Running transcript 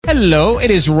Hello, it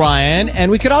is Ryan,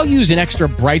 and we could all use an extra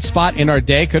bright spot in our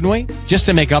day, couldn't we? Just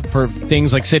to make up for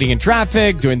things like sitting in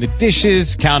traffic, doing the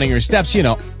dishes, counting your steps, you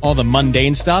know, all the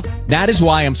mundane stuff. That is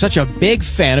why I'm such a big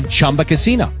fan of Chumba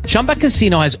Casino. Chumba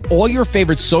Casino has all your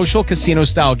favorite social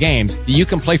casino-style games that you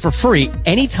can play for free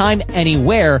anytime,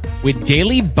 anywhere with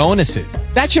daily bonuses.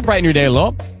 That should brighten your day a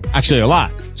little. Actually, a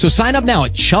lot. So sign up now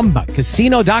at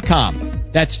ChumbaCasino.com.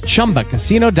 That's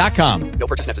ChumbaCasino.com. No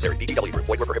purchase necessary. VGW Group.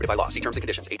 Void where prohibited by law. See terms and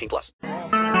conditions. 18+.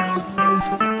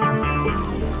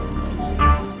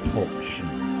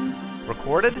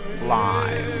 Recorded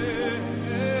live.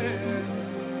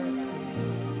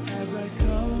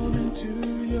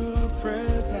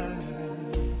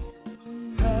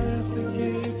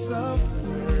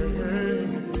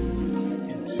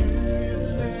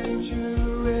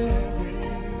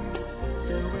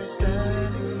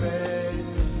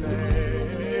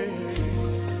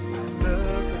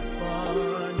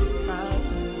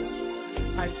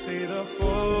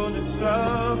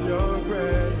 Of your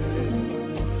grace,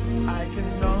 I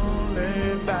can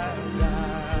only bow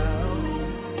down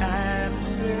and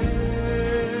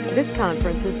say, this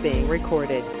conference is being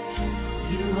recorded.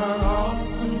 You are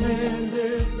awesome in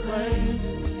this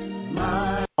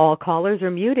place. All callers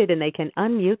are muted and they can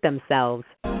unmute themselves.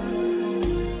 You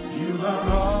are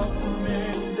awesome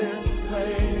in this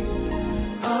place.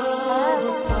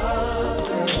 Our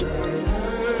Father,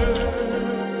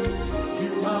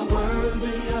 you are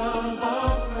worthy of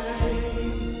our praise.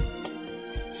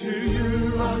 To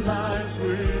you our lives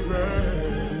we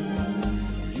raise.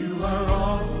 You are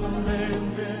awesome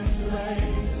in this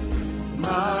place,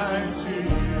 mighty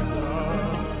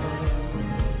God.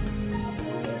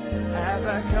 As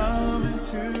I come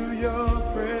into your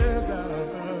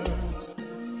presence,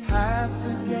 past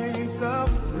the gates of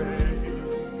praise,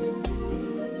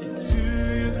 into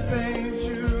your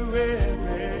sanctuary,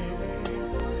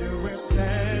 till we're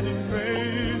standing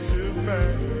face to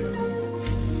face.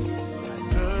 I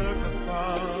look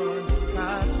upon your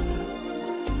kindness,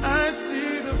 I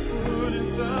see the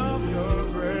fullness of your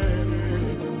grace.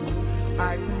 I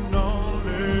can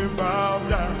only bow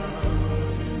down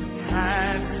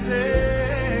and say,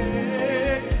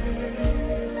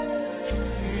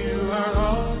 you are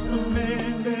awesome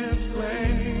in this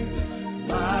place,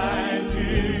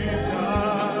 mighty God.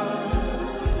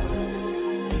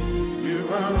 You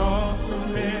are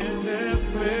awesome in this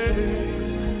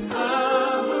place,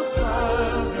 our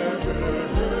Father.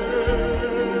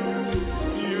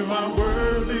 You are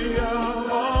worthy of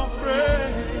all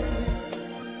praise.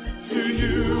 To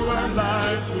you our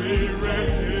lives we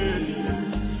raise.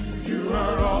 You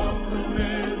are awesome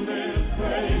in this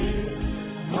place,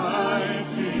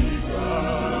 mighty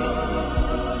God.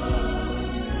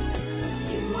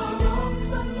 You are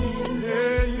awesome in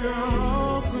this place, you're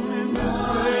awesome in this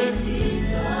place,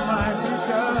 mighty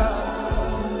God.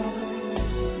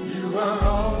 You are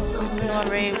awesome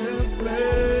in this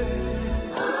place.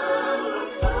 Our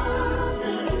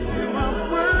Father, you are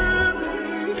worthy,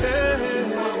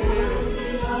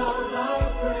 of our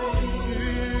praise.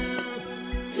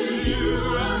 To you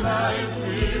our life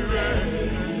we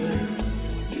raise.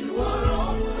 You are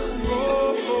awesome in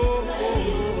this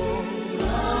place,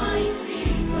 mighty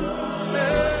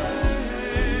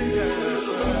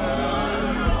God.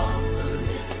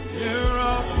 You're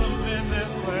awesome in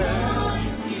this place.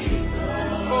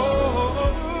 Oh,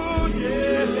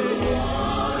 yeah.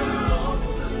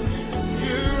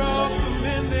 You're awesome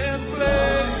in this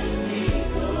place.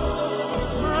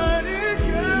 Mighty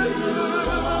God.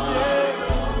 Yeah.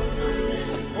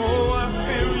 Oh, I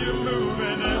feel you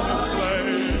moving in this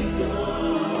place.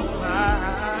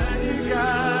 Mighty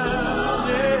God.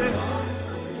 Yeah.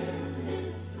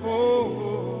 Oh,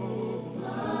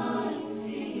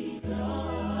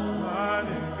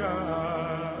 mighty God.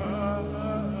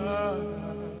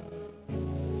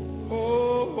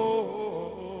 Oh,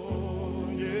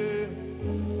 yeah.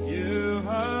 You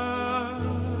are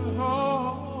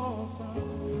awesome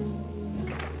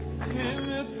in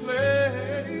this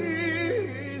place,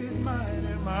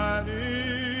 mighty, mighty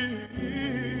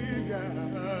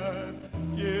God.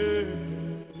 Yeah.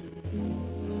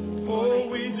 Oh,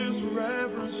 we just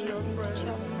reverence your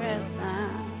presence.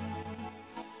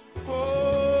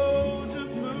 Oh,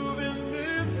 just move in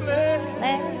this place.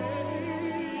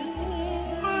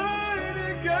 Mighty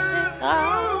God. Oh,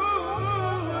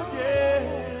 yeah.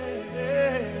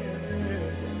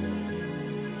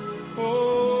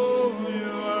 Oh,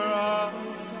 you are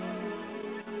awesome.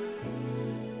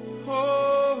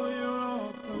 Oh, you're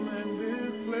awesome in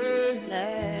this place.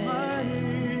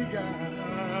 Mighty God.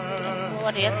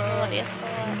 Lord, yes, Lord, yes,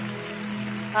 Lord.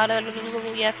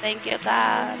 Hallelujah. Thank you,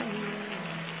 God.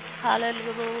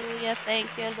 Hallelujah. Thank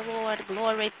you, Lord.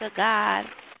 Glory to God.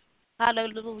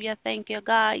 Hallelujah. Thank you,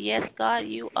 God. Yes, God,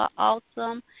 you are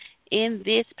awesome in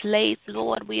this place,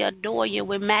 Lord. We adore you.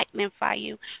 We magnify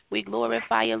you. We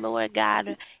glorify you, Lord God,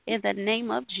 in the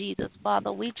name of Jesus,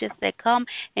 Father. We just say, come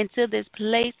into this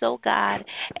place, oh God,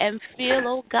 and fill,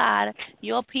 oh God,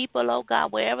 your people, oh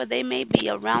God, wherever they may be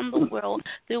around the world,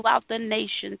 throughout the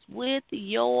nations, with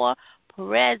your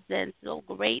presence, oh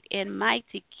great and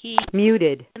mighty King.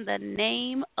 Muted. In the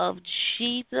name of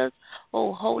Jesus,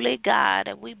 oh holy God,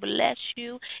 we bless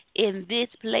you in this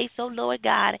place, oh Lord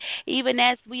God. Even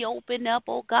as we open up,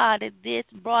 oh God, this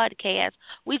broadcast,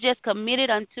 we just commit it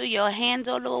unto your hands,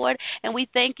 oh Lord, and we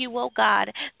thank you, oh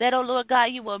God, that, oh Lord God,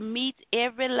 you will meet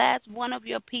every last one of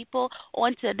your people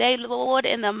on today, Lord,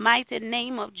 in the mighty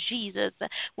name of Jesus.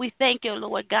 We thank you,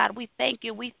 Lord God. We thank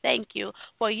you,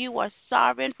 for you are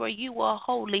sovereign, for you are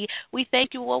holy. We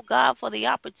thank you, oh God, for the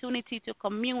opportunity to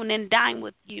commune and dine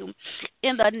with you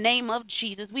in the name of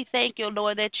Jesus. We thank you,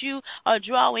 Lord, that you are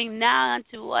drawing nigh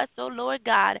unto us, oh Lord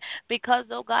God, because,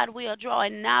 oh God, we are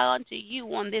drawing nigh unto you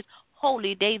on this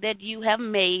holy day that you have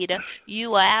made.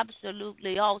 You are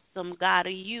absolutely awesome, God.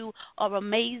 You are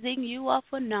amazing. You are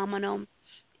phenomenal,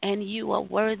 and you are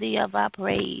worthy of our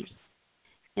praise.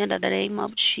 In the name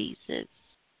of Jesus.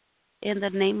 In the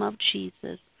name of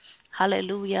Jesus.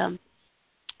 Hallelujah.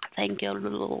 Thank you,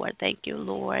 Lord. Thank you,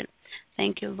 Lord.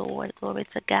 Thank you, Lord. Glory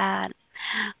to God.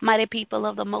 Mighty people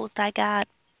of the Most High God,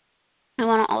 I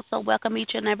want to also welcome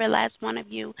each and every last one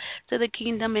of you to the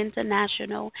Kingdom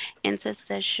International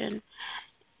Intercession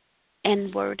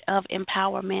and Word of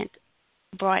Empowerment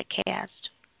broadcast,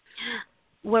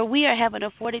 where we are having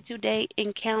a 42-day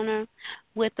encounter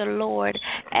with the Lord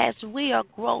as we are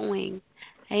growing.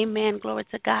 Amen. Glory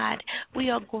to God. We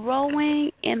are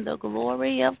growing in the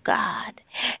glory of God.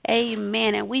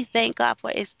 Amen. And we thank God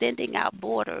for extending our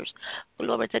borders.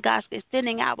 Glory to God.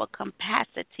 Extending our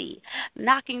capacity.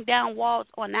 Knocking down walls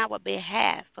on our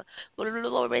behalf.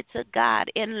 Glory to God.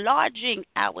 Enlarging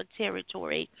our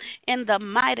territory in the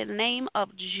mighty name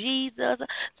of Jesus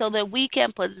so that we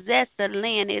can possess the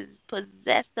land.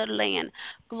 Possess the land.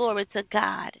 Glory to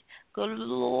God.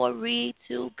 Glory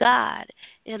to God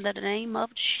in the name of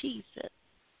Jesus.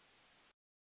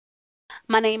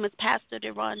 My name is Pastor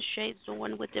Deron Shea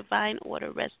Zorn with Divine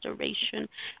Order Restoration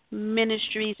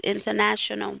Ministries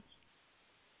International,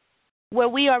 where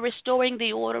we are restoring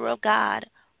the order of God,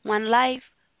 one life,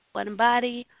 one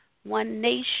body, one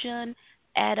nation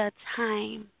at a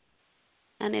time.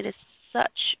 And it is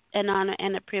such an honor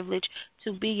and a privilege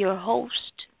to be your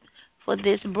host for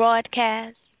this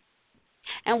broadcast.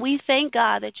 And we thank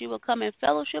God that you will come in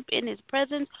fellowship in his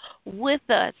presence with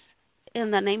us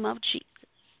in the name of Jesus.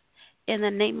 In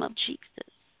the name of Jesus.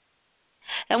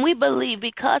 And we believe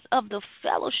because of the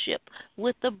fellowship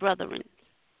with the brethren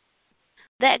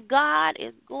that God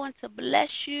is going to bless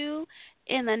you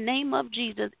in the name of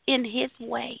Jesus in his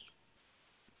way.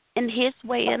 In his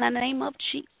way, in the name of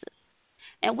Jesus.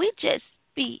 And we just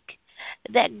speak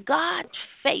that God's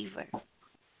favor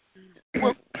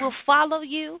will follow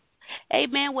you.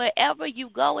 Amen. Wherever you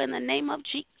go in the name of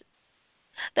Jesus.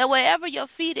 That wherever your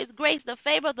feet is graced, the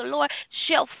favor of the Lord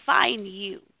shall find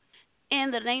you.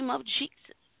 In the name of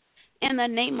Jesus. In the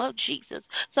name of Jesus.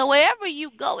 So wherever you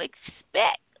go,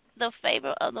 expect the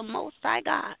favor of the Most High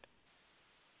God.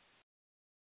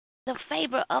 The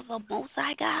favor of the Most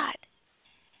High God.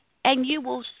 And you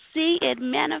will see it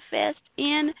manifest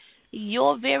in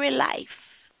your very life.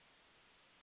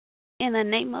 In the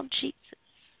name of Jesus.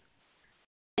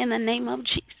 In the name of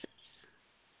Jesus.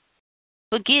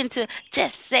 Begin to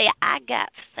just say, I got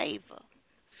favor.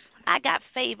 I got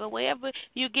favor. Wherever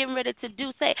you're getting ready to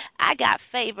do, say, I got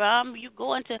favor. You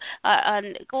going to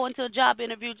a job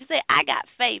interview, just say, I got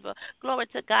favor. Glory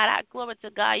to God. Glory to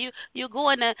God. You're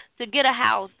going to get a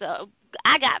house.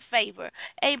 I got favor.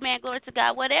 Amen. Glory to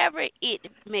God. Whatever it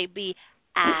may be,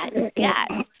 I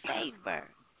got favor.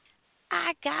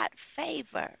 I got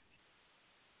favor.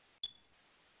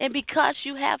 And because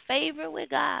you have favor with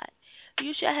God,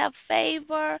 you shall have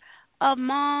favor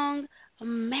among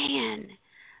man.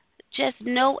 Just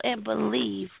know and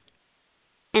believe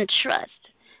and trust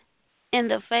in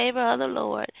the favor of the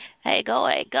Lord. Hey, go.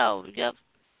 You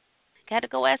got to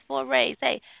go ask for a raise.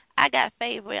 Hey, I got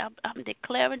favor. I'm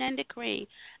declaring and decreeing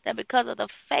that because of the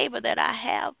favor that I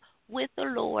have with the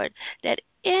Lord, that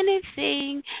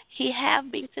anything he have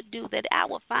me to do, that I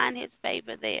will find his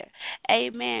favor there.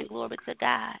 Amen. Glory to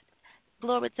God.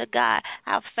 Glory to God.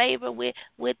 I have favor with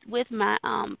my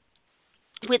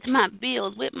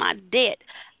bills, with my debt.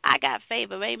 I got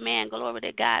favor. Amen. Glory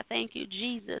to God. Thank you,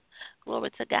 Jesus. Glory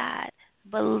to God.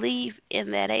 Believe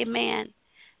in that. Amen.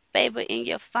 favor in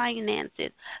your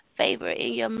finances, favor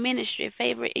in your ministry,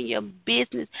 favor in your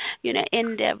business,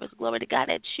 endeavors. Glory to God,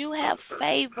 that you have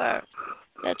favor.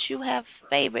 That you have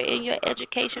favor in your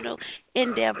educational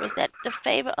endeavors, that the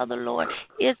favor of the Lord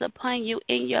is upon you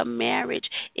in your marriage,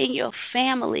 in your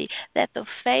family, that the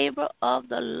favor of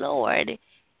the Lord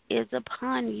is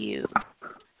upon you.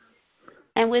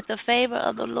 And with the favor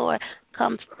of the Lord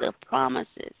comes the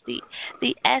promises,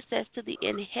 the access to the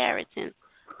inheritance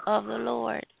of the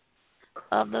Lord.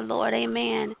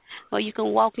 Amen. Or you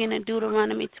can walk in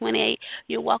Deuteronomy 28.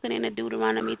 You're walking in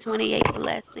Deuteronomy 28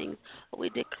 blessings. We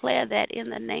declare that in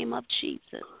the name of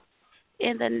Jesus.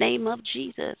 In the name of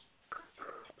Jesus.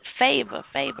 Favor,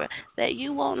 that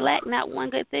you won't lack not one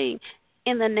good thing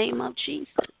in the name of Jesus.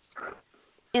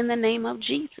 In the name of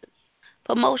Jesus.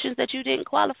 Promotions that you didn't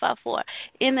qualify for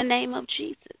in the name of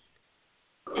Jesus.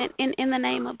 In the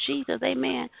name of Jesus.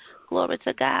 Amen. Glory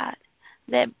to God.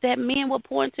 That men will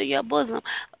pour into your bosom.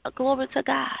 Glory to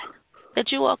God.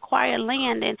 That you will acquire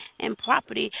land and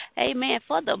property. Amen.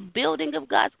 For the building of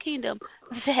God's kingdom.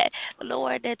 That,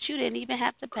 Lord, that you didn't even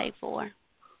have to pay for.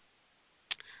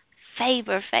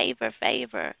 Favor.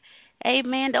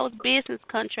 Amen. Those business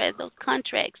contracts,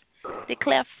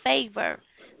 declare favor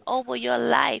over your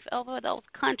life, over those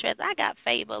contracts. I got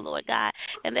favor, Lord God,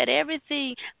 and that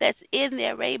everything that's in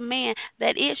there, amen,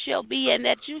 that it shall be, and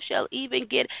that you shall even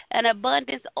get an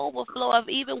abundance overflow of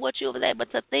even what you were able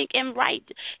to think and write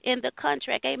in the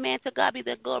contract. Amen. To God be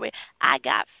the glory. I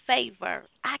got favor.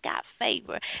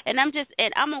 And I'm going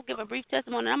to give a brief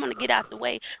testimony, and I'm going to get out the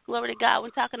way. Glory to God. We're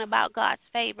talking about God's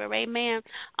favor. Amen.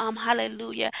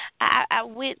 Hallelujah. I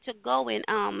went to go and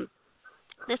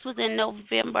this was in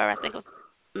November, I think it was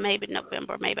maybe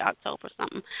November, maybe October,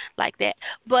 something like that.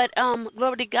 But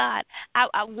glory to God,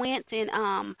 I went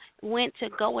to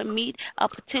go and meet a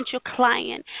potential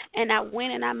client, and I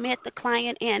went and I met the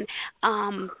client, and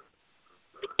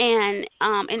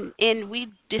we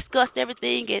discussed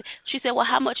everything, and she said, well,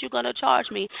 how much you going to charge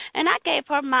me? And I gave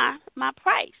her my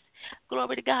price.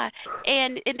 Glory to God.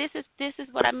 And this is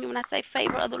what I mean when I say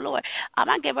favor of the Lord.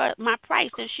 I gave her my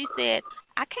price, and she said,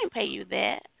 I can't pay you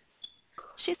that.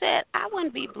 She said, I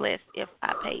wouldn't be blessed if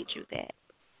I paid you that.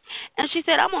 And she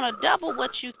said, I'm going to double what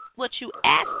you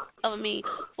ask of me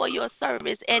for your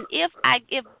service. And if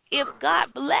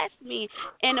God bless me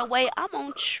in a way, I'm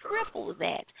going to triple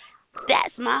that.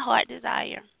 That's my heart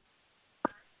desire.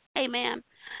 Amen.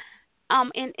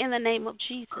 In the name of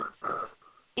Jesus.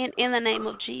 In the name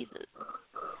of Jesus.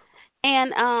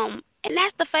 And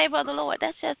that's the favor of the Lord.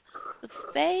 That's just the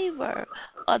favor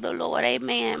of the Lord.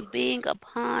 Amen. Being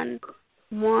upon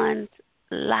one's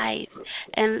life.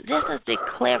 And just as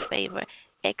declare favor,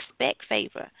 expect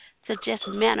favor to just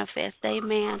manifest.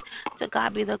 Amen. To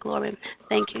God be the glory.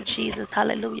 Thank you, Jesus.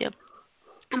 Hallelujah.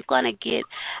 I'm going to get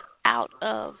out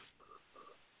of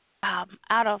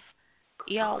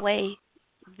your way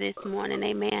this morning.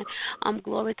 Amen.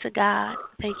 Glory to God.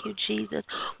 Thank you, Jesus.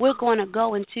 We're going to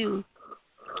go into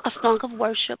a song of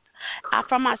worship.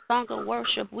 From our song of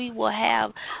worship, we will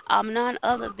have none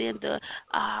other than the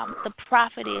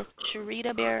prophetess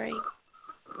Sharita Berry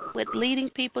with Leading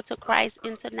People to Christ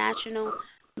International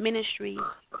Ministries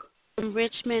from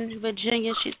Richmond,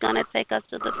 Virginia. She's going to take us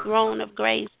to the throne of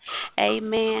grace.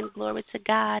 Amen. Glory to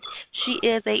God. She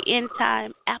is an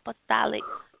end-time apostolic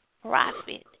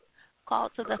prophet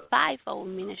called to the fivefold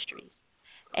ministries.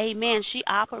 Amen. She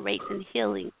operates in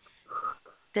healing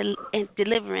and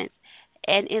deliverance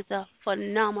and is a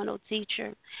phenomenal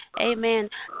teacher. Amen.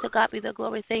 To God be the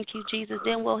glory. Thank you, Jesus.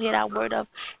 Then we'll hit our word of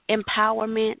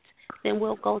empowerment. Then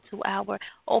we'll go to our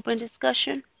open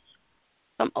discussion.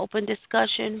 From open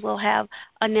discussion, we'll have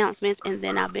announcements and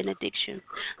then our benediction.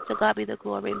 To God be the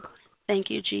glory. Thank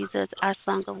you, Jesus. Our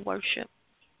song of worship.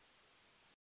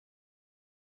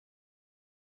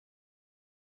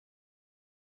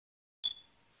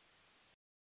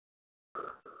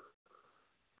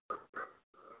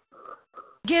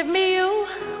 Give me you.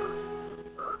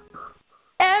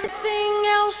 Everything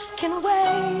else can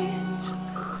wait.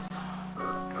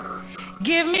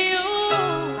 Give me you.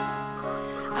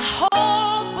 I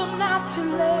hope I'm not too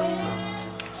late.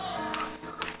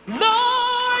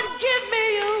 Lord, give me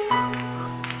you.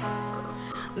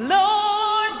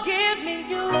 Lord, give me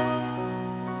you.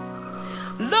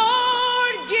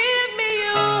 Lord, give me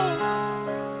you.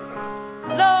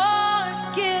 Lord,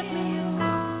 give me you.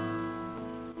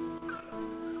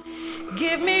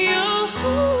 Give me you.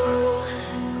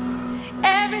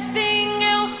 Everything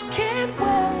else can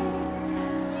wait.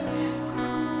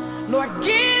 Lord,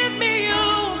 give me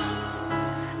you.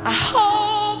 I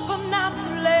hope I'm not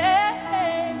too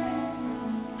late.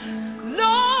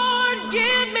 Lord,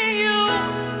 give me you.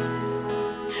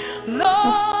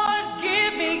 Lord,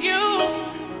 give me you.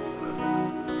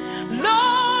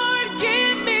 Lord,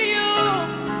 give me you.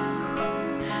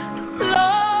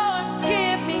 Lord,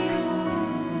 give me you.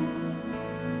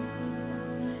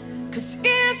 'Cause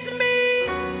it's me,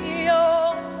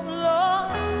 oh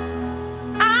Lord.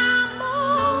 I'm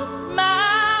on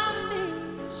my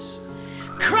knees,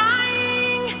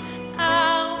 crying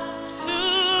out to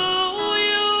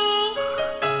you.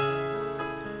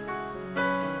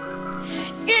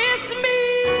 It's me,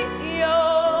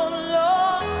 oh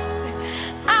Lord.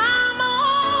 I'm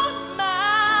on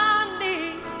my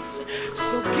knees,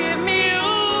 so give me you.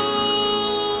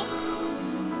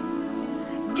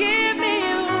 Give me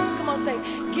you. Come on, say,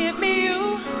 give me you.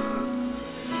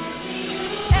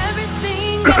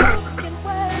 Everything else can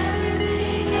wait.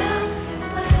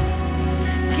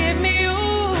 Give me you.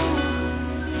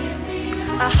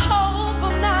 I hope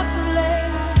I'm not too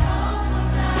late.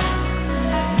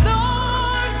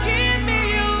 Lord, give me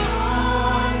you.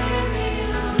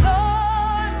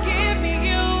 Lord, give me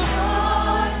you.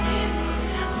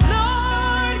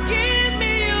 Lord, give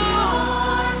me you.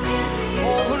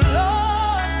 Oh,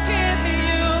 Lord, give me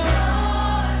you.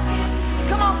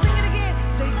 Come on, sing it again.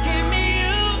 Say, give me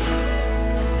you.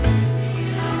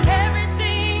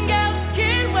 Everything else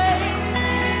can wait.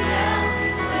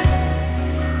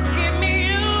 Give me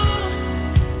you.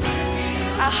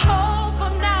 I hope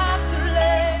I'm not too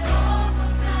late.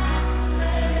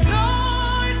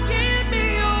 Lord, give me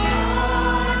you.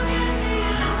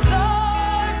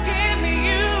 Lord, give me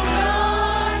you.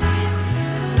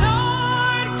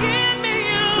 Lord, give me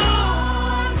you.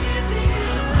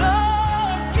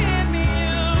 Lord, give me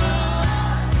you.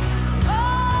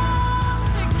 Oh,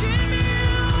 give me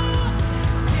you.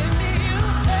 Give me you.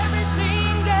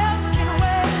 Everything else can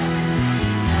wait.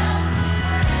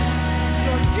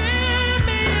 Lord, give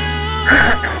me you.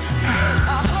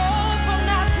 I hope I'm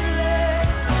not too late.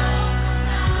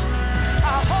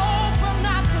 I hope I'm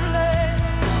not too late.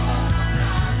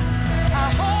 I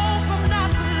hope I'm not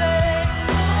too late.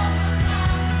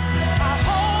 I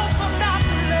hope I'm not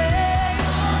too late.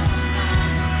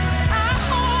 I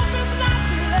hope it's not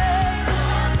too late.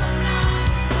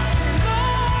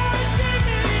 Lord, give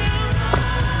me you.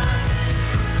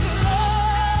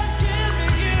 Lord, give me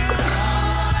you.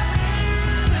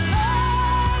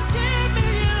 Lord, give me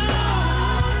you.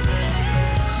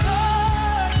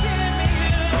 Lord, give me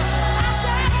you. I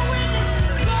say it with you.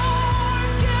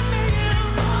 Lord, give me you.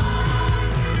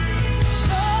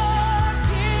 Lord,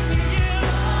 give me you.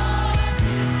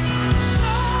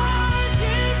 Lord,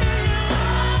 give me you.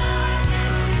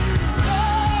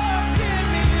 Lord, give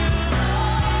me you.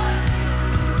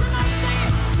 Come on,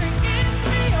 sing it. Sing, it's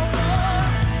me, oh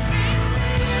Lord. It's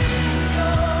me,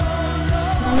 oh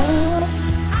Lord.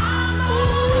 I'm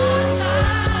on my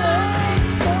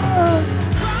knees,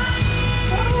 crying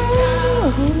out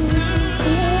to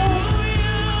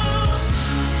you.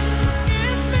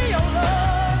 It's me, oh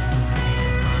Lord.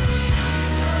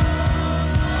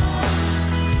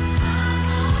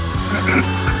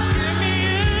 Give me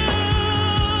you.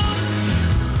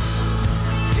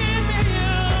 Give me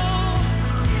you.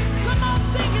 Come on,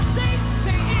 sing it, sing,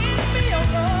 sing. It's me, oh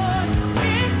Lord.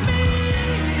 It's me,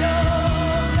 oh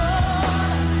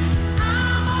Lord.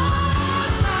 I'm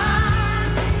on my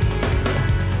knees,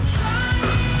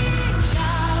 crying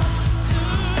out to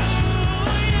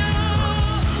you.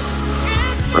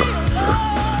 It's me, oh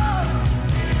Lord.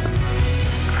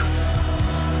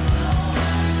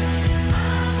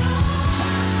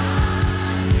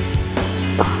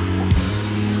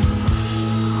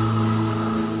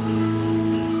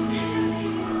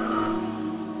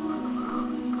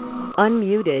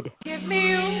 Unmuted. Give me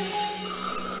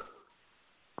you.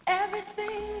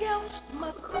 Everything else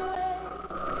must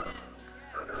wait.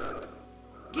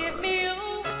 Give me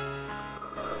you.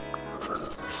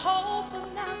 Hope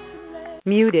I'm not too late.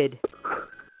 Muted.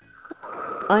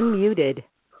 Unmuted.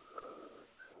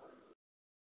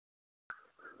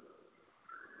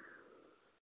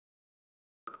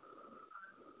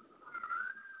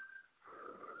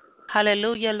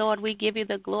 Hallelujah, Lord. We give you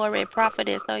the glory.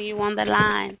 Prophetess, are you on the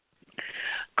line?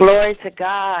 Glory to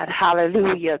God.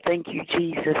 Hallelujah. Thank you,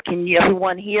 Jesus. Can you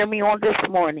everyone hear me on this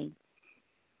morning?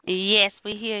 Yes,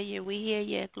 we hear you. We hear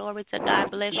you. Glory to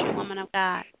God. Bless you, woman of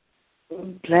God.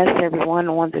 Bless everyone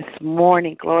on this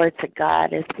morning. Glory to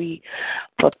God as we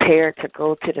prepare to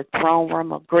go to the throne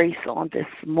room of grace on this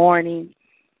morning.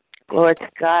 Glory to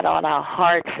God, all our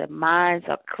hearts and minds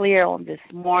are clear on this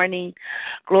morning.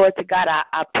 Glory to God,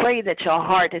 I pray that your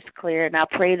heart is clear, and I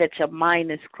pray that your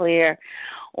mind is clear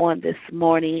on this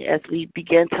morning as we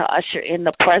begin to usher in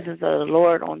the presence of the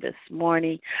Lord on this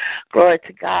morning. Glory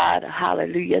to God.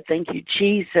 Hallelujah. Thank you,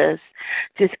 Jesus.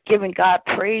 Just giving God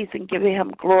praise and giving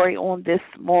him glory on this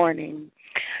morning.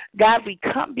 God, we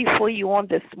come before you on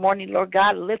this morning, Lord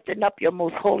God, lifting up your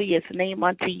most holiest name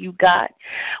unto you, God.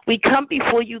 We come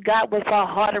before you, God, with our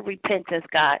heart of repentance,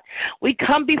 God. We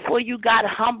come before you, God,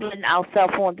 humbling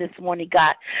ourselves on this morning,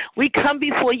 God. We come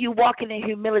before you, walking in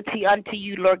humility unto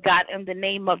you, Lord God, in the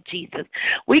name of Jesus.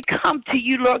 We come to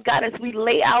you, Lord God, as we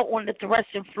lay out on the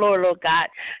threshing floor, Lord God.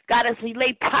 God, as we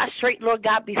lay prostrate, Lord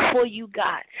God, before you,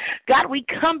 God. God, we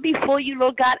come before you,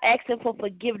 Lord God, asking for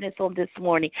forgiveness on this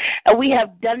morning. And we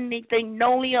have done anything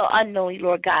knowingly or unknowingly,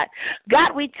 Lord God.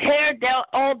 God, we tear down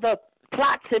all the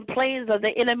plots and plans of the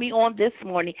enemy on this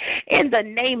morning. In the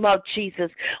name of Jesus,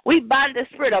 we bind the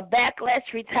spirit of backlash,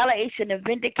 retaliation, and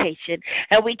vindication,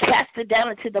 and we cast it down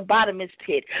into the bottomless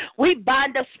pit. We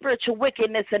bind up spiritual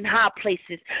wickedness in high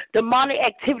places, demonic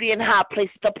activity in high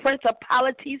places, the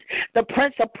principalities, the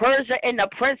prince of Persia, and the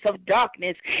prince of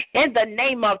darkness, in the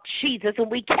name of Jesus,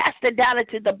 and we cast it down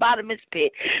into the bottomless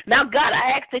pit. Now, God,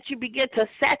 I ask that you begin to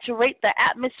saturate the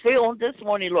atmosphere on this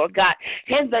morning, Lord God,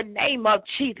 in the name of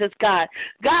Jesus, God.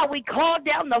 God, we call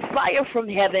down the fire from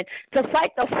heaven to fight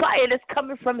the fire that's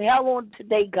coming from hell on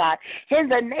today, God, in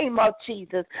the name of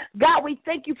Jesus. God, we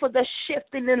thank you for the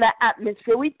shifting in the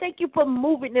atmosphere. We thank you for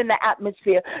moving in the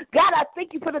atmosphere. God, I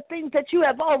thank you for the things that you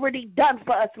have already done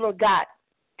for us, Lord God.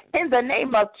 In the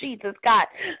name of Jesus, God.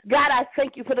 God, I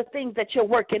thank you for the things that you're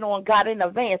working on, God, in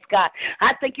advance, God.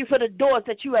 I thank you for the doors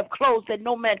that you have closed that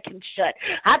no man can shut.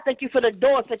 I thank you for the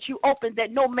doors that you opened that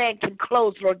no man can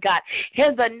close, Lord God.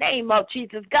 In the name of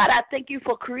Jesus, God, I thank you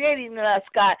for creating in us,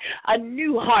 God, a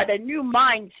new heart, a new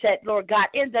mindset, Lord God,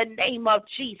 in the name of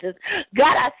Jesus.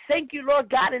 God, I thank you, Lord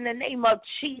God, in the name of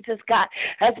Jesus, God,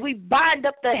 as we bind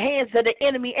up the hands of the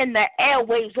enemy in the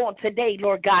airwaves on today,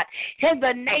 Lord God. In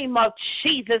the name of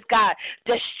Jesus, God,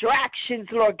 distractions,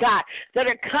 Lord God, that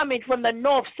are coming from the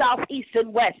north, south, east,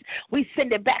 and west, we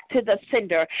send it back to the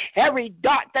sender. Every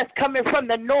dart that's coming from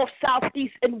the north, south,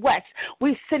 east, and west,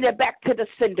 we send it back to the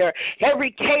sender.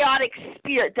 Every chaotic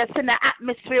spirit that's in the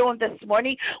atmosphere on this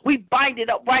morning, we bind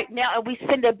it up right now and we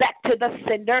send it back to the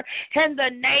sender. In the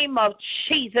name of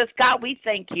Jesus, God, we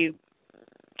thank you.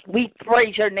 We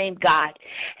praise your name, God.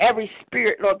 Every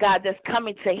spirit, Lord God, that's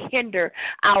coming to hinder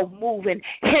our moving,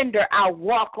 hinder our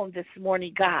walk on this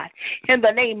morning, God. In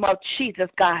the name of Jesus,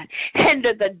 God.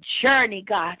 Hinder the journey,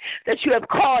 God, that you have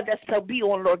called us to be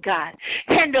on, Lord God.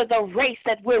 Hinder the race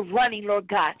that we're running, Lord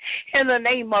God. In the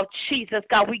name of Jesus,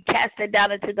 God, we cast it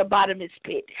down into the bottomless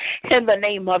pit. In the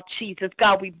name of Jesus,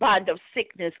 God, we bind up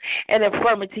sickness and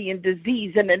infirmity and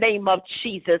disease in the name of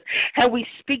Jesus. And we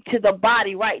speak to the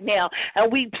body right now,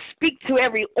 and we speak to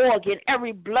every organ,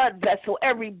 every blood vessel,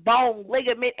 every bone,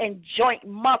 ligament, and joint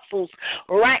muscles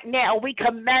right now. We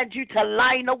command you to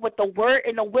line up with the word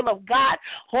and the will of God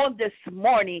on this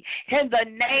morning. In the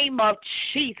name of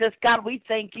Jesus, God, we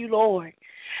thank you, Lord.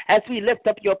 As we lift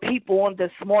up your people on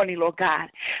this morning, Lord God,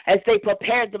 as they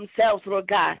prepare themselves, Lord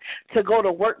God, to go to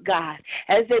work, God,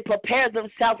 as they prepare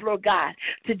themselves, Lord God,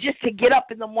 to get up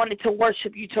in the morning to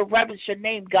worship you, to reverence your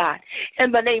name, God,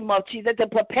 in the name of Jesus, to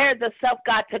prepare themselves,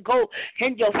 God, to go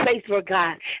in your face, Lord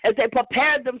God, as they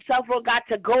prepare themselves, Lord God,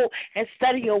 to go and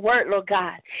study your word, Lord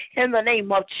God, in the name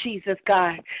of Jesus,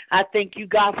 God, I thank you,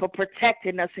 God, for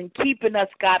protecting us and keeping us,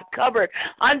 God, covered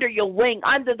under your wing,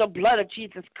 under the blood of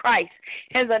Jesus Christ.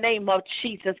 In the name of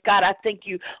Jesus, God, I thank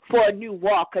you for a new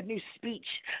walk, a new speech,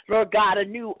 Lord God, a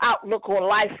new outlook on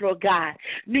life, Lord God,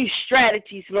 new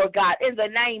strategies, Lord God, in the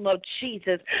name of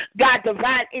Jesus. God,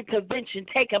 divine intervention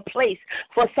taking place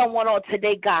for someone on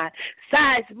today, God.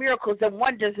 Signs, miracles, and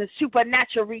wonders and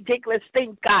supernatural, ridiculous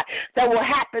things, God, that will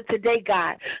happen today,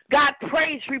 God. God,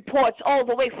 praise reports all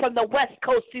the way from the West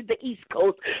Coast to the East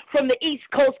Coast, from the East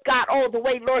Coast, God, all the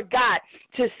way, Lord God,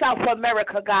 to South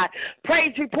America, God.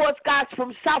 Praise reports, God,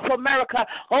 from South America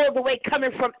all the way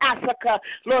coming from Africa,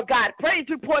 Lord God. Praise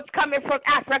reports coming from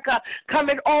Africa,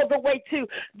 coming all the way to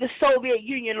the Soviet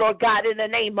Union, Lord God, in the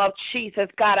name of Jesus.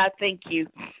 God, I thank you.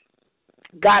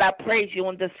 God, I praise you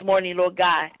on this morning, Lord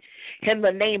God. in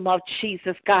the name of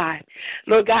Jesus, God.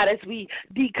 Lord God, as we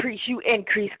decrease, you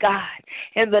increase, God,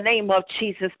 in the name of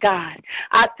Jesus, God.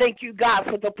 I thank you, God,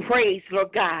 for the praise,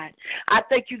 Lord God. I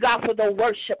thank you, God, for the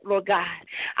worship, Lord God.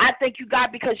 I thank you, God,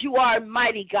 because you are a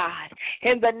mighty God,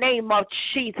 in the name of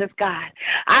Jesus, God.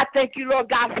 I thank you, Lord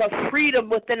God, for freedom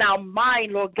within our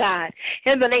mind, Lord God,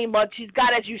 in the name of Jesus.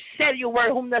 God, as you said your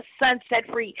word, whom the Son set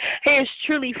free, he is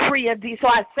truly free indeed. So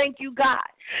I thank you, God,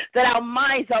 that our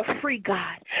minds are free,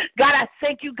 God. God, I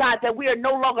thank you, God, that we are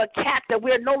no longer captive.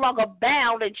 We are no longer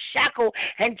bound and shackled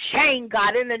and chained,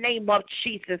 God, in the name of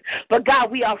Jesus. But,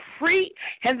 God, we are free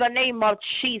in the name of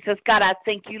Jesus. God, I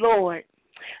thank you, Lord.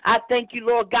 I thank you,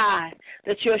 Lord God,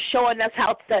 that you're showing us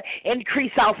how to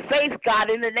increase our faith, God,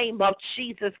 in the name of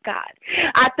Jesus, God.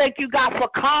 I thank you, God, for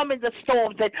calming the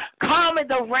storms and calming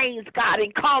the rains, God,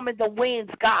 and calming the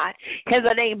winds, God, in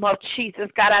the name of Jesus,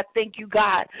 God. I thank you,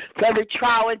 God, for every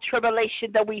trial and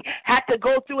tribulation that we had to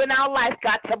go through in our life,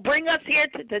 God, to bring us here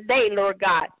to today, Lord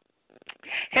God.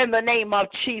 In the name of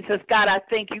Jesus, God, I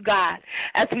thank you, God,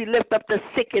 as we lift up the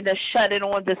sick and the shut-in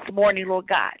on this morning, Lord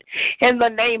God. In the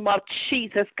name of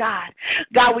Jesus, God.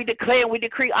 God, we declare and we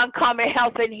decree uncommon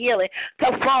health and healing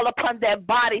to fall upon their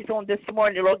bodies on this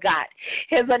morning, Lord God.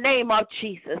 In the name of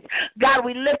Jesus. God,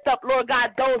 we lift up, Lord God,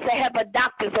 those that have a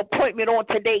doctor's appointment on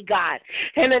today, God.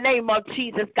 In the name of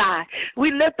Jesus, God.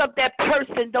 We lift up that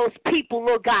person, those people,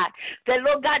 Lord God,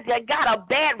 that got a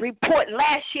bad report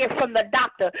last year from the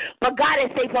doctor. But God, as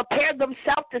they prepare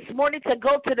themselves this morning to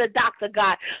go to the doctor,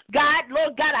 God. God,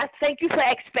 Lord God, I thank you for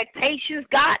expectations,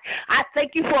 God. I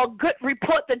thank you for a good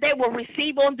report that they will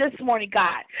receive on this morning,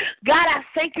 God. God, I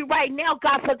thank you right now,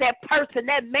 God, for that person,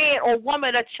 that man or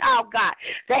woman or child, God,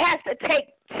 that has to take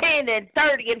 10 and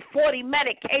 30 and 40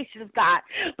 medications, God.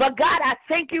 But, God, I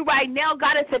thank you right now,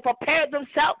 God, as they prepare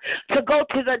themselves to go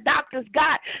to the doctors,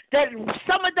 God, that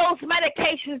some of those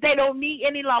medications they don't need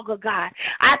any longer, God.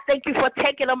 I thank you for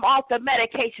taking them off the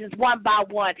medications one by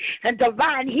one and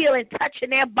divine healing touching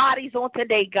their bodies on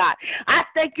today, God. I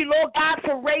thank you, Lord God,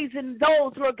 for raising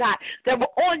those, Lord God, that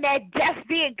were on that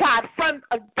deathbed, God,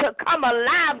 to come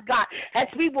alive, God, as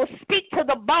we will speak to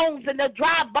the bones and the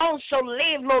dry bones shall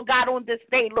live, Lord God, on this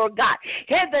day, Lord God.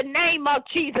 In the name of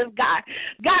Jesus, God.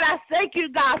 God, I thank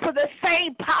you, God, for the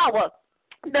same power,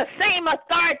 the same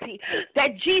authority that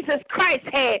Jesus Christ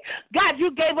had. God,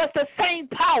 you gave us the same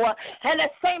power and the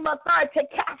same authority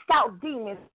to cast out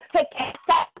demons, to cast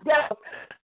out devils,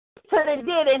 to the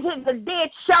dead, and the dead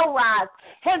shall rise.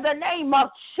 In the name of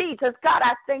Jesus, God,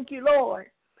 I thank you, Lord.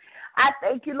 I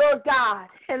thank you, Lord God,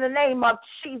 in the name of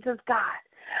Jesus, God.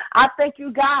 I thank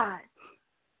you, God.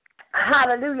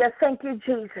 Hallelujah. Thank you,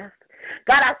 Jesus.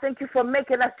 God, I thank you for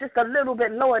making us just a little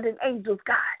bit lower than angels,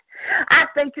 God. I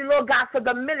thank you, Lord God, for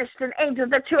the ministering angels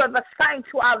that you have assigned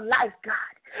to our life, God.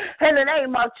 In the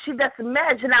name of Jesus,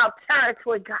 imagine our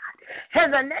territory, God.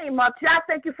 In the name of Jesus, I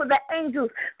thank you for the angels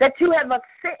that you have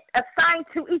assigned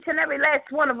to each and every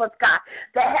last one of us, God,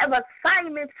 that have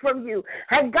assignments from you.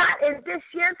 And God, in this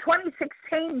year,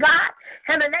 2016, God,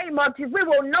 in the name of Jesus, we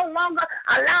will no longer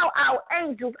allow our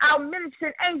angels, our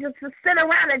ministering angels, to sit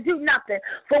around and do nothing.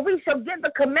 For we shall give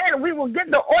the command and we will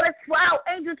give the orders for our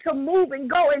angels to move and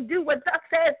go and do what thus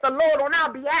says the Lord on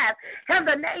our behalf. In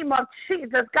the name of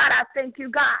Jesus, God, I thank you,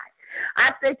 God.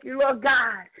 I thank you, Lord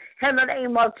God, in the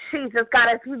name of Jesus, God,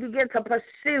 as we begin to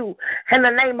pursue, in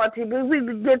the name of Jesus, we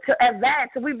begin to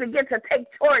advance, we begin to take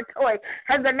territory,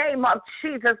 in the name of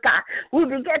Jesus, God. We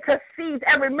begin to seize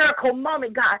every miracle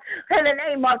moment, God, in the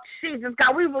name of Jesus,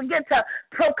 God. We begin to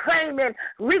proclaim and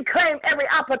reclaim every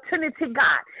opportunity,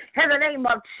 God, in the name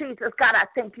of Jesus, God. I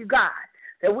thank you, God,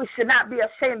 that we should not be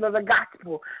ashamed of the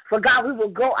gospel. For, God, we will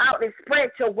go out and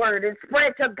spread your word and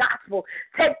spread your gospel.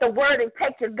 Take the word and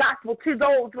take your gospel to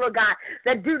those, Lord God,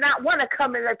 that do not want to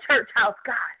come in the church house,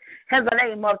 God. In the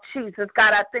name of Jesus,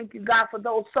 God, I thank you, God, for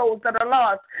those souls that are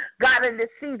lost. God, in this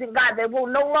season, God, they will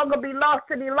no longer be lost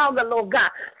any longer, Lord God,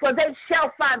 for they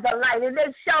shall find the light and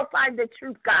they shall find the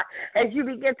truth, God, as you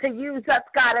begin to use us,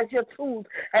 God, as your tools,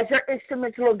 as your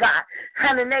instruments, Lord God,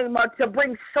 in the name of, to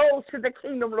bring souls to the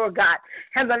kingdom, Lord God,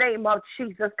 in the name of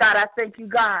Jesus, God, I thank you,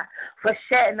 God, for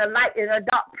shedding the light in the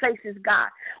dark places, God,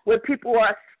 where people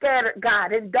are scattered,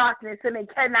 God, in darkness and they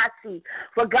cannot see.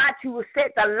 For, God, you will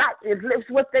set the light that lives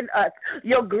within us.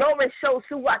 Your glory shows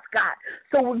through us, God.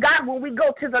 So, God, when we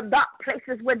go to the dark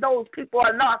places where those people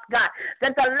are lost, God,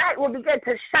 that the light will begin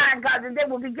to shine, God, and they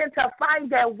will begin to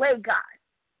find their way,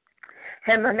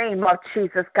 God. In the name of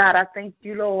Jesus, God, I thank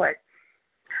you, Lord.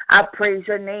 I praise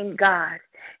your name, God.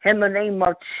 In the name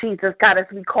of Jesus, God, as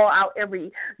we call out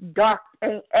every dark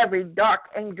every dark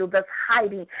angel that's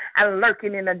hiding and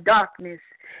lurking in the darkness.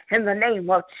 In the name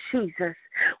of Jesus,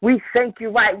 we thank you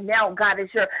right now, God, as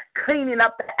you're cleaning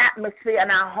up the atmosphere in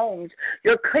our homes.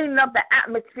 You're cleaning up the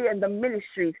atmosphere in the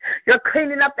ministries. You're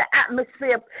cleaning up the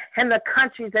atmosphere in the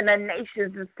countries and the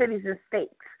nations and cities and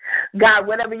states. God,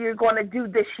 whatever you're going to do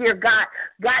this year, God,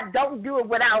 don't do it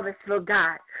without us, Lord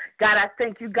God. God, I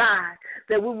thank you, God,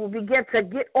 that we will begin to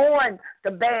get on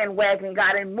the bandwagon,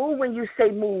 God, and move when you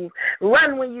say move,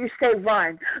 run when you say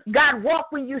run. God,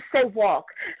 walk when you say walk.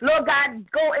 Lord God,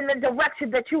 go in the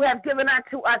direction that you have given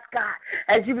unto us, God,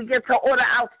 as you begin to order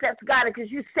our steps, God,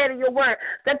 because you said in your word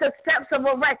that the steps of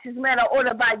a righteous man are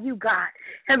ordered by you, God.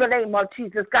 In the name of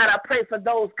Jesus, God, I pray for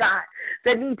those, God,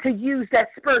 that need to use that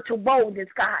spiritual boldness,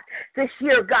 God, this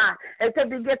year, God, as they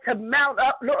begin to mount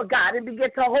up, Lord God, and begin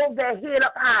to hold their head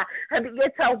up high and begin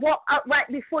to walk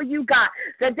upright before you, God,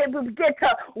 that they will begin to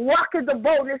walk in the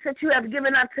boldness that you have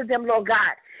given unto them, Lord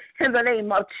God. In the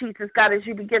name of Jesus, God, as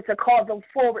you begin to call them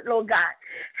forward, Lord God.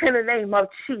 In the name of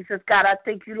Jesus, God, I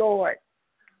thank you, Lord.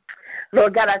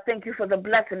 Lord God, I thank you for the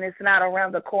blessing that's not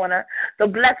around the corner, the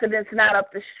blessing that's not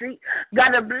up the street.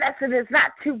 God, the blessing is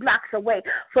not 2 blocks away,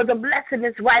 for the blessing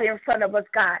is right in front of us,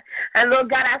 God. And Lord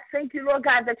God, I thank you, Lord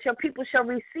God, that your people shall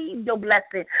receive your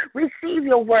blessing, receive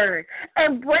your word,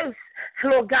 embrace,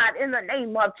 Lord God, in the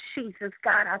name of Jesus,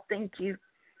 God, I thank you.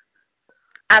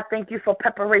 I thank you for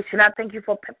preparation. I thank you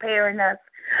for preparing us.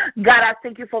 God, I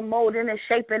thank you for molding and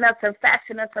shaping us and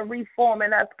fashioning us and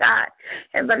reforming us, God,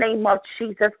 in the name of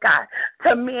Jesus, God.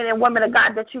 To men and women of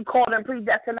God that you called and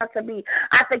predestined us to be,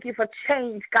 I thank you for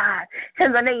change, God,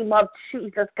 in the name of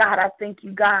Jesus, God. I thank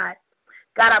you, God.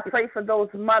 God, I pray for those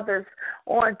mothers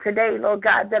on today, Lord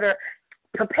God, that are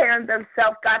preparing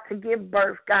themselves, God, to give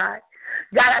birth, God.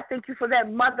 God, I thank you for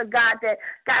that mother, God, that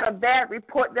got a bad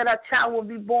report that her child will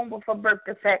be born with a birth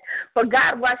defect. But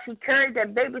God, while she carried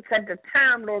that baby to the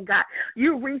term, Lord God,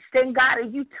 you reached in, God,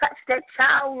 and you touched that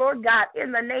child, Lord God,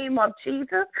 in the name of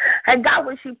Jesus. And God,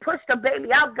 when she pushed the baby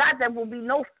out, God, there will be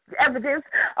no evidence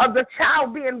of the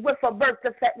child being with a birth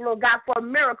defect, Lord God, for a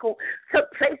miracle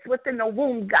took place within the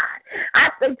womb, God. I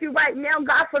thank you right now,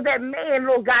 God, for that man,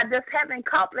 Lord God, that's having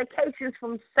complications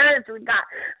from surgery, God.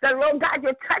 That, Lord God,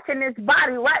 you're touching his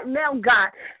body right now, God,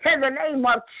 in the name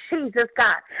of Jesus,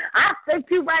 God. I thank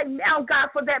you right now, God,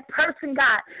 for that person,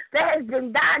 God, that has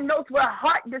been diagnosed with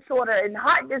heart disorder and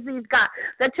heart disease, God,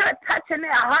 that you're touching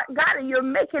their heart, God, and you're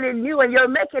making it new and you're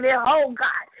making it whole,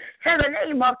 God. In the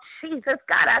name of Jesus,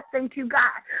 God, I thank you, God,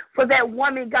 for that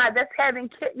woman, God, that's having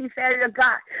kidney failure,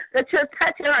 God, that you're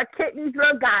touching her kidneys,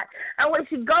 Lord God. And when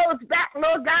she goes back,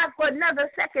 Lord God, for another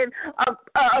second of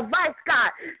advice,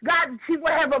 God, she will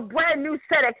have a brand new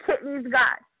set of kidneys,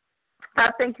 God. I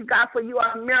thank you, God, for you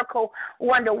are a miracle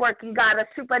wonder-working God, a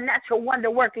supernatural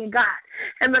wonder-working God.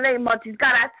 In the name of Jesus,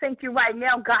 God, I thank you right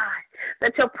now, God,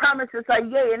 that your promises are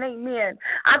yea and amen.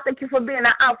 I thank you for being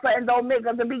the Alpha and the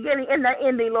Omega, the beginning and the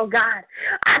ending, Lord God.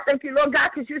 I thank you, Lord God,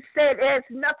 because you said there's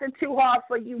nothing too hard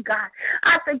for you, God.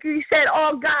 I thank you said,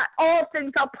 oh, God, all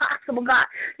things are possible, God.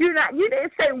 You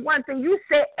didn't say one thing. You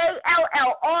said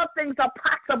A-L-L, all things are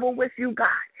possible with you, God.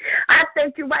 I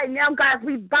thank you right now, God,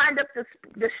 we bind up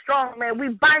the strong man. We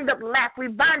bind up lack. We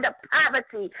bind up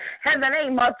poverty in the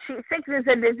name of sickness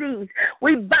and disease.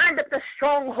 We bind up the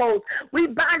strongholds. We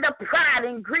bind up pride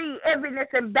and greed, enviness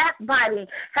and backbiting,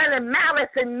 and malice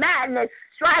and madness,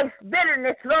 strife,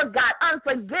 bitterness, Lord God,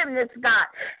 unforgiveness, God,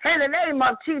 in the name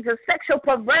of Jesus, sexual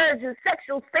perversion,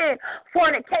 sexual sin,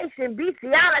 fornication,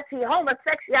 bestiality,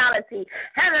 homosexuality,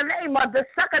 in the name of the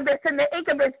succubus and the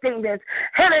incubus demons,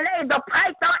 in the name of the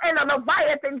python and the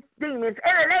leviathan demons,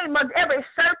 in the name of every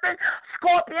serpent,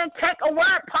 scorpion,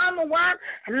 cankerworm, palmer worm,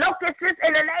 and locusts,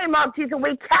 in the name of Jesus,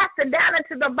 we cast it down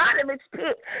into the bottomless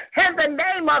pit, in the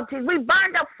name of Jesus, we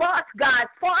bind up false gods,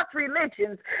 false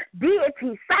religions,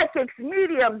 deities, psychics,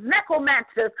 mediums,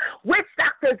 necromancers, witch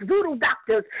doctors, voodoo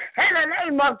doctors, in the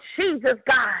name of Jesus,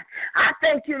 God. I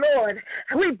thank you, Lord.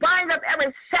 We bind up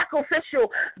every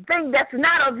sacrificial thing that's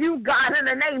not of you, God, in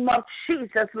the name of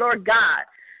Jesus, Lord God.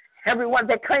 Everyone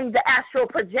that claims to astral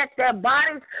project their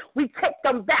bodies, we take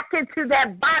them back into their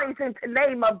bodies in the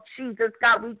name of Jesus,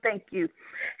 God. We thank you.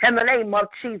 In the name of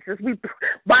Jesus, we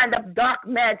bind up dark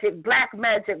magic, black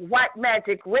magic, white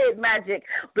magic, red magic,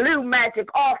 blue magic,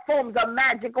 all forms of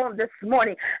magic on this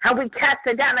morning, and we cast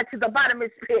it down into the bottomless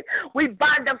pit. We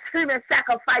bind up human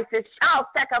sacrifices, child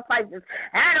sacrifices,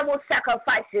 animal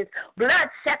sacrifices, blood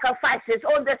sacrifices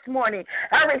on this morning.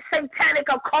 Every satanic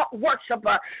occult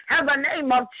worshiper, in the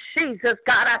name of Jesus,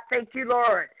 God, I thank you,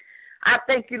 Lord. I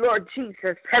thank you, Lord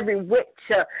Jesus. Every witch,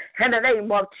 in the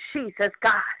name of Jesus,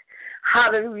 God.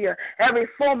 Hallelujah. Every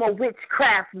form of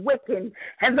witchcraft, Wiccan,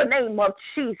 in the name of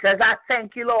Jesus. I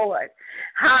thank you, Lord.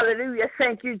 Hallelujah.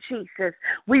 Thank you, Jesus.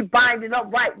 We bind it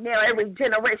up right now, every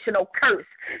generational curse.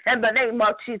 In the name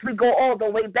of Jesus, we go all the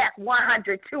way back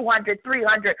 100, 200,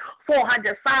 300,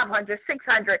 400, 500,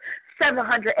 600,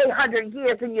 700, 800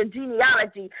 years in your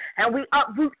genealogy, and we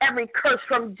uproot every curse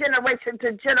from generation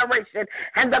to generation,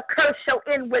 and the curse shall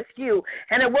end with you,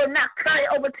 and it will not carry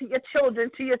over to your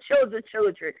children, to your children's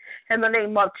children. In the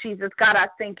name of Jesus, God, I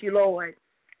thank you, Lord.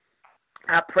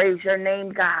 I praise your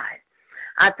name, God.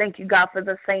 I thank you, God, for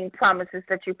the same promises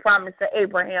that you promised to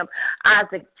Abraham,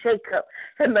 Isaac, Jacob.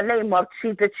 In the name of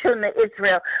Jesus, children of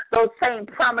Israel, those same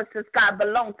promises, God,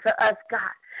 belong to us, God.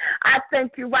 I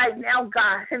thank you right now,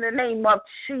 God, in the name of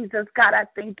Jesus. God, I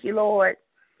thank you, Lord.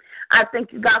 I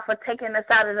thank you, God, for taking us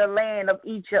out of the land of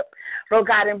Egypt, Lord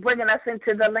God, and bringing us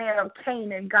into the land of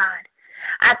Canaan, God.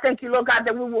 I thank you, Lord God,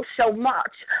 that we will show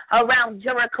march around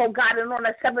Jericho, God, and on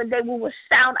the seventh day we will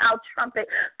sound our trumpet,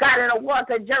 God, and the walls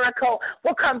of Jericho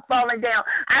will come falling down.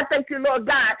 I thank you, Lord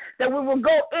God, that we will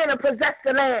go in and possess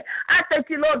the land. I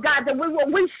thank you, Lord God, that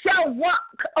we shall walk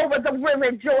over the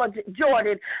river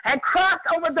Jordan and cross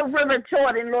over the river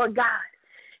Jordan, Lord God.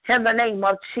 In the name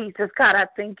of Jesus, God, I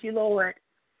thank you, Lord.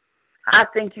 I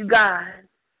thank you, God,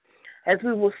 as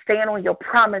we will stand on your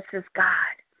promises, God.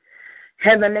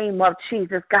 In the name of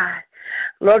Jesus, God.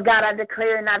 Lord God, I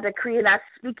declare and I decree and I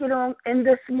speak it on in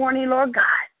this morning, Lord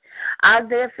God.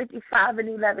 Isaiah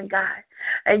 55:11, God.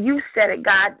 And you said it,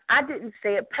 God. I didn't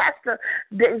say it. Pastor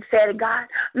didn't say it, God.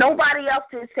 Nobody else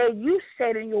didn't say it. You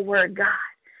said in your word, God.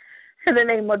 In the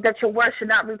name of that your word should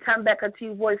not return back unto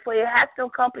you void, for it has to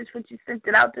accomplish what you sent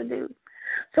it out to do.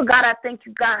 So, God, I thank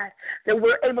you, God, that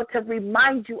we're able to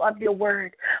remind you of your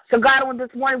word. So, God, on this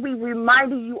morning, we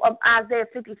reminded you of Isaiah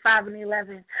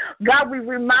 55:11. God, we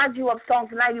remind you of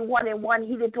Psalms 91:1.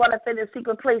 He that dwelleth in the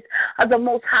secret place of the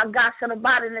Most High God shall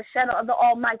abide in the shadow of the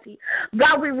Almighty.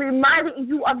 God, we reminded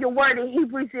you of your word in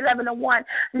Hebrews 11:1.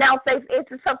 Now faith is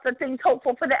the substance of things hoped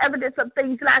for the evidence of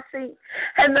things not seen.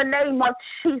 In the name of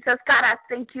Jesus, God, I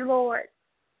thank you, Lord.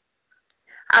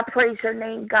 I praise your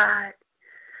name, God.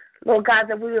 Lord God,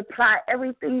 that we apply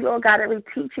everything, Lord God, every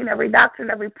teaching, every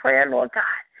doctrine, every prayer, Lord God,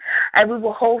 and we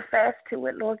will hold fast to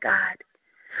it, Lord God.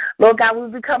 Lord God, we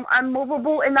become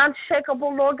unmovable and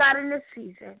unshakable, Lord God, in this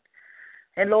season.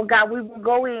 And, Lord God, we will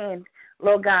go in,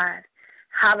 Lord God.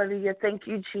 Hallelujah. Thank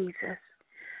you, Jesus.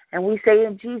 And we say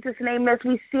in Jesus' name as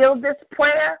we seal this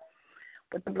prayer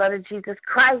with the blood of Jesus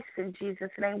Christ, in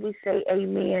Jesus' name we say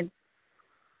amen.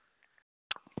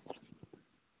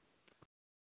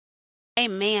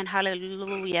 Amen.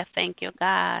 Hallelujah. Thank you,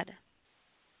 God.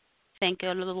 Thank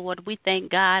you, Lord. We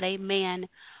thank God, amen,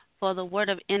 for the word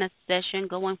of intercession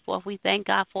going forth. We thank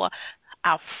God for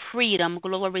our freedom.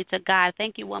 Glory to God.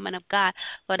 Thank you, woman of God,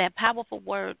 for that powerful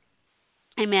word,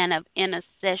 amen, of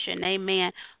intercession,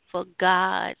 amen, for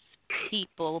God's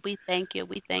people. We thank you,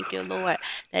 Lord,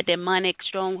 that demonic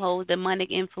strongholds,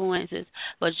 demonic influences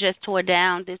was just tore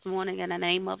down this morning in the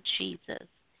name of Jesus.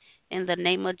 In the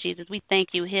name of Jesus, we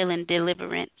thank you, healing,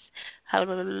 deliverance,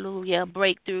 hallelujah,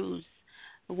 breakthroughs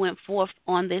went forth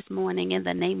on this morning in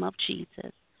the name of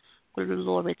Jesus.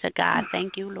 Glory to God.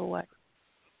 Thank you, Lord.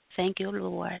 Thank you,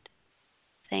 Lord.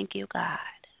 Thank you, God.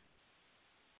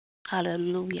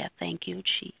 Hallelujah. Thank you,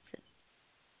 Jesus.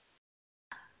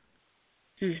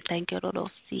 Thank you,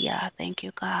 Lord. Thank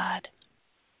you, God.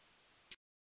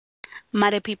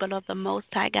 Mighty people of the Most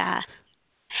High God,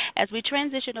 as we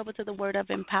transition over to the word of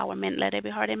empowerment, let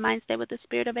every heart and mind stay with the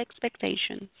spirit of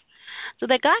expectation, so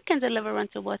that God can deliver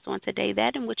unto us on today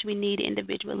that in which we need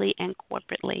individually and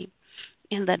corporately.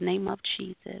 In the name of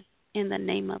Jesus. In the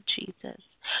name of Jesus.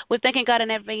 We're thanking God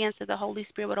in advance that the Holy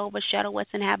Spirit would overshadow us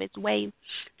and have its way,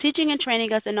 teaching and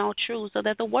training us in all truth so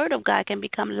that the word of God can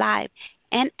become live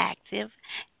and active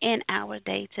in our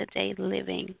day-to-day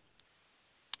living.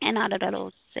 And out of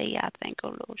those say, I thank you,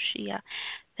 Lord.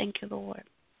 Thank you, Lord.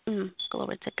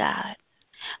 Glory to God.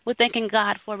 We're thanking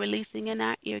God for releasing in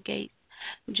our ear gates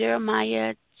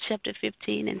Jeremiah chapter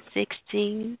 15 and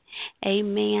 16.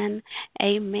 Amen.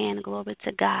 Amen. Glory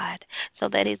to God. So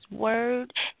that his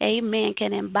word, amen,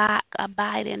 can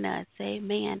abide in us.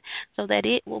 Amen. So that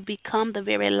it will become the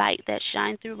very light that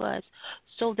shines through us,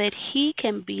 so that he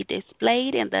can be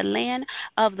displayed in the land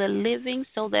of the living,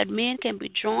 so that men can be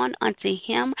drawn unto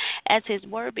him as his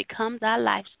word becomes our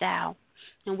lifestyle.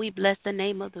 And we bless the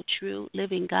name of the true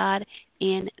living God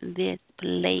in this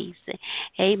place.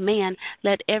 Amen.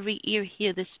 Let every ear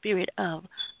hear the spirit of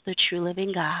the true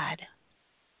living God.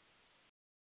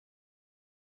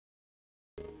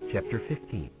 Chapter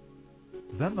 15.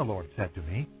 Then the Lord said to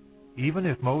me, Even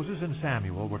if Moses and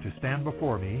Samuel were to stand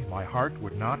before me, my heart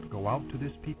would not go out to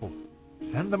this people.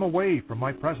 Send them away from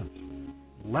my presence.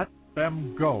 Let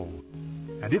them go.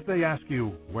 And if they ask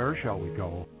you, where shall we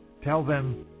go? Tell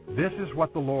them, this is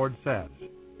what the Lord says.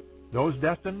 Those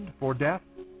destined for death,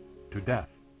 to death.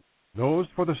 Those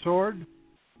for the sword,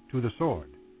 to the sword.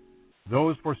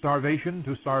 Those for starvation,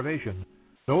 to starvation.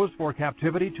 Those for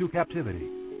captivity, to captivity.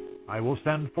 I will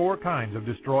send 4 kinds of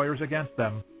destroyers against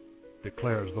them,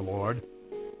 declares the Lord.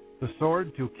 The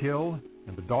sword to kill,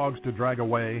 and the dogs to drag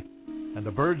away, and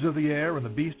the birds of the air and the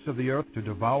beasts of the earth to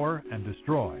devour and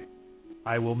destroy.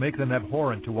 I will make them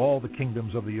abhorrent to all the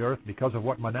kingdoms of the earth because of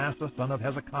what Manasseh, son of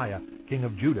Hezekiah, king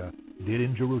of Judah, did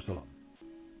in Jerusalem.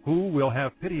 Who will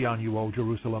have pity on you, O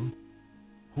Jerusalem?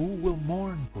 Who will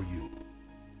mourn for you?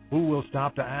 Who will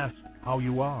stop to ask how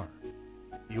you are?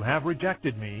 You have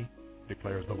rejected me,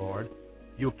 declares the Lord.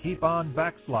 You keep on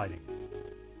backsliding.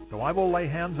 So I will lay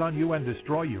hands on you and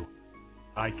destroy you.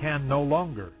 I can no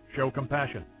longer show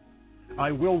compassion.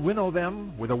 I will winnow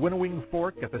them with a winnowing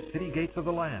fork at the city gates of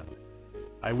the land.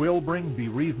 I will bring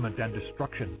bereavement and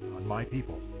destruction on my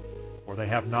people, for they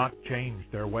have not changed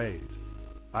their ways.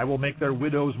 I will make their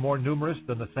widows more numerous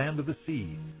than the sand of the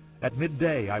sea. At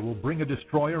midday I will bring a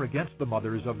destroyer against the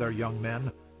mothers of their young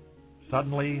men.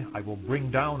 Suddenly I will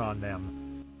bring down on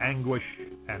them anguish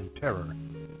and terror.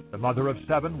 The mother of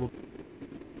 7 will...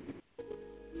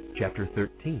 Chapter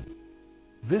 13.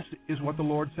 This is what the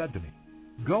Lord said to me.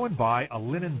 Go and buy a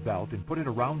linen belt and put it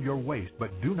around your waist,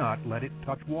 but do not let it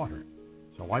touch water.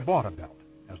 So I bought a belt,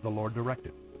 as the Lord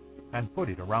directed, and put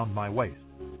it around my waist.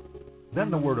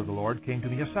 Then the word of the Lord came to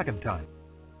me a second time.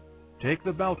 Take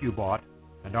the belt you bought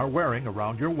and are wearing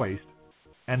around your waist,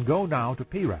 and go now to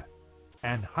Pirath,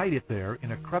 and hide it there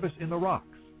in a crevice in the rocks.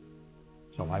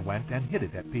 So I went and hid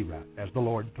it at Pirath, as the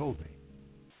Lord told me.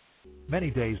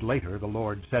 Many days later the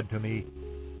Lord said to me,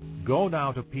 Go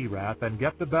now to Pirath and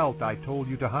get the belt I told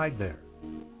you to hide there.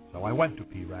 So I went to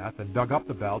Pirath and dug up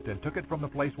the belt and took it from the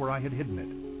place where I had hidden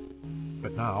it.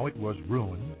 But now it was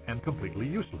ruined and completely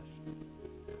useless.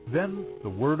 Then the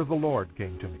word of the Lord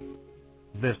came to me.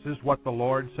 This is what the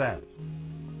Lord says.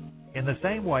 In the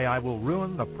same way I will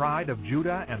ruin the pride of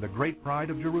Judah and the great pride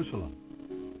of Jerusalem.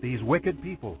 These wicked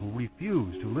people who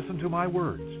refuse to listen to my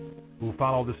words, who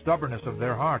follow the stubbornness of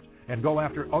their hearts and go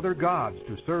after other gods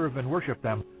to serve and worship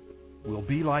them, will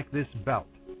be like this belt,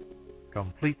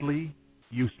 completely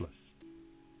useless.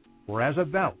 For as a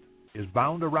belt is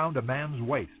bound around a man's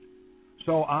waist,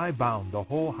 so I bound the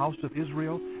whole house of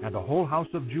Israel and the whole house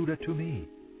of Judah to me,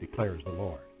 declares the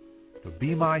Lord, to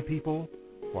be my people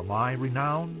for my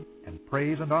renown and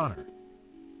praise and honor.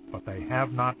 But they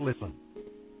have not listened.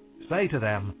 Say to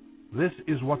them, This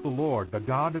is what the Lord, the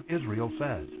God of Israel,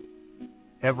 says.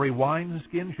 Every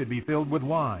wineskin should be filled with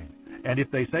wine. And if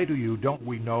they say to you, Don't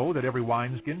we know that every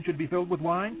wineskin should be filled with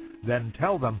wine? Then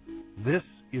tell them, This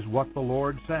is what the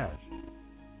Lord says.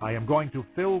 I am going to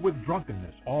fill with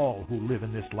drunkenness all who live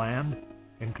in this land,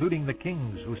 including the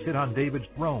kings who sit on David's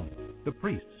throne, the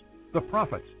priests, the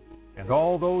prophets, and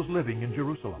all those living in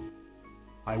Jerusalem.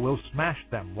 I will smash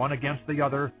them one against the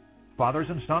other, fathers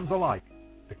and sons alike,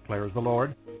 declares the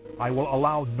Lord. I will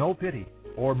allow no pity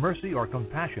or mercy or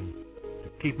compassion to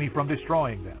keep me from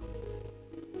destroying them.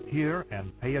 Hear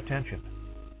and pay attention.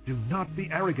 Do not be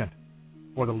arrogant,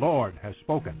 for the Lord has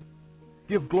spoken.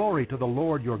 Give glory to the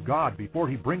Lord your God before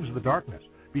he brings the darkness,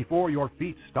 before your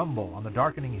feet stumble on the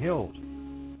darkening hills.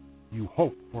 You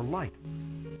hope for light,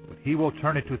 but he will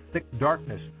turn it to thick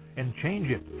darkness and change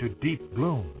it to deep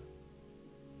gloom.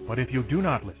 But if you do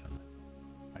not listen,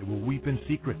 I will weep in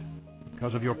secret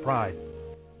because of your pride.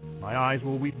 My eyes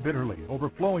will weep bitterly,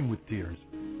 overflowing with tears,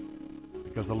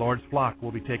 because the Lord's flock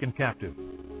will be taken captive.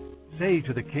 Say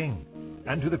to the king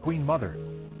and to the queen mother,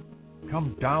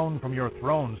 Come down from your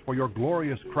thrones, for your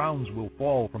glorious crowns will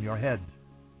fall from your heads.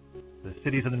 The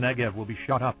cities of the Negev will be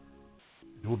shut up.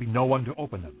 There will be no one to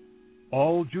open them.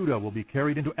 All Judah will be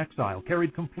carried into exile,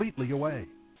 carried completely away.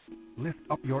 Lift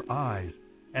up your eyes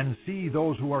and see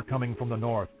those who are coming from the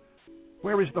north.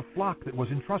 Where is the flock that was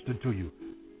entrusted to you,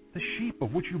 the sheep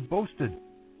of which you boasted?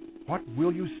 What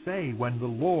will you say when the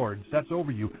Lord sets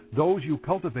over you those you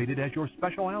cultivated as your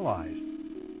special allies?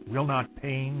 Will not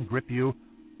pain grip you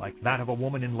like that of a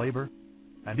woman in labor?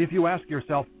 And if you ask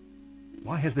yourself,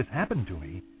 Why has this happened to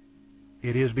me?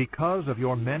 It is because of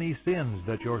your many sins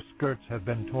that your skirts have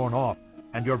been torn off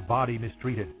and your body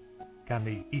mistreated. Can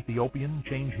the Ethiopian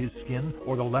change his skin,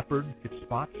 or the leopard its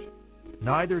spots?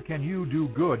 Neither can you do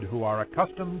good who are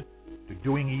accustomed to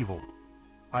doing evil.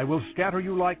 I will scatter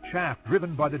you like chaff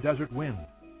driven by the desert wind.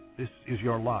 This is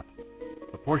your lot,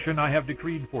 the portion I have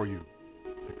decreed for you,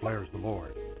 declares the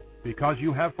Lord. because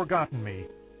you have forgotten me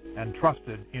and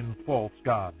trusted in false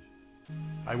gods.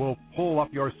 I will pull up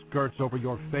your skirts over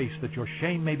your face that your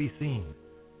shame may be seen,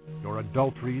 your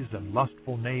adulteries and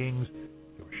lustful neighings,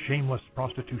 your shameless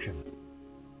prostitution.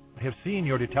 I have seen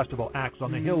your detestable acts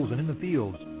on the hills and in the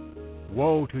fields.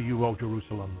 Woe to you, O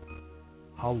Jerusalem!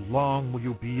 How long will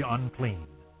you be unclean?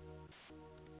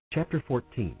 Chapter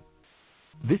 14.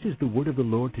 This is the word of the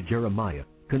Lord to Jeremiah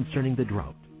concerning the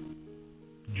drought.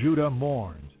 Judah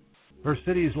mourns. Her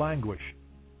cities languish.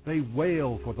 They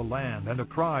wail for the land, and a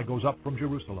cry goes up from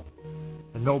Jerusalem.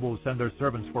 The nobles send their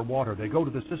servants for water. They go to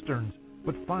the cisterns,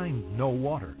 but find no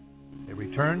water. They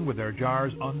return with their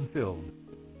jars unfilled.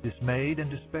 Dismayed and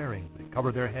despairing, they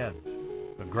cover their heads.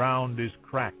 The ground is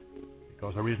cracked,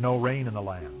 because there is no rain in the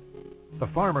land. The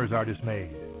farmers are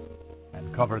dismayed,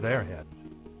 and cover their heads.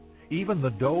 Even the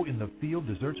doe in the field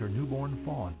deserts her newborn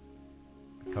fawn,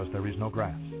 because there is no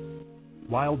grass.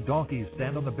 Wild donkeys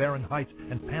stand on the barren heights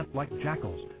and pant like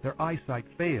jackals. Their eyesight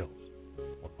fails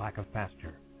for lack of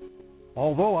pasture.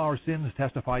 Although our sins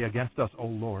testify against us, O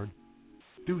Lord,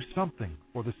 do something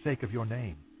for the sake of your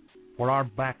name, for our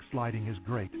backsliding is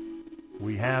great.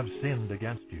 We have sinned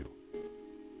against you.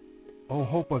 O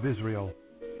hope of Israel,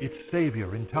 its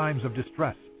Savior in times of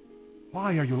distress,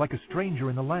 why are you like a stranger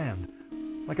in the land,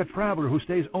 like a traveler who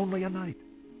stays only a night?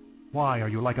 Why are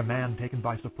you like a man taken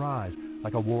by surprise,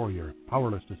 like a warrior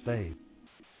powerless to save?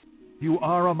 You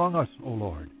are among us, O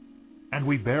Lord, and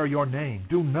we bear your name.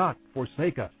 Do not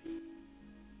forsake us.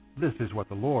 This is what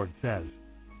the Lord says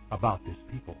about this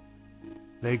people.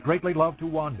 They greatly love to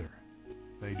wander.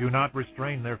 They do not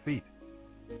restrain their feet.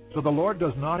 So the Lord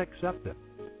does not accept them.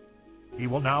 He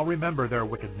will now remember their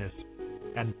wickedness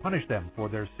and punish them for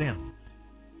their sins.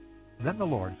 Then the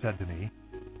Lord said to me,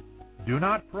 do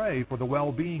not pray for the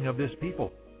well-being of this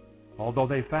people. Although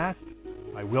they fast,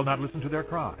 I will not listen to their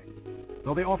cry.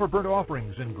 Though they offer burnt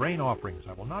offerings and grain offerings,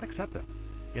 I will not accept them.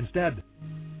 Instead,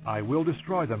 I will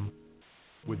destroy them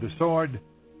with the sword,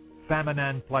 famine,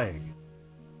 and plague.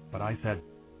 But I said,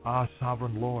 ah,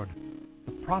 sovereign Lord,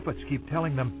 the prophets keep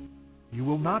telling them, you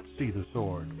will not see the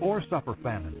sword or suffer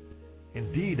famine.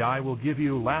 Indeed, I will give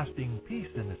you lasting peace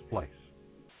in this place.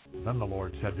 Then the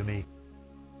Lord said to me,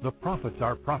 the prophets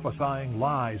are prophesying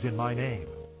lies in my name.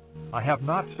 I have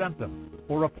not sent them,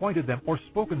 or appointed them, or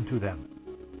spoken to them.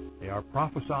 They are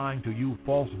prophesying to you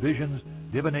false visions,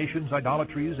 divinations,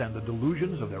 idolatries, and the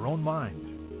delusions of their own minds.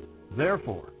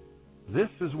 Therefore, this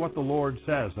is what the Lord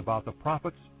says about the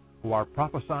prophets who are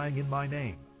prophesying in my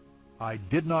name. I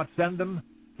did not send them,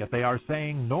 yet they are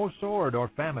saying no sword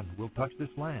or famine will touch this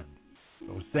land.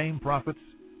 Those same prophets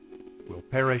will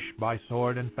perish by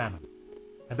sword and famine.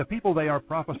 And the people they are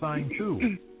prophesying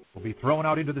to will be thrown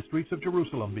out into the streets of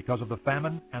Jerusalem because of the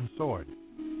famine and sword.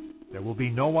 There will be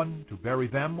no one to bury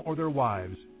them or their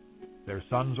wives, their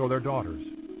sons or their daughters.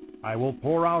 I will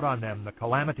pour out on them the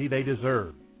calamity they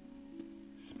deserve.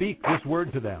 Speak this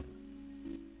word to them.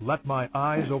 Let my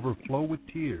eyes overflow with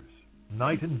tears,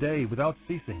 night and day without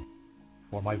ceasing.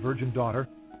 For my virgin daughter,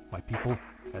 my people,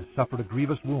 has suffered a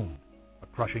grievous wound, a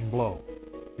crushing blow.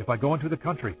 If I go into the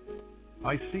country,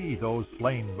 I see those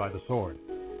slain by the sword.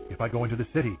 If I go into the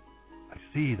city, I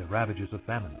see the ravages of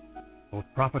famine. Both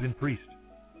prophet and priest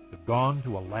have gone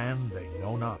to a land they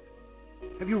know not.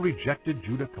 Have you rejected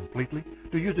Judah completely?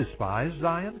 Do you despise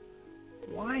Zion?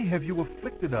 Why have you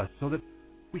afflicted us so that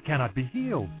we cannot be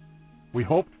healed? We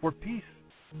hoped for peace,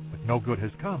 but no good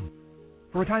has come.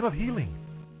 For a time of healing,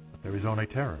 but there is only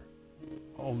terror.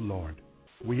 O Lord,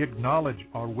 we acknowledge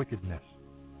our wickedness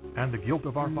and the guilt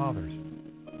of our fathers.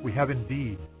 We have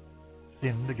indeed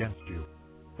sinned against you.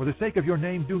 For the sake of your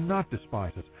name, do not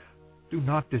despise us. Do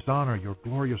not dishonor your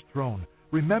glorious throne.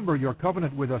 Remember your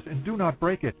covenant with us, and do not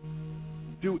break it.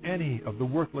 Do any of the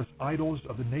worthless idols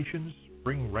of the nations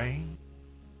bring rain?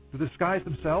 Do the skies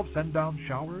themselves send down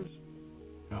showers?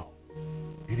 No.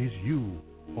 It is you,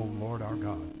 O Lord our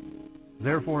God.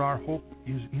 Therefore our hope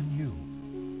is in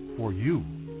you, for you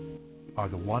are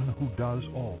the one who does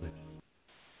all this.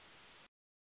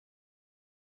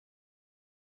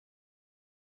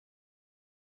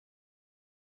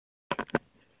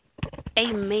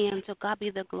 Amen. To God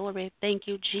be the glory. Thank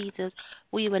you, Jesus.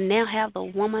 We will now have the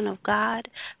woman of God,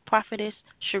 Prophetess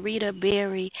Sharita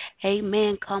Berry.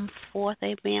 Amen. Come forth,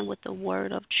 amen, with the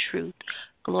word of truth.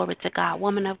 Glory to God.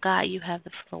 Woman of God, you have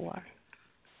the floor.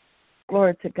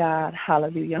 Glory to God.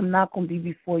 Hallelujah. I'm not going to be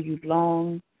before you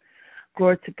long.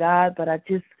 Glory to God. But I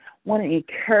just want to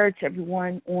encourage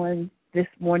everyone on this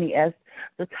morning as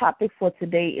the topic for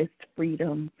today is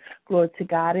freedom. Glory to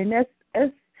God. And as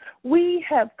we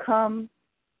have come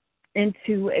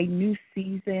into a new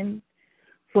season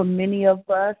for many of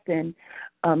us, and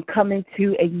coming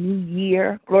to a new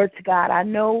year. Glory to God. I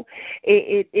know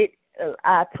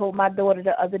I told my daughter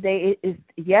the other day, it's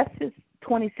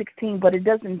 2016, but it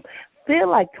doesn't feel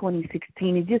like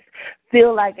 2016. It just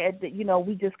feel like,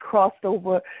 we just crossed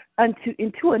over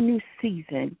into a new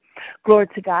season. Glory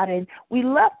to God. And we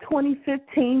left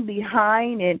 2015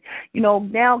 behind, and,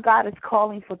 now God is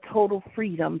calling for total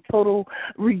freedom, total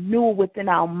renewal within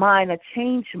our mind, a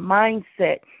changed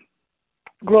mindset.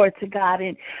 Glory to God.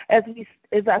 And as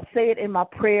I say it in my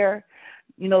prayer,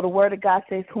 the word of God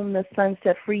says, whom the Son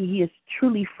set free, he is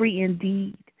truly free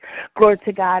indeed. Glory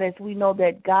to God. As we know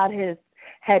that God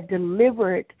had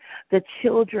delivered the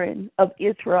children of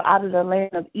Israel out of the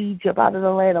land of Egypt, out of the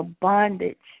land of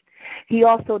bondage. He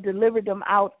also delivered them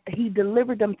out. He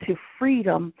delivered them to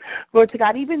freedom. Glory to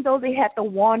God. Even though they had to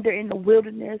wander in the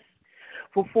wilderness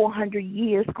for 400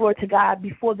 years, glory to God,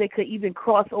 before they could even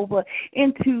cross over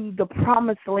into the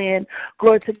promised land,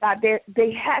 glory to God,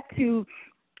 they had to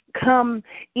come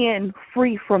in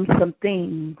free from some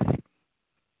things.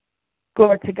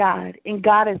 Glory to God. And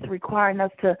God is requiring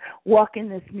us to walk in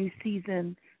this new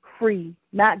season free.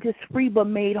 Not just free, but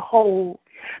made whole.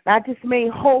 Not just made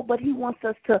whole, but he wants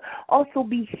us to also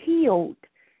be healed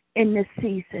in this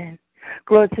season.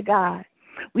 Glory to God.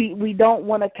 We don't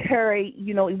want to carry,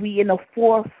 we in the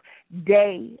fourth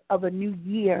day of a new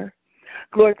year.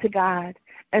 Glory to God.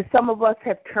 And some of us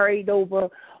have carried over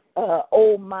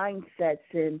old mindsets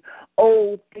and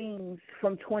old things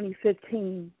from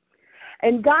 2015.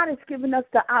 And God has given us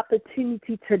the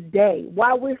opportunity today,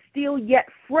 while we're still yet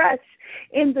fresh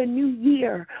in the new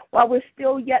year, while we're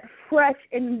still yet fresh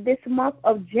in this month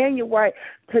of January,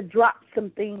 to drop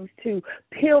some things, to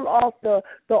peel off the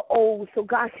old so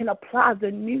God can apply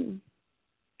the new.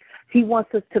 He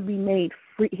wants us to be made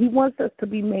free. He wants us to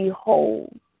be made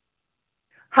whole.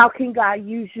 How can God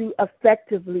use you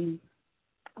effectively?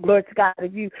 Glory to God.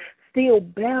 If you still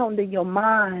bound in your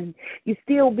mind, you're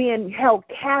still being held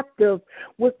captive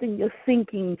within your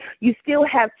thinking, you still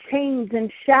have chains and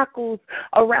shackles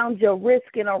around your wrist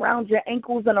and around your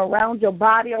ankles and around your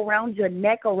body, around your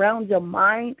neck, around your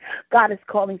mind, God is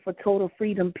calling for total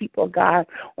freedom, people of God,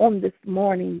 on this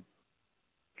morning.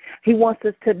 He wants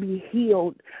us to be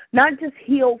healed, not just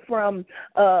healed from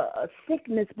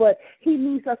sickness, but he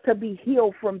needs us to be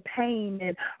healed from pain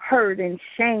and hurt and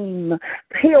shame,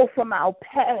 healed from our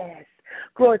past.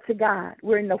 Glory to God.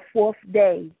 We're in the fourth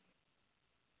day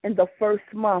in the first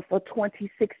month of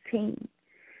 2016.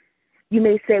 You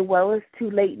may say, well, it's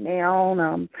too late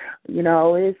now.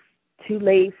 It's too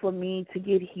late for me to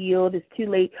get healed. It's too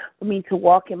late for me to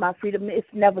walk in my freedom. It's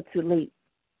never too late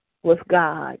with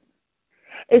God.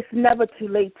 It's never too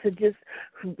late to just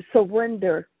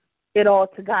surrender it all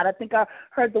to God. I think I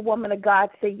heard the woman of God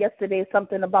say yesterday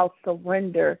something about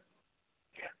surrender.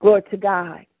 Glory to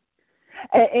God.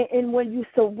 And when you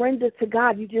surrender to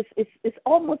God, it's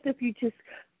almost if you just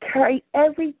carry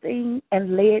everything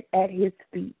and lay it at his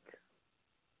feet.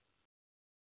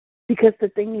 Because the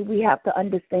thing we have to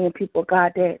understand, people of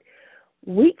God, that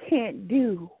we can't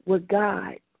do what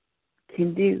God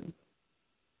can do.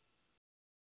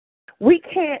 We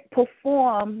can't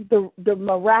perform the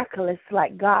miraculous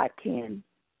like God can.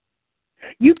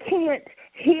 You can't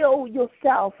heal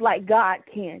yourself like God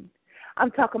can. I'm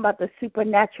talking about the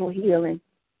supernatural healing.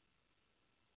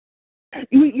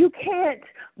 You can't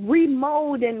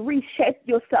remold and reshape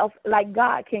yourself like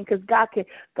God can, because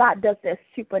God does that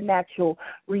supernatural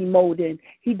remolding.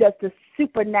 He does the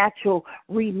supernatural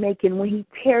remaking when he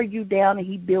tears you down and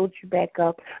he builds you back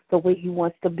up the way he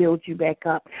wants to build you back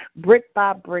up. Brick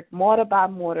by brick, mortar by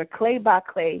mortar, clay by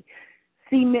clay,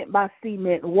 cement by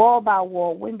cement, wall by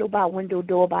wall, window by window,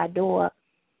 door by door,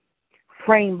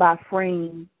 frame by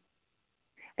frame.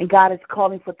 And God is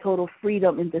calling for total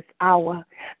freedom in this hour.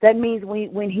 That means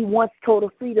when he wants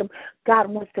total freedom, God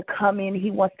wants to come in.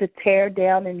 He wants to tear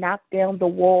down and knock down the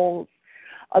walls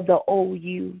of the old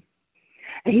you.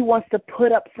 And he wants to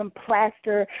put up some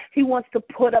plaster. He wants to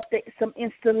put up some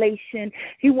installation.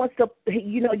 He wants to,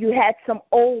 you had some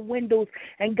old windows,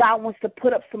 and God wants to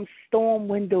put up some storm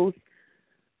windows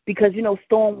because,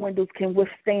 storm windows can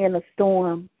withstand a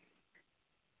storm.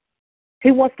 He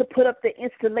wants to put up the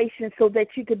installation so that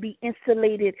you could be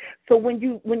insulated. So when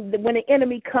the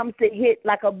enemy comes to hit,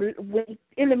 when the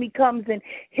enemy comes and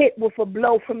hit with a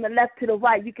blow from the left to the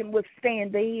right, you can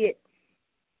withstand the hit.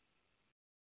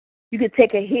 You could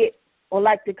take a hit, or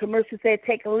like the commercial said,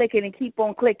 take a licking and keep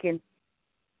on clicking,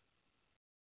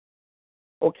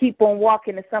 or keep on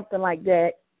walking, or something like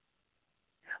that.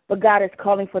 But God is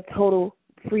calling for total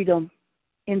freedom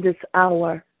in this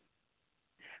hour.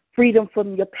 Freedom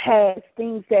from your past,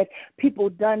 things that people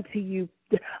done to you,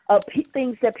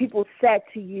 things that people said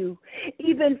to you,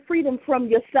 even freedom from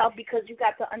yourself, because you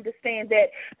got to understand that,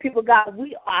 people, God,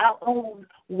 we are our own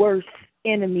worst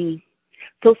enemy.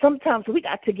 So sometimes we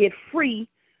got to get free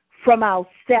from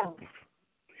ourselves.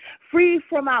 Free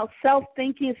from our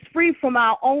self-thinking, free from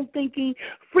our own thinking,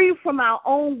 free from our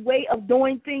own way of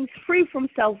doing things, free from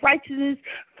self-righteousness,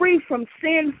 free from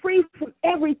sin, free from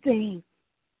everything.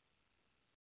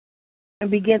 And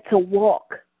begin to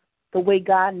walk the way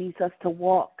God needs us to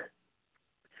walk.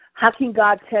 How can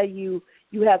God tell you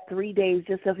you have 3 days,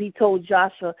 just as he told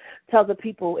Joshua, tell the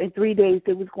people in 3 days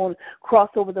they was going to cross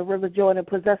over the river Jordan and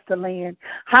possess the land?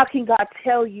 How can God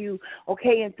tell you,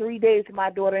 okay, in 3 days, my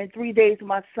daughter, in 3 days,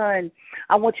 my son,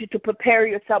 I want you to prepare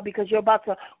yourself because you're about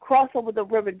to cross over the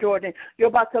river Jordan. You're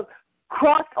about to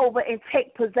cross over and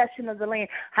take possession of the land.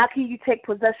 How can you take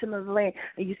possession of the land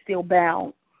and you're still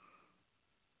bound?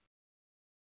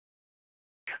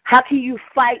 How can you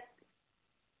fight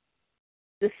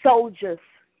the soldiers,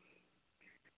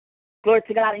 glory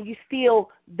to God, and you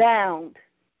still bound?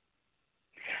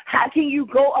 How can you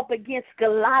go up against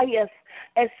Goliath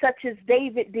as such as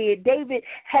David did? David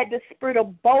had the spirit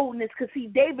of boldness because, see,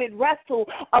 David wrestled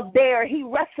a bear. He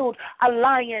wrestled a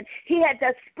lion. He had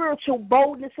that spiritual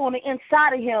boldness on the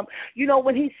inside of him. You know,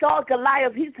 when he saw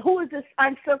Goliath, who is this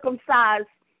uncircumcised?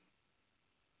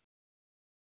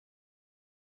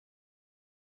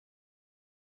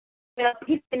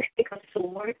 He didn't take a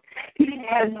sword. He didn't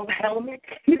have no helmet.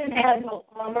 He didn't have no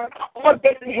armor. All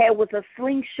David had was a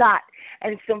slingshot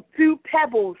and some few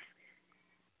pebbles.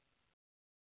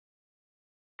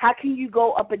 How can you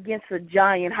go up against a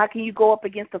giant? How can you go up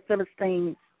against the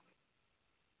Philistines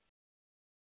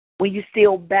when you're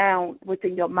still bound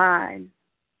within your mind?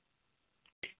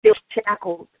 You're still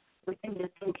shackled within your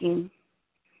thinking.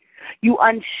 You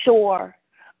unsure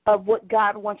of what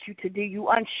God wants you to do.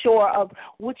 You're unsure of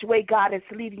which way God is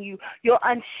leading you. You're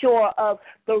unsure of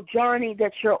the journey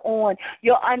that you're on.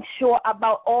 You're unsure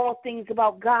about all things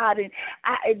about God. And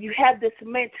you have this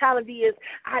mentality is,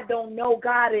 I don't know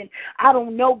God, and I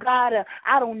don't know God,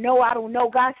 I don't know.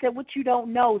 God said, what you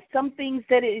don't know. Some things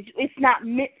that it's not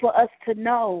meant for us to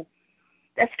know.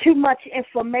 That's too much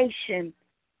information.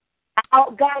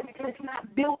 Our God has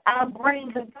not built our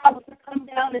brains, and God was to come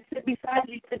down and sit beside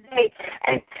you today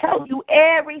and tell you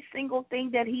every single thing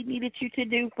that he needed you to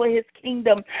do for his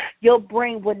kingdom. Your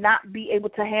brain would not be able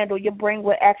to handle. Your brain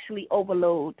will actually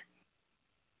overload.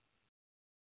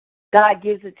 God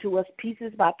gives it to us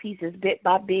pieces by pieces, bit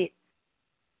by bit.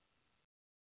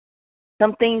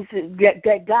 Some things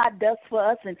that God does for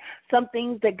us and some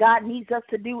things that God needs us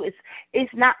to do,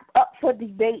 it's not up for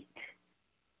debate.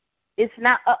 It's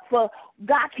not up for,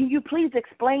 God, can you please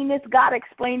explain this? God,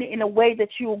 explain it in a way that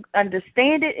you'll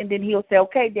understand it, and then he'll say,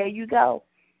 okay, there you go.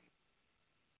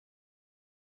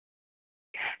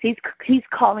 He's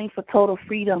calling for total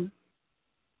freedom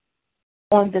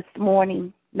on this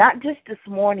morning. Not just this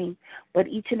morning, but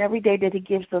each and every day that he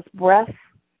gives us breath.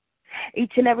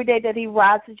 Each and every day that he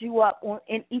rises you up,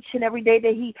 and each and every day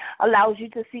that he allows you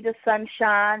to see the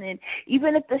sunshine, and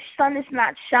even if the sun is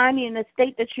not shining in the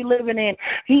state that you're living in,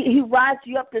 he rises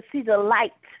you up to see the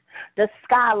light, the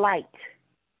skylight.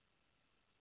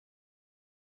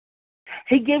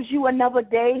 He gives you another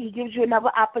day. He gives you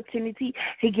another opportunity.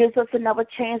 He gives us another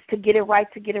chance to get it right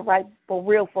for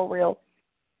real.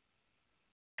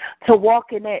 To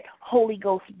walk in that Holy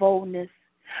Ghost boldness.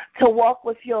 To walk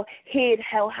with your head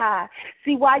held high.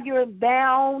 See, while you're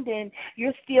bound and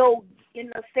you're still in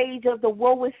the stage of the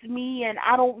woe is me and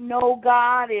I don't know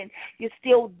God and you're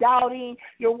still doubting,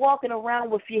 you're walking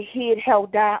around with your head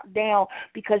held down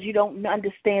because you don't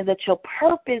understand that your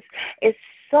purpose is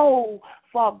so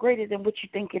far greater than what you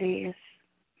think it is.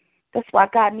 That's why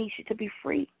God needs you to be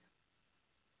free.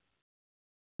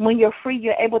 When you're free,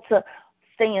 you're able to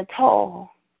stand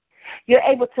tall. You're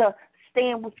able to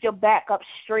stand with your back up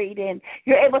straight, and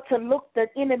you're able to look the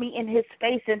enemy in his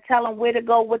face and tell him where to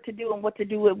go, what to do, and what to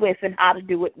do it with, and how to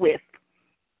do it with.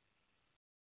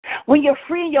 When you're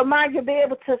free in your mind, you'll be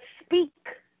able to speak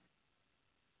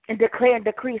and declare and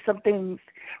decree some things.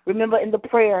 Remember in the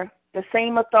prayer, the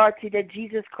same authority that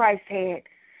Jesus Christ had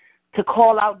to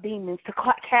call out demons, to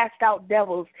cast out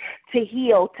devils, to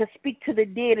heal, to speak to the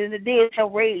dead, and the dead shall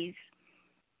raise,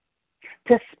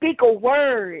 to speak a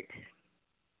word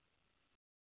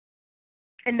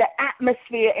in the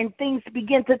atmosphere and things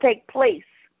begin to take place.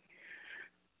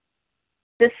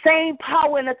 The same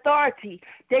power and authority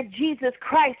that Jesus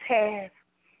Christ has,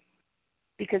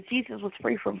 because Jesus was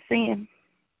free from sin.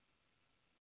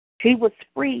 He was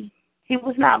free. He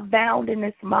was not bound in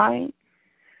his mind.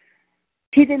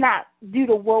 He did not do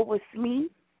the woe with me.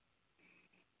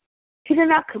 He did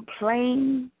not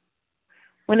complain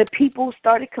when the people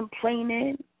started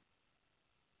complaining.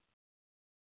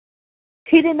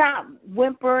 He did not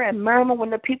whimper and murmur when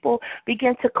the people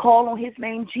began to call on his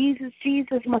name, Jesus,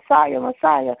 Jesus, Messiah,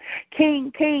 Messiah,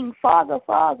 King, King, Father,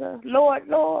 Father, Lord,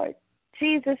 Lord,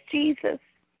 Jesus, Jesus.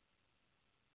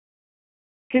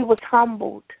 He was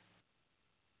humbled.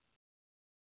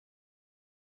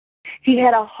 He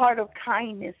had a heart of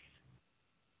kindness.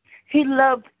 He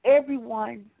loved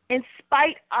everyone in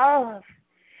spite of.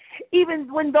 Even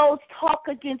when those talk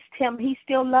against him, he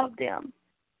still loved them.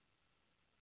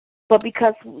 But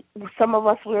because some of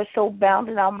us, we're so bound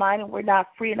in our mind and we're not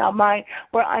free in our mind,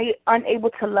 we're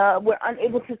unable to love, we're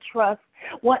unable to trust,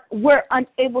 we're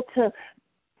unable to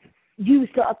use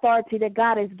the authority that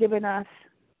God has given us.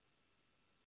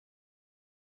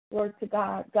 Glory to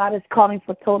God. God is calling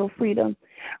for total freedom,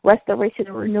 restoration,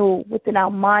 and renewal within our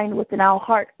mind, within our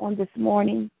heart on this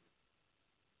morning.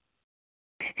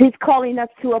 He's calling us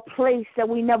to a place that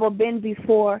we've never been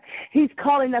before. He's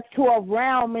calling us to a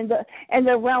realm in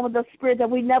the realm of the Spirit that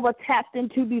we never tapped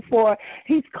into before.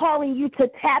 He's calling you to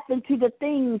tap into the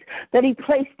things that He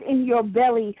placed in your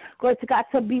belly, glory to God,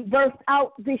 to be birthed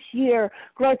out this year,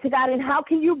 glory to God. And how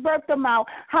can you birth them out?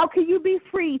 How can you be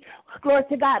free, glory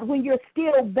to God, when you're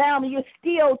still bound and you're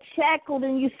still shackled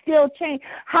and you're still chained?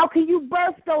 How can you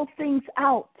birth those things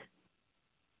out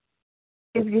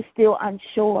if you're still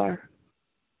unsure?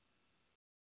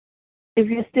 If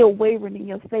you're still wavering in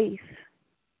your faith,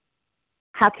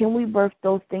 how can we birth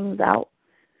those things out?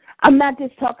 I'm not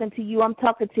just talking to you, I'm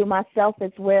talking to myself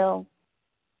as well.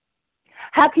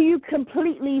 How can you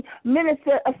completely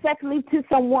minister effectively to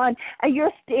someone and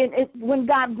you're still, when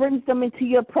God brings them into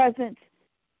your presence,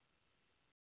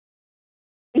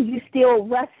 and you're still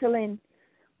wrestling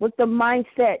with the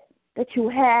mindset that you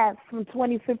have from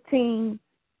 2015?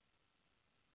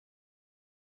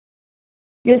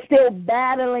 You're still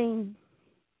battling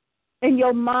in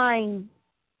your mind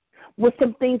with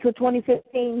some things with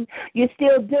 2015. You're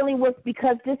still dealing with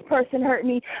because this person hurt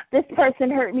me, that person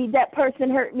hurt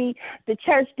me, the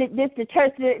church did this, the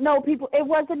church did it. No, people, it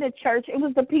wasn't the church. It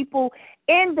was the people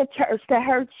in the church that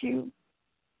hurt you.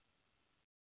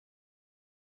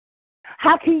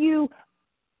 How can you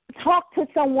talk to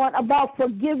someone about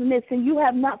forgiveness and you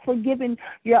have not forgiven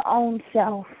your own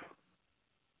self?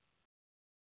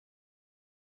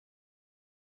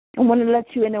 I want to let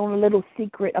you in on a little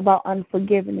secret about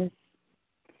unforgiveness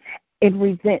and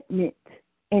resentment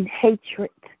and hatred.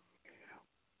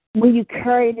 When you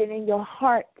carry it in your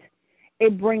heart,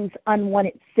 it brings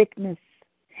unwanted sickness.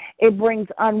 It brings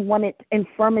unwanted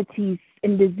infirmities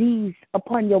and disease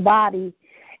upon your body.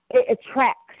 It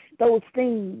attracts those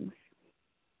things.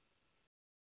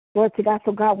 Lord to God,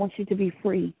 so God wants you to be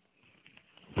free.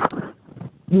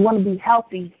 You want to be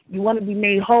healthy. You want to be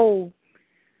made whole.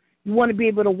 You want to be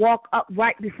able to walk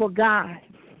upright before God.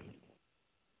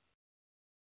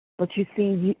 But you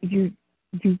see, you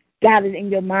got it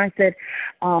in your mindset,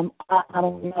 I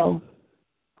don't know.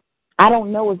 I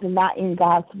don't know is not in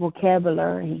God's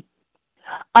vocabulary.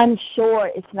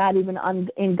 Unsure is not even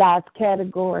in God's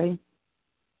category.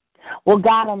 Well,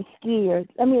 God, I'm scared.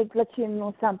 Let me let you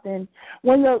know something.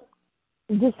 When the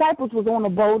disciples was on a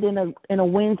boat and the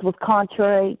winds was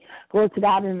contrary, glory to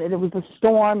God, and it was a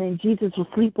storm, and Jesus was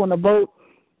asleep on the boat,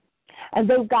 and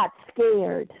they got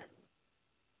scared.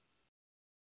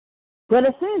 But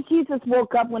as soon as Jesus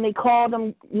woke up, when they called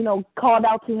him, called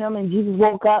out to him, and Jesus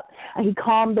woke up, and he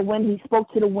calmed the wind, he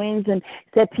spoke to the winds and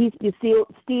said, peace be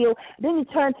still. Then he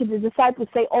turned to the disciples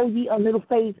and say, oh, ye of little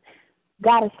faith.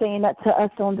 God is saying that to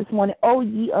us on this morning, oh,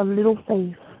 ye of little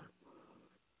faith.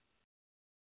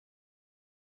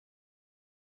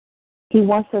 He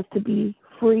wants us to be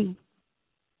free.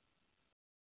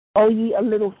 Oh, ye a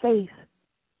little faith.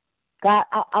 God,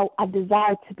 I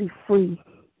desire to be free.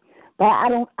 But I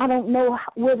don't know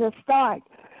where to start,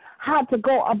 how to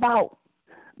go about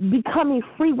becoming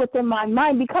free within my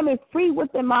mind, becoming free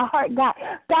within my heart. God,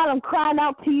 I'm crying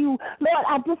out to you. Lord,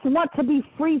 I just want to be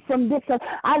free from this.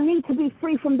 I need to be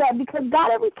free from that because,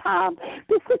 God, every time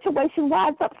this situation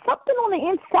rises up, something on the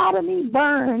inside of me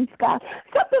burns, God.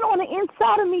 Something on the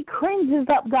inside of me cringes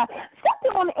up, God.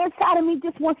 Something on the inside of me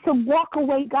just wants to walk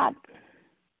away, God.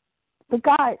 But,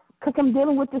 God, because I'm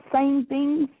dealing with the same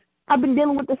things. I've been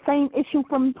dealing with the same issue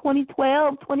from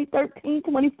 2012, 2013,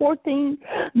 2014.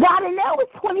 God, and now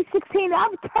it's 2016.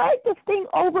 I've carried this thing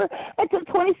over into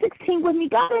 2016 with me,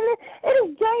 God, and it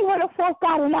is January the 4th,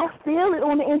 God, and I feel it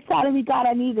on the inside of me, God.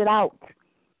 I need it out.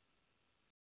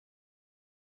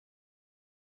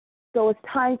 So it's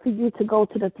time for you to go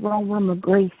to the throne room of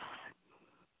grace.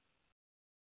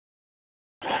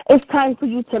 It's time for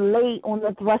you to lay on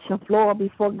the threshing floor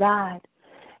before God.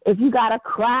 If you got to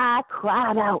cry,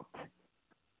 cry it out.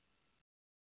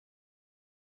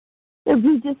 If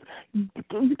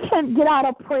you can't get out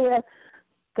of prayer,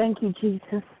 thank you,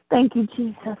 Jesus. Thank you,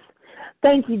 Jesus.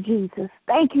 Thank you, Jesus.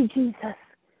 Thank you, Jesus.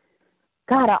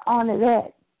 God, I honor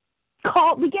that.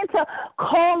 Begin to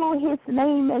call on his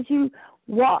name as you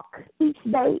walk each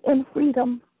day in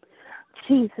freedom.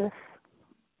 Jesus.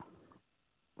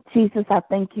 Jesus, I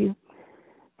thank you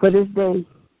for this day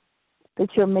that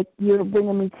you're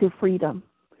bringing me to freedom.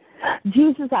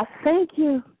 Jesus, I thank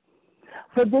you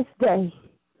for this day,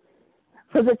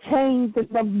 for the chains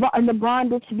and the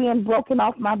bondage being broken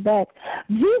off my back.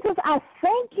 Jesus, I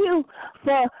thank you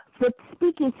for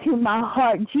speaking to my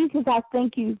heart. Jesus, I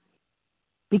thank you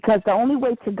because the only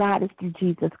way to God is through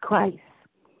Jesus Christ.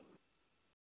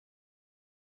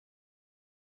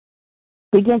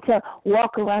 Begin to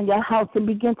walk around your house and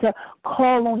begin to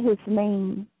call on his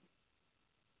name.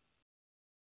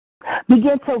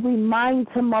 Begin to remind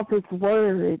him of his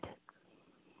word.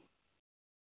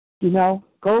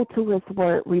 Go to his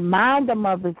word. Remind him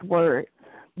of his word.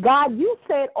 God, you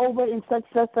said over in such.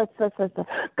 God,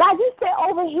 you said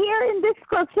over here in this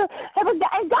scripture. And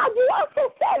God, you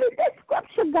also said in this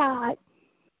scripture, God.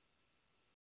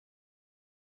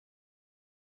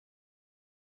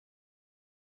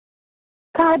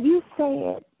 God, you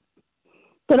said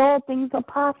that all things are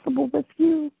possible with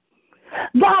you.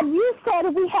 God, you said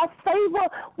if we have favor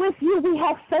with you, we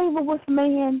have favor with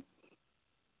man.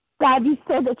 God, you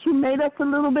said that you made us a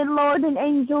little bit lower than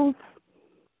angels.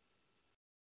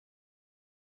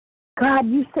 God,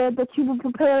 you said that you would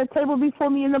prepare a table before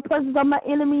me in the presence of my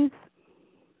enemies.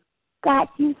 God,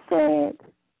 you said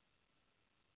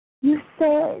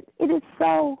it is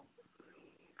so.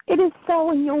 It is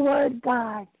so in your word,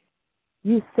 God.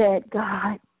 You said,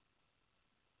 God.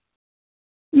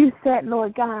 You said,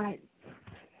 Lord God.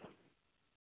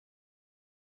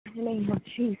 In the name of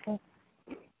Jesus,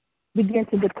 begin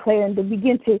to declare and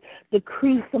begin to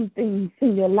decree some things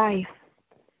in your life.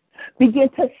 Begin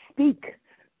to speak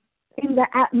in the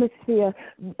atmosphere,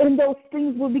 and those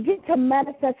things will begin to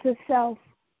manifest itself.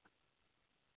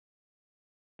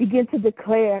 Begin to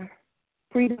declare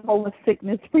freedom over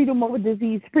sickness, freedom over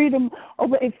disease, freedom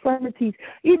over infirmities.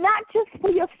 You're not just for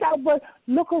yourself, but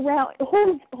look around.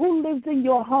 Who lives in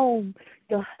your home?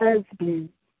 Your husband,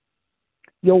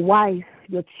 your wife,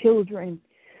 your children,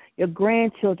 your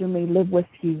grandchildren may live with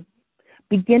you.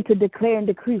 Begin to declare and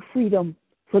decree freedom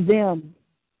for them.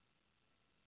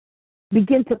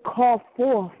 Begin to call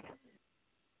forth.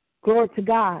 Glory to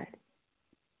God.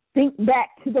 Think back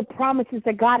to the promises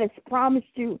that God has promised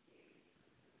you.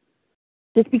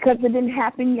 Just because it didn't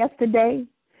happen yesterday,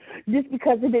 just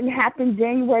because it didn't happen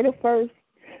January the 1st,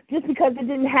 just because it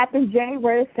didn't happen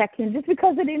January the 2nd, just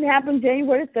because it didn't happen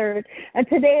January the 3rd, and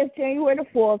today is January the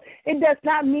 4th, it does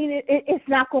not mean it's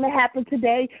not going to happen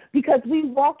today, because we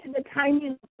walk in the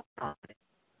timing of God.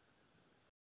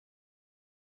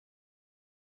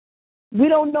 We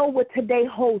don't know what today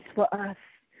holds for us.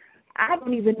 I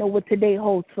don't even know what today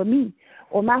holds for me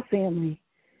or my family.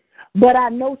 But I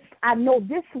know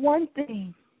this one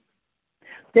thing,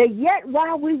 that yet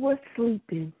while we were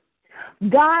sleeping,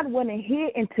 God went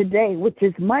ahead and today, which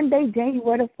is Monday,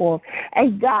 January the 4th,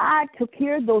 and God took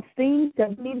care of those things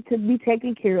that needed to be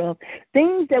taken care of,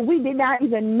 things that we did not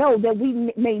even know that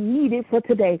we may need it for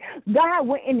today. God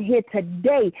went in here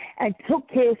today and took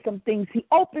care of some things. He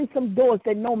opened some doors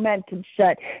that no man can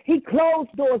shut. He closed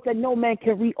doors that no man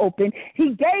can reopen.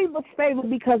 He gave us favor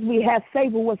because we have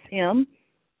favor with him.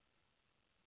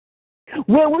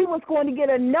 Where we was going to get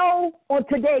a no on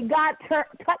today, God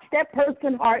touched that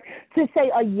person's heart to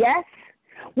say a yes.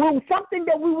 When something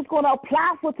that we was going to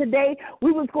apply for today,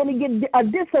 we was going to get a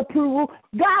disapproval,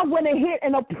 God went ahead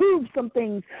and approved some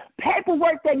things.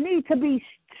 Paperwork that need to be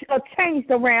changed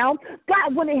around,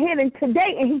 God went ahead and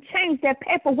he changed that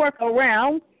paperwork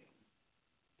around.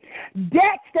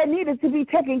 Debts that needed to be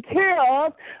taken care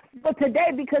of for today,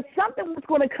 because something was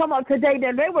going to come up today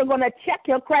that they were going to check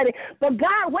your credit. But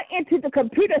God went into the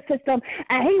computer system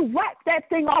and he wiped that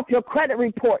thing off your credit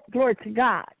report. Glory to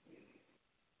God.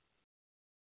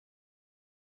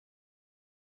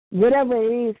 Whatever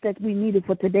it is that we needed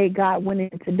for today, God went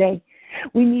in today.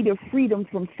 We needed freedom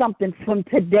from something from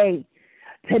today.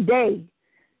 Today,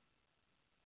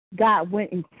 God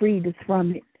went and freed us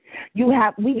from it. We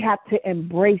have to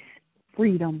embrace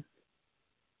freedom.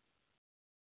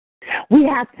 We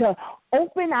have to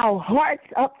open our hearts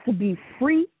up to be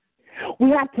free. We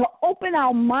have to open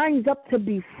our minds up to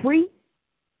be free.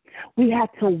 We have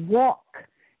to walk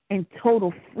in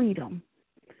total freedom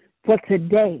for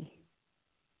today.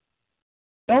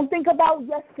 Don't think about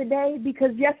yesterday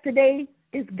because yesterday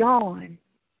is gone.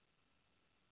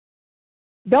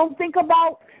 Don't think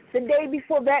about the day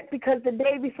before that because the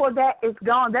day before that is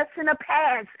gone. That's in the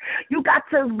past. You got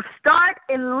to start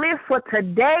and live for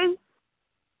today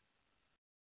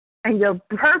and your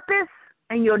purpose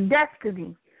and your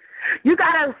destiny. You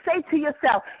got to say to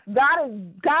yourself,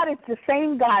 God is the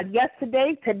same God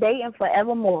yesterday, today, and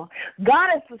forevermore.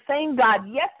 God is the same God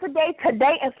yesterday,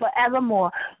 today, and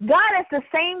forevermore. God is the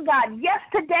same God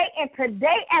yesterday and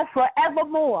today and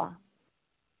forevermore.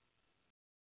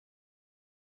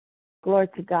 Glory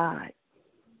to God.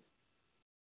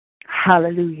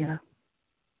 Hallelujah.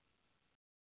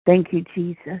 Thank you,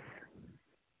 Jesus.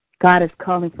 God is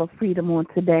calling for freedom on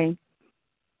today.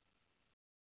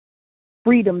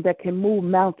 Freedom that can move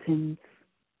mountains.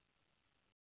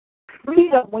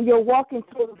 Freedom when you're walking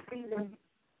through the freedom,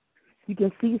 you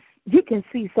can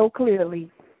see so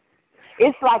clearly.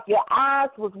 It's like your eyes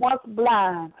was once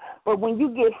blind, but when you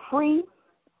get free,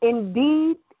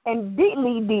 indeed, and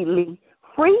deeply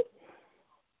free,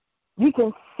 you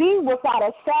can see without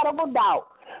a shadow of a doubt.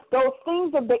 Those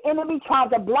things that the enemy tries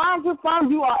to blind you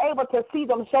from, you are able to see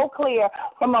them so clear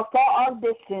from a far off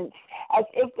distance, as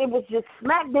if it was just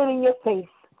smack dead in your face.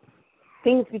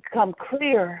 Things become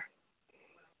clear.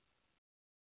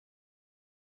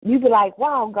 You be like,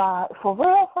 wow, God, for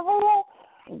real, for real?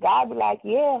 And God be like,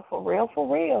 yeah, for real,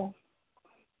 for real.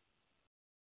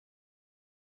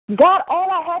 God,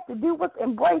 all I had to do was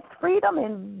embrace freedom,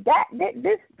 and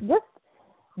this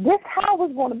how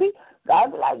it's going to be.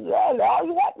 God be like, yeah, all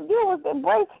you have to do was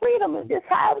embrace freedom, and this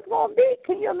how it's going to be.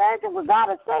 Can you imagine what God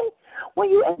would say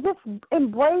when you just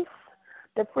embrace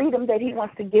the freedom that He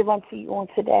wants to give unto you on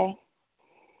today?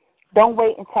 Don't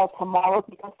wait until tomorrow,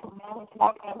 because tomorrow is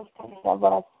not promised to any of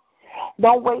us.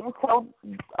 Don't wait until,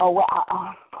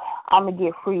 I'm going to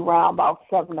get free around about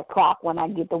 7 o'clock when I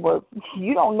get to work.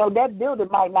 You don't know, that building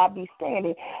might not be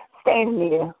standing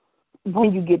there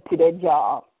when you get to that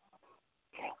job.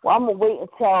 Well, I'm going to wait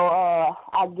until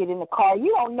I get in the car.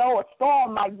 You don't know, a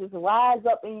storm might just rise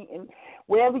up and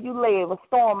wherever you live, a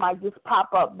storm might just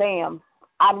pop up, bam,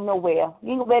 out of nowhere.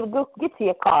 You better go get to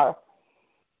your car.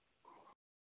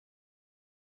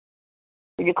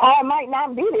 Your car might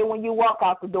not be there when you walk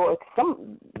out the door.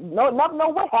 Never know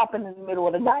what happened in the middle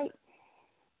of the night.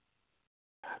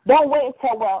 Don't wait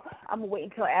until, I'm going to wait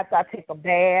until after I take a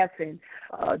bath and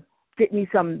get me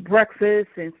some breakfast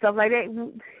and stuff like that.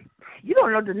 You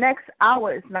don't know, the next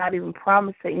hour is not even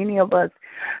promised to any of us.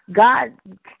 God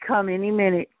can come any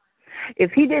minute.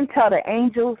 If He didn't tell the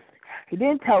angels, He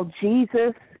didn't tell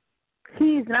Jesus,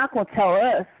 He's not going to tell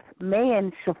us,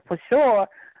 man, for sure,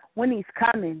 when He's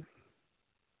coming.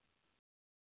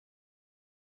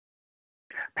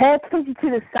 Pay attention to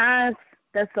the signs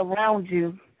that's around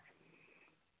you.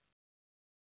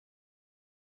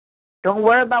 Don't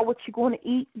worry about what you're going to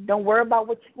eat. Don't worry about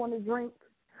what you're going to drink,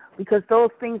 because those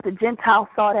things the Gentiles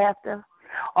sought after.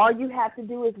 All you have to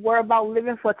do is worry about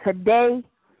living for today.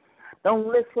 Don't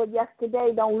live for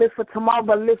yesterday. Don't live for tomorrow,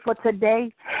 but live for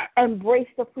today. Embrace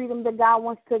the freedom that God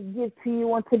wants to give to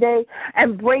you on today.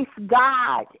 Embrace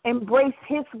God. Embrace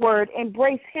His word.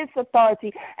 Embrace His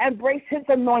authority. Embrace His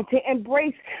anointing.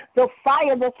 Embrace the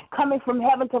fire that's coming from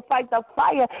heaven to fight the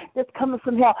fire that's coming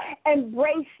from hell.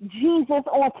 Embrace Jesus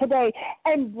on today.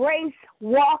 Embrace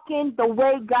walking the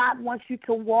way God wants you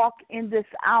to walk in this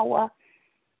hour,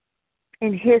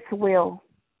 in His will,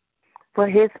 for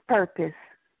His purpose,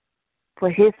 for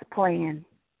His plan,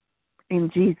 in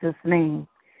Jesus' name.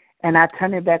 And I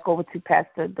turn it back over to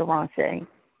Pastor Deronche.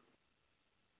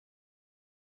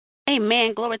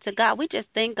 Amen. Glory to God. We just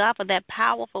thank God for that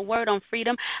powerful word on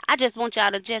freedom. I just want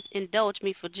y'all to just indulge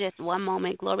me for just one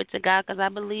moment. Glory to God, because I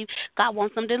believe God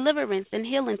wants some deliverance and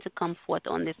healing to come forth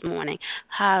on this morning.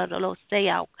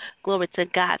 Hallelujah. Glory to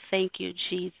God. Thank you,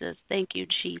 Jesus. Thank you,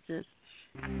 Jesus.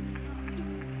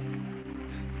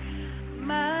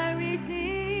 My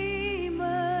Redeemer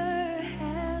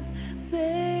has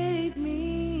saved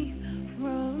me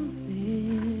from sin.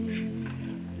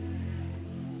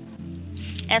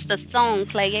 As the song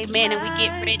play, amen, and we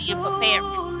get ready and prepare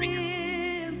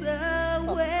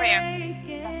for prayer.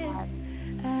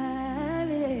 I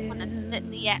want to set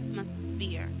the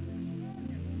atmosphere.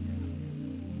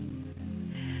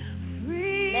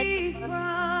 Free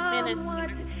from what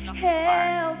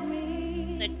held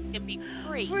me. So you can be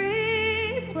free.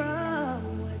 Free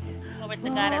from what Glory to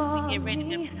God, as we get ready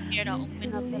to prepare to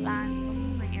open up the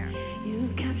line for prayer. You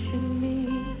captured me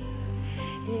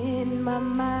in my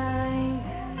mind.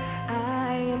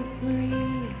 I am free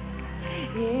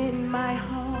in my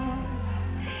heart.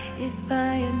 If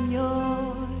I am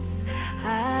yours,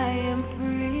 I am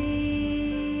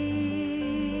free.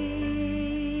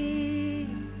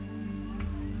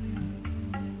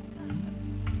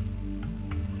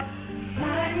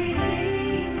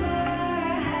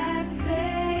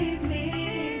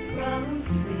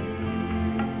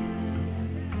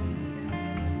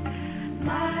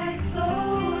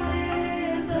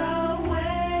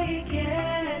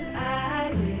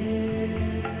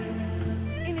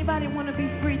 Anybody want to be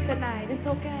free tonight? It's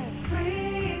okay.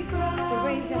 Free from so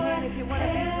raise your hand if you want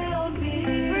to be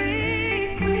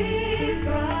free. Free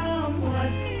from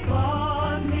what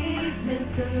brought me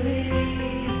mentally.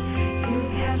 You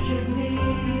captured me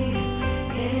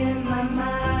in my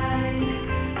mind.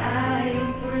 I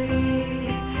am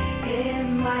free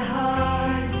in my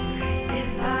heart.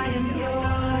 If I am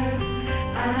yours,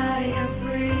 I am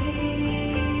free.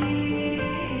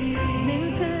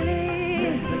 Mentally.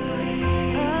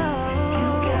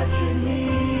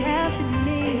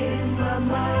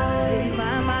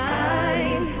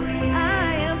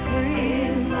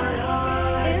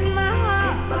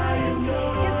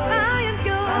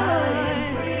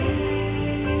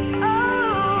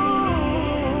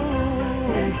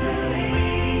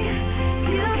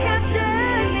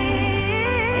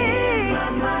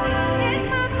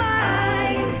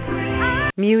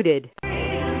 Muted.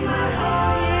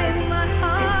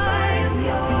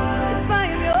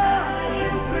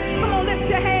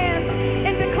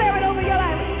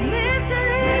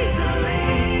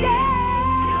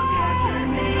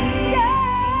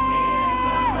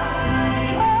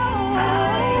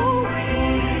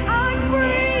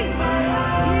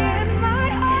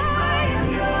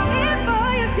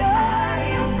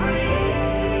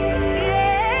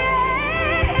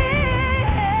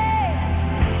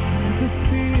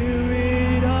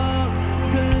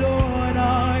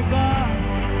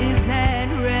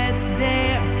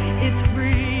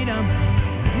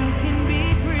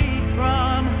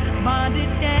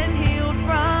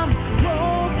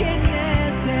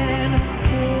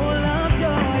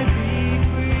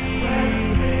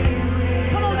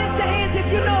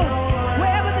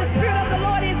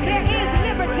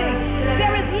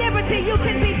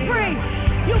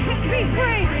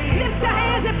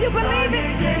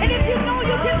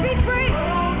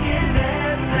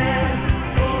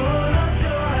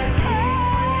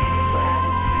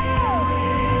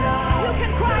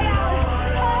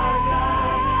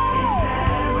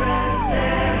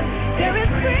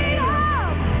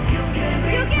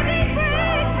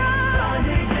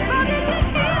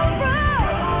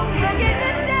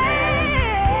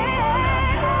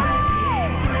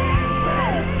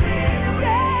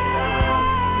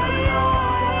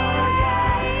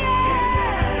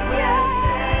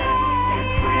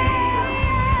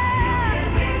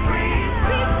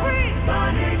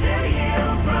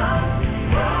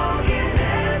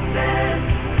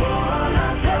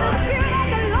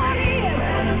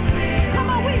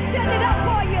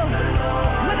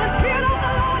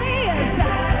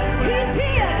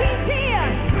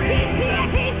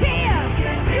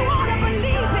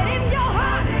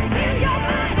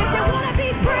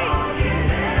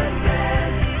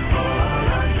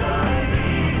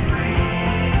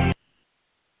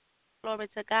 Glory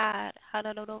to God.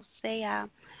 Hallelujah.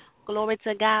 Glory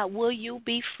to God. Will you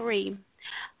be free?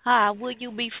 Will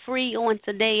you be free on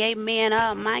today? Amen.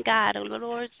 Oh, my God.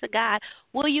 Glory to God.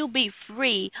 Will you be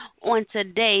free on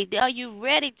today? Are you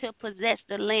ready to possess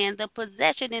the land? The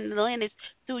possession in the land is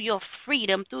through your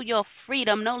freedom,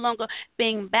 no longer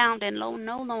being bound and no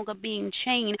longer being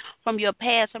chained from your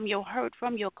past, from your hurt,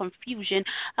 from your confusion.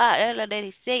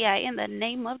 In the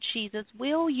name of Jesus,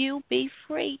 will you be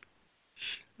free?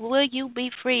 Will you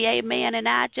be free? Amen. And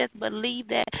I just believe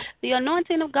that the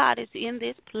anointing of God is in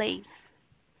this place.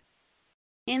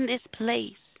 In this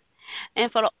place.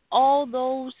 And for all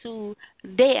those who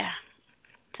dare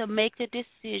to make the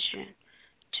decision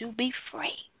to be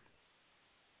free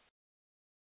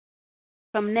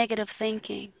from negative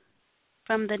thinking,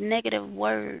 from the negative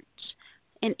words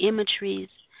and imageries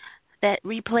that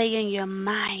replay in your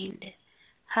mind,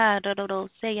 from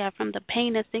the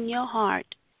pain that's in your heart,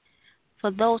 for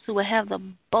those who will have the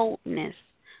boldness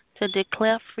to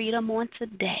declare freedom on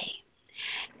today.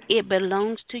 It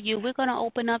belongs to you. We're going to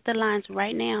open up the lines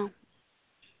right now.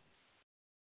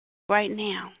 Right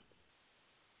now.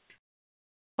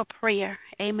 For prayer.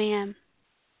 Amen.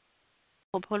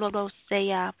 For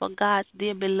God's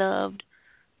dear beloved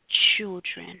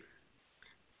children.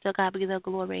 To God be the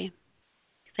glory.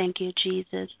 Thank you,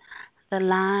 Jesus. The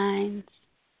lines.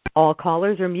 All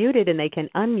callers are muted and they can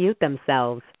unmute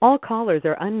themselves. All callers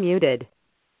are unmuted.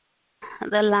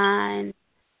 The lines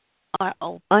are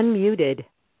open. Unmuted.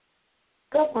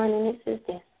 Good morning, this is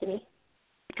Destiny.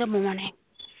 Good morning.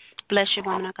 Bless you,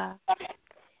 woman of God.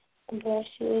 Bless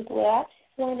you as well. I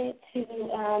just wanted to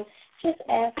just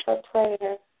ask for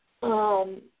prayer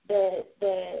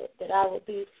that I would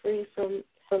be free from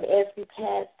every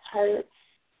past hurt,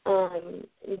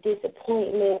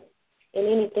 disappointment, and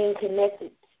anything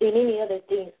connected and any other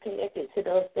things connected to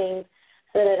those things,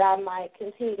 so that I might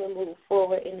continue to move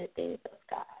forward in the things of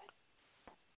God.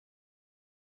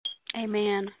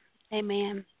 Amen.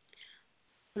 Amen.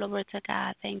 Glory to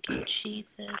God. Thank you,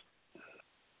 Jesus.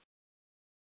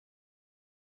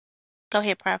 Go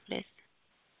ahead, prophetess.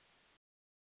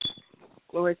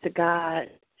 Glory to God.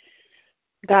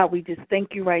 God, we just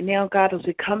thank you right now, God, as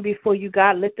we come before you,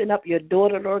 God, lifting up your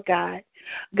daughter, Lord God.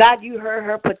 God, you heard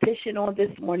her petition on this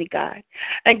morning, God.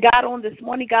 And God, on this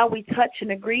morning, God, we touch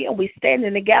and agree and we stand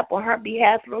in the gap on her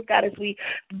behalf, Lord God, as we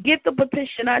get the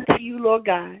petition unto you, Lord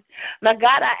God. Now,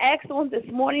 God, I ask on this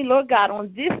morning, Lord God,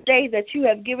 on this day that you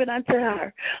have given unto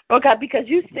her, Lord God, because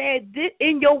you said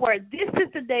in your word, this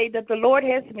is the day that the Lord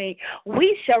has made.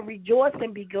 We shall rejoice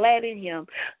and be glad in him.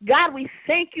 God, we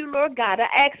thank you, Lord God.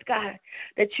 I ask, God,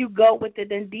 that you go with the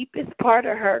deepest part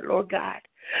of her, Lord God.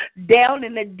 Down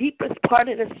in the deepest part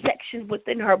of the section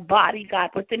within her body,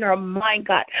 God, within her mind,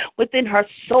 God, within her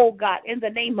soul, God, in the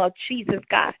name of Jesus,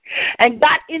 God. And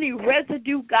God, any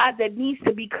residue, God, that needs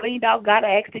to be cleaned out, God,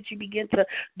 I ask that you begin to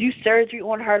do surgery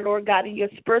on her, Lord God, in your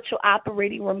spiritual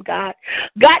operating room, God.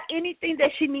 God, anything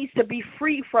that she needs to be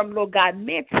free from, Lord God,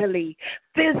 mentally,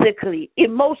 physically,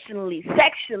 emotionally,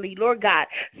 sexually, Lord God,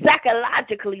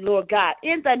 psychologically, Lord God,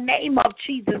 in the name of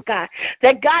Jesus, God,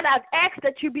 that God, I've asked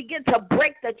that you begin to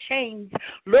break the chains,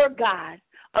 Lord God,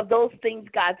 of those things,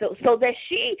 God, so that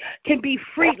she can be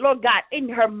free, Lord God, in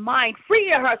her mind,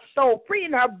 free in her soul, free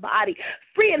in her body,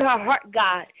 free in her heart,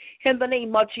 God, in the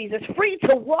name of Jesus, free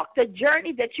to walk the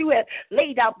journey that you have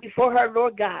laid out before her,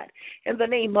 Lord God, in the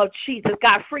name of Jesus,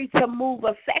 God, free to move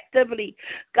effectively,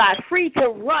 God, free to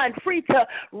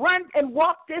run and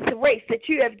walk this race that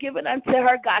you have given unto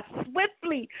her, God,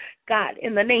 swiftly, God,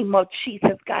 in the name of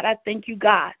Jesus, God, I thank you,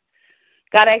 God.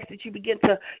 God, I ask that you begin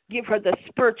to give her the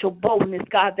spiritual boldness,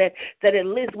 God, that it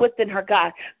lives within her,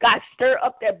 God. God, stir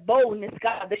up that boldness,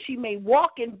 God, that she may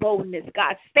walk in boldness,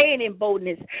 God, stand in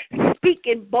boldness, speak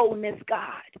in boldness,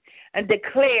 God, and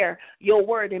declare your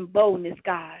word in boldness,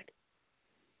 God.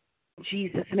 In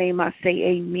Jesus' name I say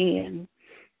amen.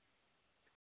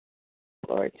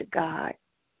 Glory to God.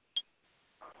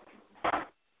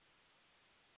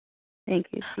 Thank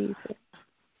you, Jesus.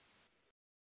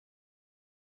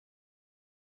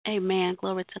 Amen.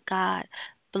 Glory to God.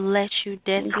 Bless you,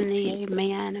 Destiny.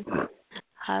 Amen.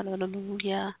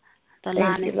 Hallelujah. The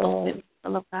line is open,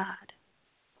 full of God.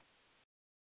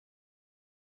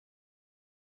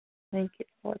 Thank you,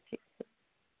 Lord Jesus.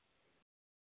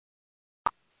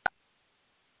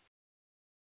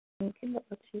 Thank you,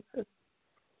 Lord Jesus.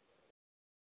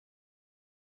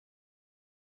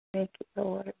 Thank you,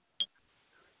 Lord.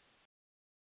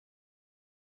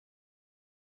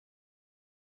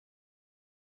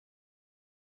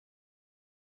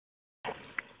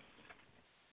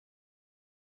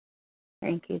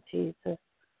 Thank you, Jesus.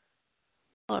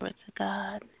 Glory to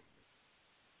God.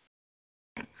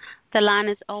 The line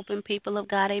is open, people of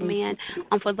God. Amen.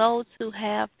 For those who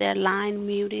have their line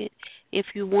muted, if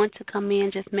you want to come in,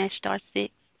 just match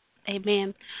 *6.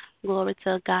 Amen. Glory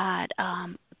to God.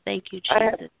 Thank you,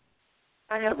 Jesus.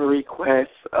 I have a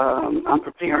request. I'm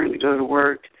preparing to go to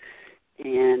work,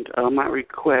 and my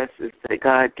request is that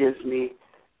God gives me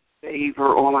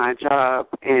favor on my job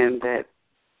and that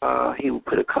he will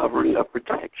put a covering of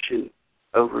protection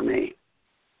over me.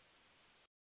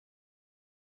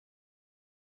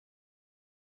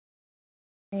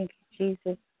 Thank you,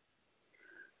 Jesus.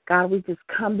 God, we just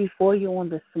come before you on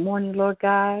this morning, Lord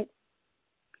God,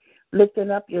 lifting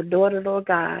up your daughter, Lord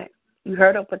God. You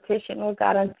heard a petition, Lord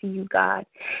God, unto you, God,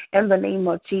 in the name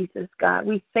of Jesus, God.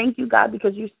 We thank you, God,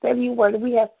 because you said in your word that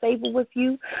we have favor with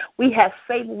you. We have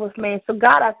favor with man. So,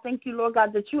 God, I thank you, Lord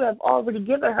God, that you have already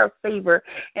given her favor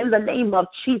in the name of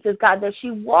Jesus, God, that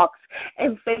she walks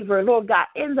in favor, Lord God,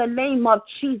 in the name of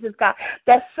Jesus, God.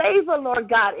 That favor, Lord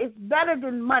God, is better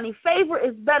than money. Favor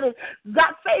is better.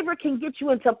 God, favor can get you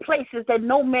into places that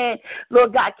no man,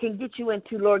 Lord God, can get you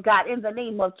into, Lord God, in the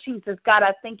name of Jesus, God.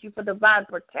 I thank you for divine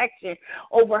protection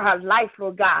over her life,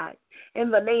 Lord God,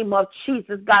 in the name of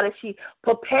Jesus, God, as she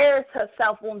prepares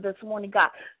herself on this morning, God,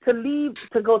 to leave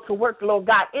to go to work, Lord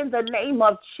God, in the name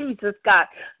of Jesus, God.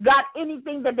 God,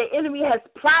 anything that the enemy has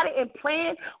plotted and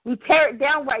planned, we tear it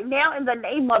down right now in the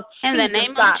name of Jesus, in the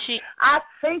name God. of Jesus. I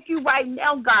thank you right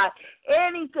now, God.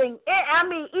 Anything, I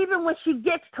mean, even when she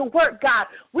gets to work, God,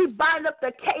 we bind up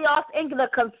the chaos and the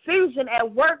confusion at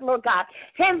work, Lord God,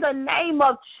 in the name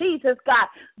of Jesus, God.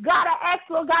 God, I ask,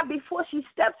 Lord God, before she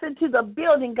steps into the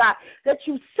building, God, that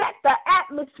you set the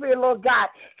atmosphere, Lord God,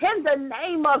 in the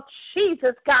name of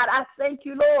Jesus, God. I thank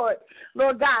you, Lord,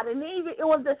 Lord God. And even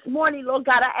on this morning, Lord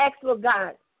God, I ask, Lord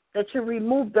God, that you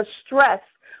remove the stress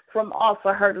from off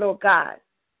of her, Lord God.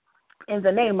 In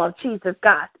the name of Jesus,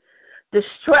 God. The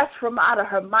stress from out of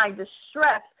her mind, the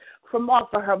stress from off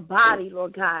of her body,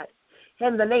 Lord God.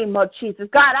 In the name of Jesus.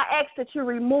 God, I ask that you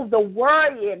remove the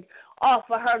worrying off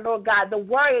of her, Lord God. The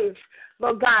worries,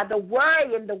 Lord God, the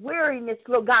worry and the weariness,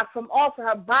 Lord God, from off of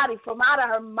her body, from out of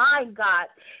her mind, God.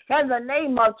 In the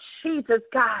name of Jesus,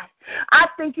 God. I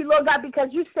thank you, Lord God, because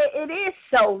you say it is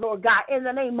so, Lord God, in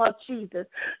the name of Jesus.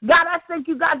 God, I thank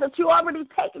you, God, that you already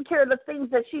taken care of the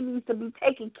things that she needs to be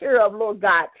taken care of, Lord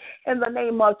God, in the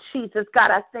name of Jesus.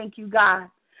 God, I thank you, God,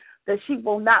 that she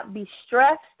will not be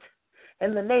stressed.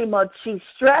 In the name of she's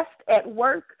stressed at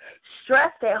work,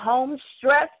 stressed at home,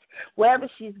 stressed wherever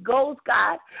she goes,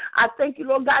 God. I thank you,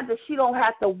 Lord God, that she don't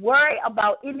have to worry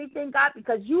about anything, God,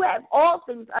 because you have all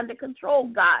things under control,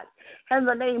 God. In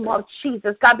the name of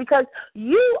Jesus, God, because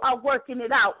you are working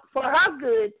it out for her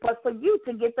good, but for you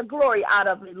to get the glory out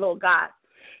of it, Lord God.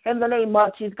 In the name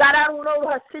of Jesus. God, I don't know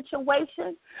her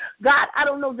situation. God, I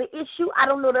don't know the issue. I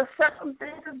don't know the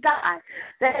circumstances, God,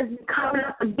 that has been coming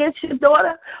up against your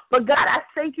daughter. But, God, I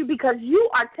thank you because you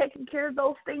are taking care of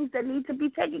those things that need to be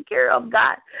taken care of,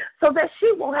 God, so that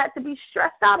she won't have to be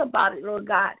stressed out about it, Lord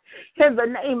God. In the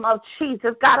name of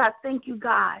Jesus, God, I thank you,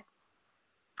 God.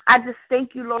 I just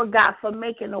thank you, Lord God, for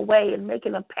making a way and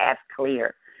making a path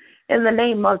clear. In the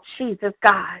name of Jesus,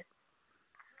 God.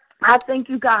 I thank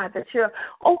you, God, that you're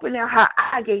opening her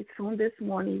eye gates on this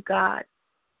morning, God.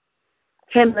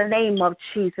 In the name of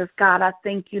Jesus, God, I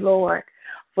thank you, Lord,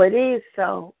 for it is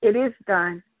so. It is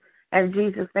done. In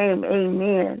Jesus' name,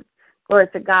 amen. Glory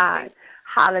to God.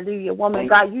 Hallelujah. Woman,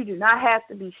 God, you do not have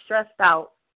to be stressed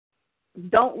out.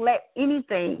 Don't let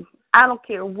anything, I don't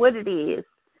care what it is,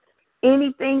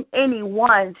 anything,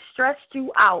 anyone stress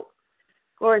you out.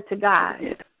 Glory to God.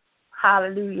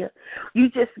 Hallelujah. You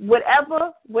just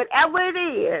whatever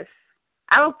it is.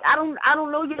 I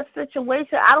don't know your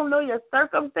situation. I don't know your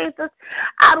circumstances.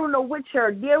 I don't know what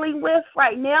you're dealing with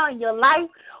right now in your life,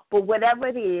 but whatever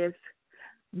it is,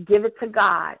 give it to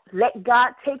God. Let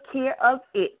God take care of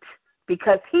it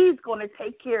because he's going to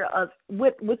take care of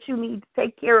what you need to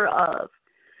take care of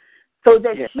so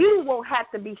that you won't have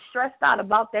to be stressed out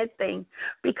about that thing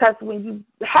because when you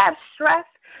have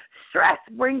stress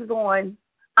brings on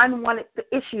unwanted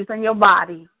issues in your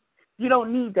body. You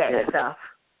don't need that stuff.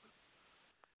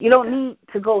 You don't need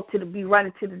to be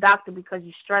running to the doctor because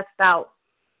you're stressed out.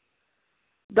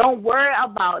 Don't worry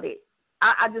about it.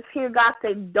 I just hear God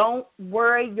say, don't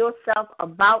worry yourself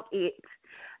about it.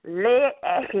 Lay it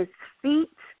at his feet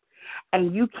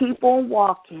and you keep on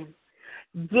walking.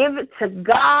 Give it to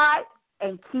God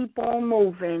and keep on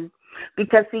moving.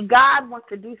 Because, see, God wants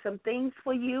to do some things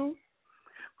for you.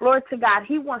 Glory to God.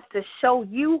 He wants to show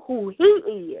you who he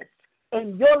is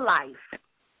in your life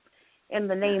in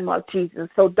the name of Jesus.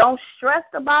 So don't stress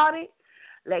about it.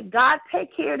 Let God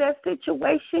take care of that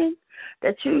situation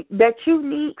that you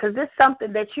need because it's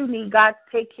something that you need God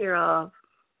to take care of.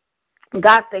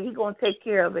 God said he's going to take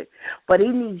care of it, but he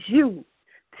needs you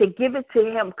to give it to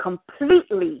him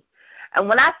completely. And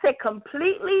when I say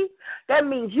completely, that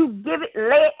means you give it,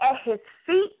 lay it at his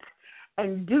feet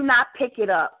and do not pick it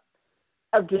up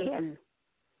again.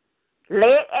 Lay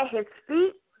it at his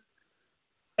feet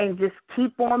and just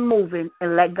keep on moving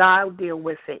and let God deal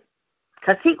with it.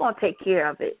 Because he's going to take care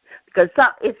of it. Because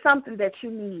it's something that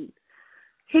you need.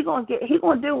 He's going to do it. He's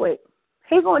going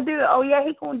to do it. Oh, yeah,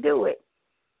 he's going to do it.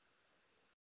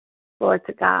 Glory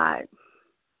to God.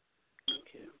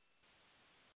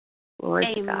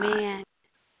 Glory to God. Amen.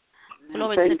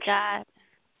 Glory to God.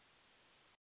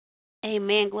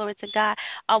 Amen. Glory to God.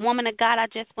 A woman of God, I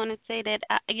just want to say that,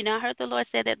 I heard the Lord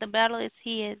say that the battle is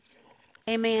his.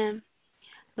 Amen.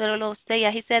 Little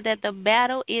Osea, he said that the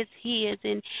battle is his,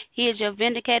 and he is your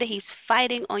vindicator. He's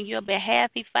fighting on your behalf.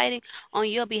 He's fighting on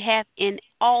your behalf in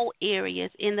all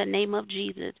areas in the name of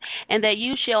Jesus, and that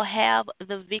you shall have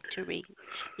the victory.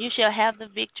 You shall have the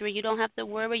victory. You don't have to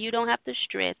worry. You don't have to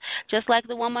stress. Just like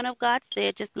the woman of God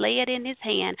said, just lay it in his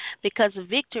hand because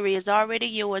victory is already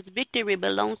yours. Victory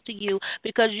belongs to you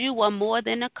because you are more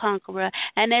than a conqueror.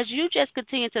 And as you just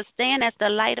continue to stand as the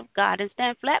light of God and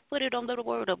stand flat-footed on the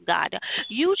word of God,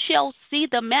 you shall see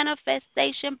the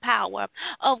manifestation power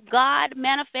of God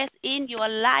manifest in your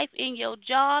life, in your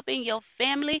job, in your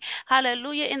family.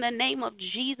 Hallelujah. In the name of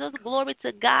Jesus. Glory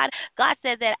to God. God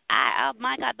said that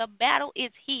my God, the battle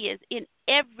is his in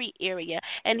every area,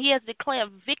 and He has declared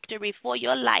victory for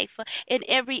your life in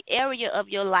every area of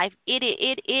your life.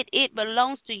 It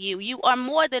belongs to you. You are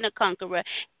more than a conqueror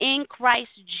in Christ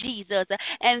Jesus.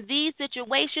 And these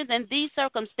situations and these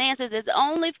circumstances is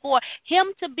only for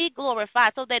Him to be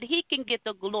glorified, so that He can get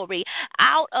the glory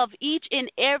out of each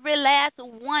and every last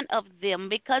one of them,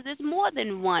 because it's more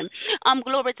than one.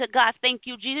 Glory to God. Thank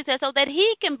you, Jesus. And so that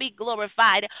He can be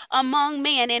glorified among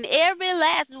men in every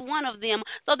last one of them,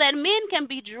 so that men can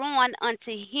be drawn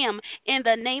unto Him in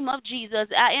the name of Jesus.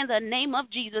 In the name of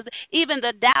Jesus, even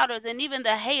the doubters and even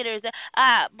the haters,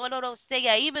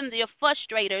 even the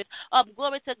frustrators.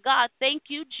 Glory to God. Thank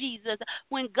you, Jesus.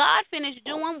 When God finished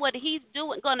doing what He's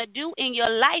gonna do in your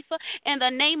life, in the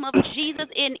name of Jesus,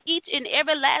 in each and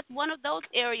every last one of those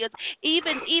areas,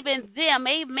 even them,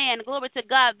 amen, glory to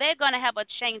God, they're gonna have a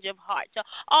change of heart,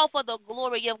 all for the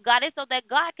glory of God, and so that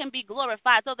God can be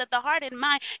glorified, so that the heart and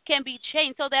mind can be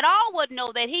changed, so that all would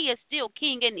know that He is still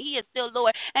King and He is still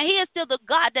Lord, and He is still the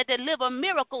God that deliver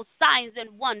miracles, signs,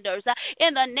 and wonders.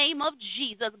 In the name of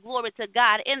Jesus, glory to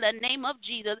God. In the name of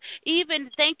Jesus, even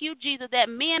thank you, Jesus, that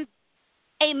men,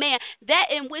 amen, that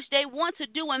in which they want to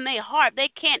do in their heart, they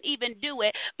can't even do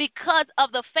it because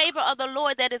of the favor of the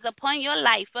Lord that is upon your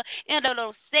life. In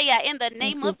the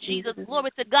name of Jesus,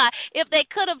 glory to God. If they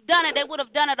could have done it, they would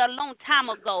have done it a long time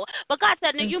ago. But God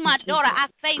said, "No, you, my daughter, I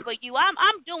favor you.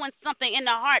 I'm doing something in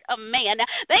the heart of man.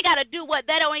 They got to do what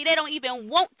they don't even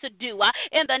want to do.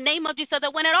 In the name of Jesus, so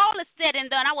that when it all is said and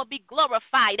done, I will be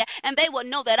glorified, and they will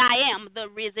know that I am the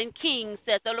risen King,"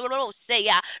 says the Lord.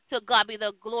 To God be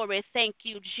the glory. Thank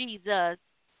you, Jesus.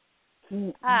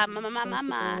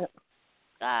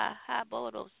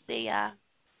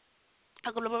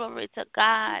 Glory to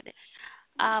God.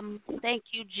 Thank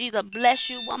you, Jesus. Bless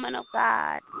you, woman of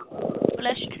God.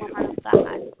 Bless you, woman of God.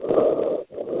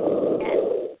 And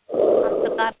to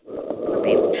God,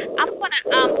 I'm gonna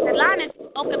the line is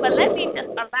open, but let me just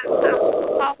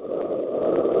allow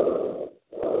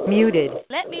Muted.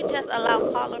 Let me just allow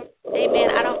caller. Amen.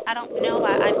 I don't know.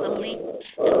 I believe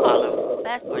the caller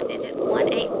last four digits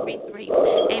 1833.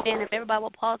 Amen. If everybody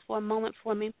will pause for a moment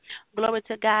for me. Glory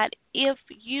to God. If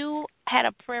you had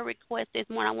a prayer request this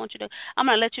morning, I'm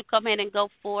gonna let you come in and go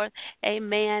forth.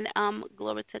 Amen.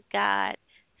 Glory to God.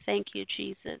 Thank you,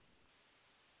 Jesus.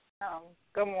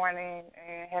 Good morning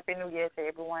and Happy New Year to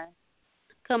everyone.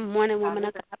 Good morning, woman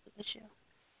of God. Bless you.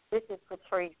 This is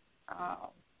Patrice.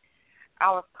 I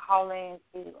was calling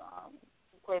to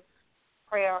request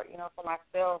prayer, for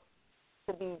myself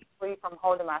to be free from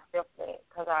holding myself back,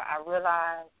 because I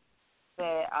realize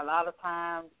that a lot of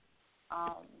times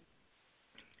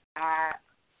I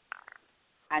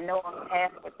know I'm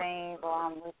tasked for things, or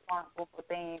I'm responsible for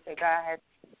things that God has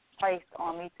placed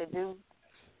on me to do,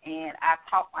 and I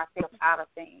talk myself out of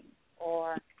things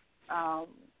or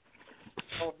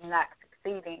not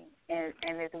succeeding,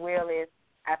 and as well as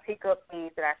I pick up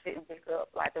things that I shouldn't pick up,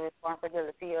 like the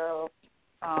responsibility of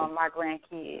my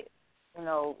grandkids.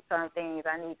 Certain things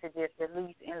I need to just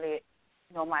release and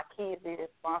let, my kids be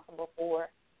responsible for,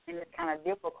 and it's kind of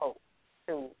difficult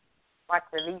to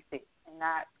release it and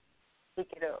not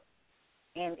pick it up.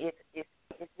 And it's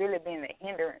really been a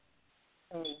hindrance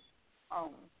to me.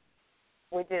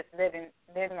 We're just letting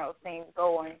those things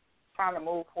go and trying to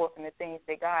move forward in the things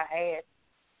that God has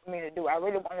for me to do. I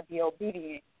really want to be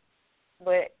obedient.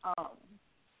 But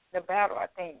the battle, I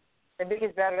think, the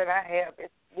biggest battle that I have is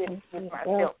with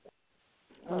myself.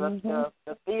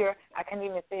 The fear, I can't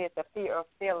even say it's the fear of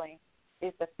failing.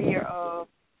 It's the fear of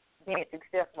being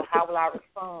successful. How will I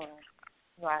respond?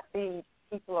 I see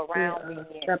people around me,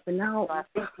 and I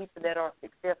see people that are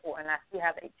successful, and I see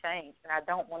how they change. And I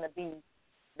don't want to be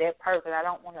that person. I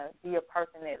don't want to be a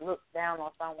person that looks down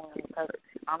on someone because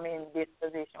I'm in this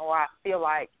position, or I feel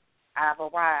like I've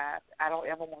arrived. I don't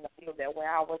ever want to feel that way.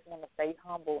 I always want to stay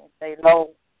humble and stay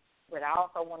low, but I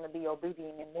also want to be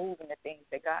obedient and move in the things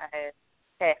that God has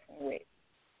tasked me with.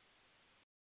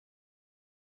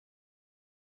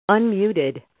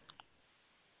 Unmuted.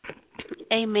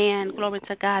 Amen. Glory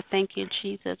to God. Thank you,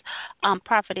 Jesus.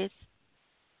 Prophetess.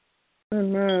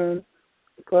 Amen.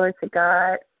 Glory to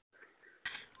God.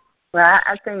 Well,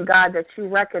 I thank God that you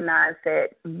recognize that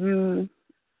you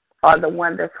are the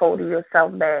one that's holding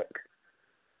yourself back.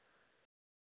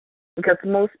 Because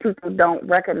most people don't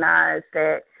recognize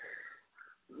that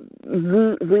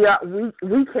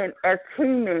we can, as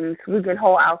humans, we can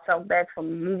hold ourselves back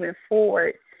from moving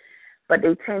forward, but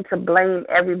they tend to blame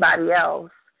everybody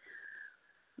else.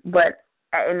 But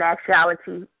in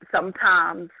actuality,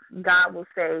 sometimes God will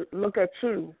say, look at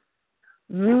you.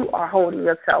 You are holding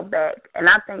yourself back. And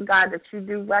I thank God that you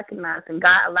do recognize, and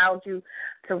God allowed you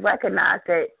to recognize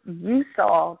that you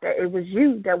saw that it was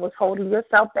you that was holding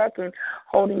yourself back and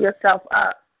holding yourself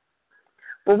up.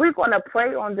 But we're going to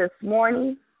pray on this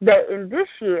morning that in this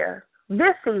year,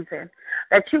 this season,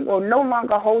 that you will no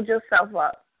longer hold yourself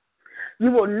up.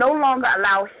 You will no longer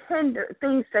allow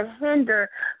things to hinder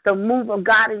the move of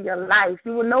God in your life.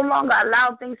 You will no longer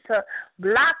allow things to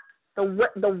block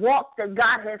the walk that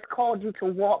God has called you to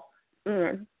walk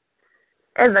in.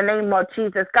 In the name of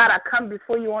Jesus, God, I come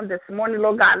before you on this morning,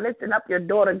 Lord God, lifting up your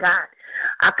daughter, God.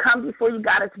 I come before you,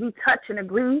 God, as we touch and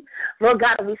agree. Lord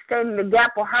God, we stand in the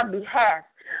gap on her behalf.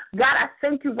 God, I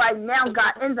thank you right now,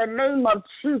 God, in the name of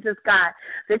Jesus, God,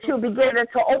 that you'll begin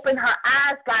to open her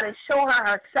eyes, God, and show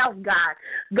her herself, God.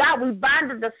 God, we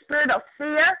bind the spirit of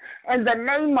fear in the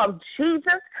name of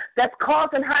Jesus that's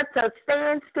causing her to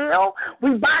stand still.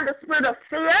 We bind the spirit of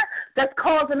fear that's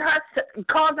causing her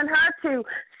to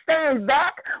stand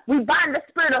back. We bind the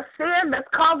spirit of fear that's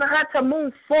causing her to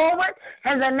move forward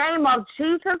in the name of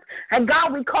Jesus. And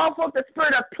God, we call forth the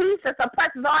spirit of peace that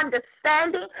surpasses our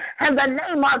understanding in the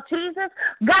name of Jesus.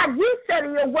 God, you said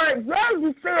in your word,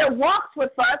 you fear walks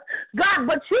with us, God,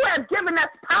 but you have given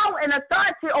us power and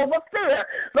authority over fear.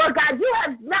 Lord God, you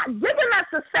have not given us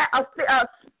the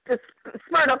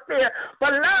spirit of fear,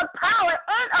 but love, power,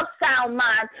 and of sound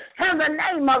mind. In the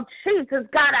name of Jesus,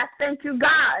 God, I thank you,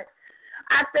 God.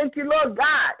 I thank you, Lord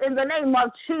God, in the name of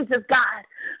Jesus, God.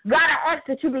 God, I ask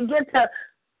that you begin to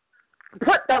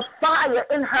put the fire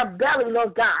in her belly,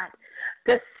 Lord God,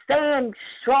 to stand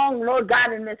strong, Lord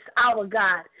God, in this hour,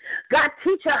 God. God,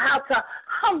 teach her how to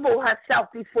humble herself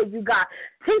before you, God.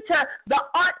 Teach her the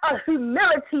art of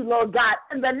humility, Lord God,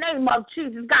 in the name of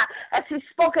Jesus, God. As she's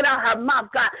spoken out her mouth,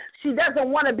 God, she doesn't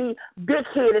want to be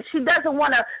big-headed. She doesn't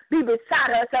want to be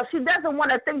beside herself. She doesn't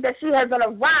want to think that she hasn't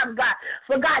arrived, God.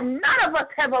 For, God, none of us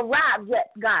have arrived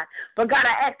yet, God. But, God,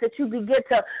 I ask that you begin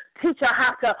to teach her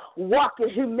how to walk in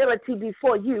humility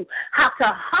before you, how to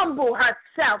humble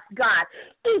herself, God,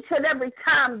 each and every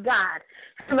time, God,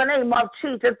 in the name of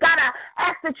Jesus. God, I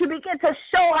ask that you begin to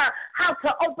show her how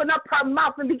to open up her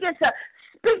mouth and begin to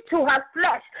speak to her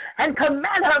flesh and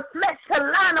command her flesh to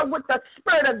line up with the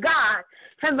Spirit of God.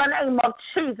 In the name of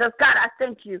Jesus, God, I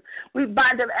thank you. We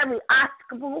bind up every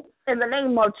obstacle in the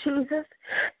name of Jesus,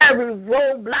 every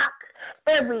roadblock,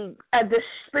 every the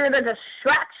spirit of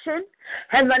distraction.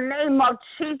 In the name of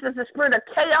Jesus, the spirit of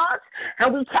chaos,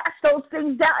 and we cast those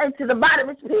things down into the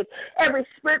bottomless pit. Every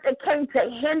spirit that came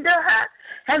to hinder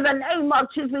her, in the name of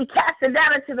Jesus, we cast it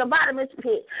down into the bottomless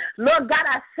pit. Lord God,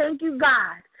 I thank you,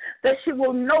 God, that she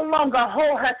will no longer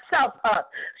hold herself up.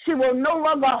 She will no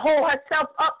longer hold herself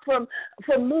up from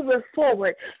moving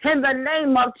forward. In the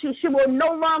name of Jesus, she will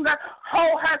no longer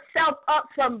hold herself up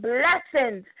from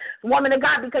blessings, woman of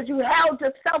God, because you held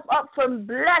yourself up from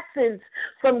blessings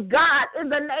from God in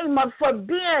the name of for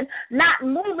being not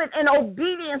moving in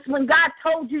obedience when God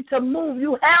told you to move.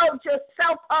 You held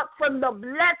yourself up from the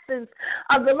blessings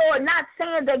of the Lord. Not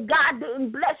saying that God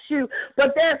didn't bless you,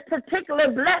 but there's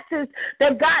particular blessings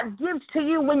that God gives to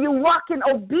you when you walk in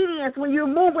obedience, when you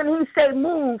move when he say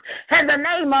move. In the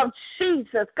name of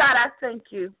Jesus, God, I thank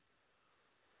you.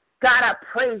 God, I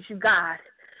praise you, God.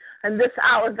 In this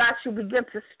hour, God, you begin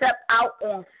to step out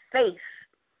on faith.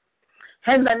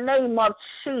 In the name of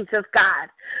Jesus, God.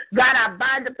 God, I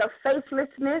bind up the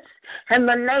faithlessness. In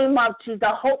the name of Jesus, the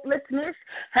hopelessness.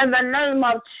 In the name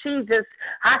of Jesus,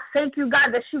 I thank you, God,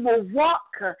 that she will walk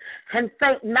and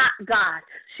faint not, God.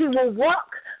 She will walk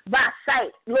by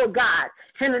sight, Lord God.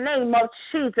 In the name of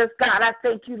Jesus, God, I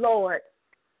thank you, Lord.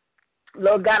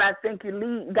 Lord God, I thank you.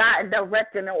 Lead, God, and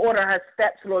direct and order her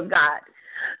steps, Lord God.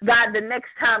 God, the next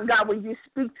time, God, when you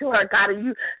speak to her, God, and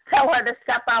you tell her to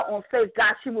step out on faith,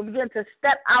 God, she will begin to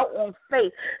step out on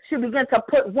faith. She'll begin to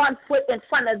put one foot in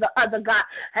front of the other, God,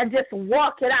 and just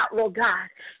walk it out, Lord God.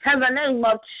 In the name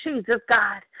of Jesus,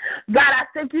 God. God, I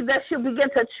thank you that she'll begin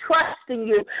to trust in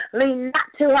you, lean not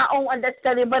to her own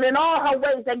understanding, but in all her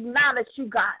ways acknowledge you,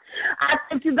 God. I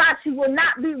thank you, God, she will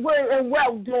not be weary in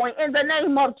well-doing. In the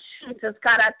name of Jesus,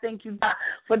 God, I thank you, God,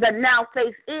 for the now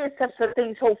faith is such a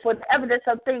thing's hope, for the evidence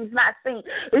of things not seen.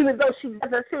 Even though she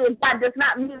doesn't see it, God does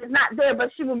not mean it's not there, but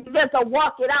she will begin to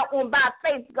walk it out on by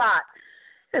faith, God.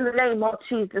 In the name of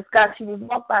Jesus, God, she will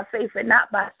walk by faith and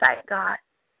not by sight, God.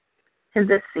 In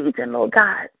this season, Lord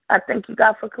God, I thank you,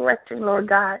 God, for correcting, Lord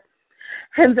God.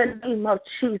 In the name of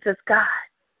Jesus, God.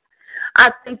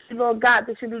 I thank you, Lord God,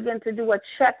 that you begin to do a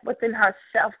check within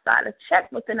herself, God, a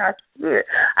check within her spirit,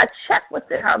 a check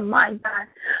within her mind,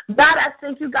 God. God, I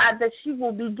thank you, God, that she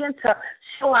will begin to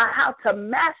show her how to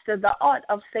master the art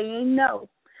of saying no.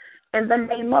 In the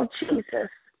name of Jesus.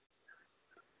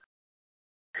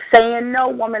 Saying no,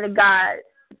 woman of God,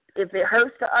 If it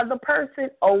hurts the other person,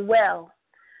 oh well.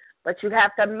 But you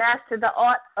have to master the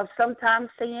art of sometimes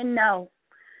saying no.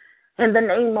 In the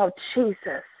name of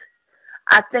Jesus,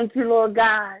 I thank you, Lord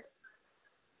God,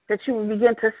 that you will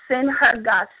begin to send her,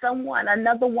 God, someone,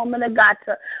 another woman of God,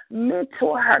 to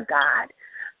mentor her, God,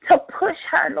 to push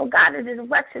her, Lord God, in the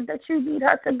direction that you need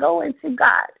her to go into,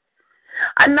 God.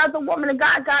 Another woman of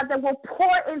God, God, that will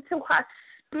pour into her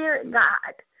spirit,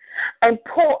 God, and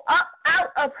pour up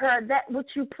out of her that which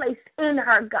you placed in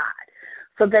her, God,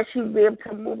 so that she will be able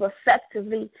to move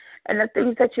effectively in the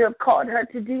things that you have called her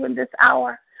to do in this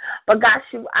hour. But God,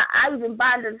 I even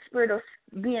bind the spirit of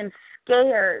being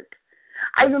scared.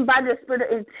 I even bind the spirit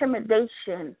of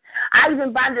intimidation. I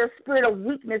even bind the spirit of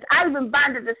weakness. I even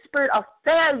bind the spirit of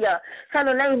failure in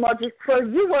the name of Jesus. For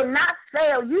you will not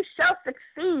fail. You shall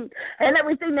succeed in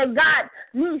everything that God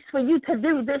needs for you to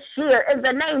do this year in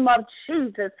the name of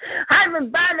Jesus. I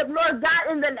even bind up, Lord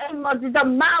God, in the name of Jesus, the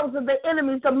mouths of the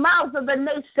enemies, the mouths of the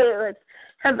naysayers.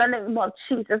 In the name of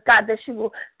Jesus, God, that she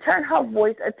will turn her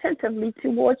voice attentively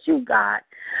towards you, God,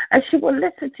 and she will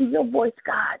listen to your voice,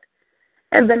 God.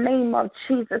 In the name of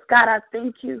Jesus, God, I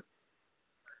thank you.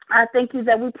 I thank you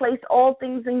that we place all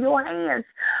things in your hands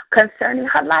concerning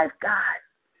her life, God.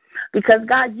 Because,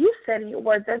 God, you said in your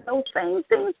word that those same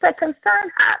things that concern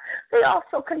her, they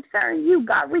also concern you,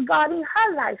 God, regarding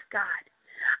her life, God.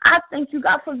 I thank you,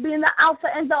 God, for being the Alpha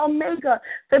and the Omega,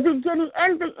 the beginning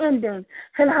and the ending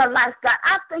in her life, God.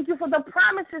 I thank you for the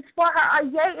promises for her are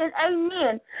yea and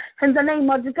amen in the name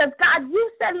of Jesus. Because, God,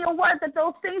 you said in your word that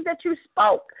those things that you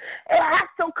spoke, it has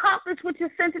to accomplish what you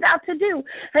sent it out to do.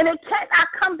 And it cannot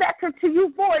come back into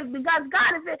you void. Because,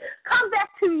 God, if it comes back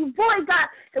to you void, God,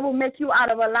 it will make you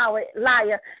out of a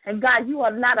liar. And, God, you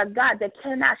are not a God that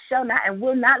cannot, shall not, and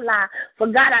will not lie. For,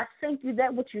 God, I thank you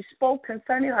that what you spoke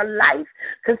concerning her life,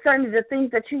 concerning the things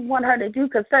that you want her to do,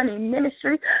 concerning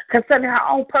ministry, concerning her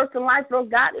own personal life, Lord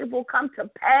God, it will come to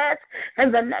pass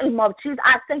in the name of Jesus.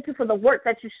 I thank you for the work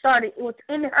that you started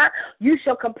within her. You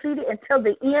shall complete it until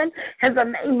the end in the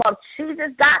name of Jesus.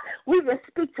 God, we even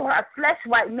speak to her flesh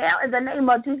right now in the name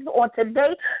of Jesus on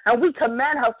today, and we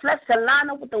command her flesh to line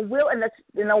up with the will and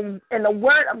the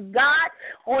word of God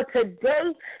on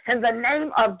today in the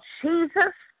name of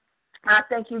Jesus. I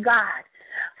thank you, God.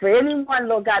 For anyone,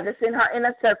 Lord God, that's in her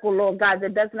inner circle, Lord God,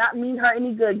 that does not mean her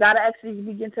any good, God, I ask you to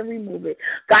begin to remove it.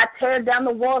 God, tear down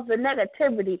the walls of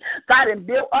negativity, God, and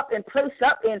build up and place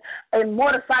up and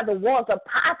mortify the walls of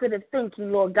positive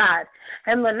thinking, Lord God,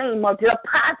 in the name of your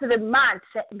positive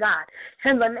mindset, God,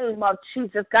 in the name of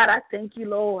Jesus. God, I thank you,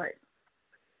 Lord.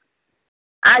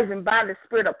 I even bind the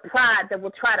spirit of pride that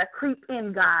will try to creep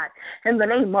in, God, in the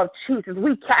name of Jesus.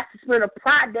 We cast the spirit of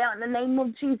pride down in the name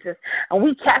of Jesus, and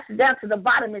we cast it down to the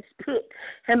bottomless pit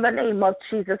in the name of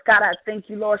Jesus. God, I thank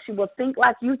you, Lord. She will think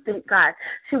like you think, God.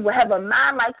 She will have a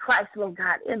mind like Christ, Lord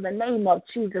God, in the name of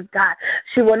Jesus, God.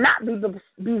 She will not be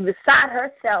beside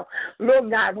herself, Lord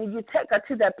God, when you take her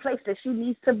to that place that she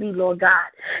needs to be, Lord God,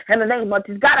 in the name of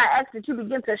Jesus. God, I ask that you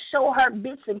begin to show her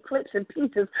bits and clips and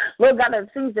pieces, Lord God, of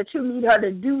the things that you need her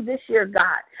to do this year,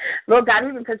 God. Lord God,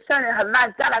 even concerning her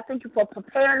life, God, I thank you for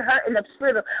preparing her in the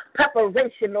spirit of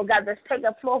preparation, Lord God, that's taking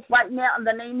forth right now in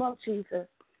the name of Jesus.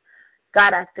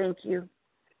 God, I thank you.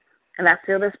 And I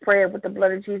seal this prayer with the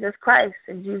blood of Jesus Christ.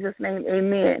 In Jesus' name,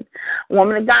 amen.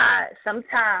 Woman of God,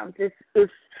 sometimes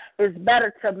it's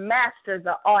better to master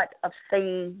the art of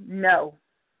saying no.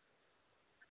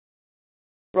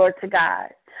 Glory to God.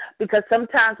 Because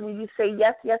sometimes when you say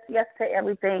yes, yes, yes to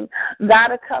everything,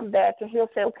 God will come back and he'll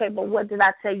say, okay, but what did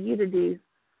I tell you to do?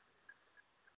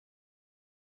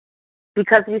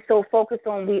 Because we're so focused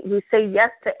on, we say yes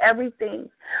to everything.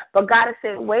 But God is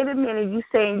saying, wait a minute, you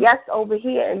saying yes over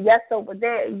here and yes over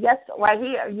there, and yes right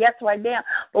here, and yes right there.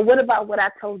 But what about what I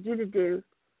told you to do?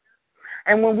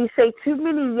 And when we say too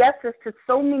many yeses to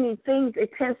so many things,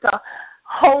 it tends to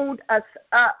hold us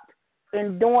up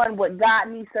in doing what God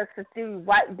needs us to do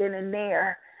right then and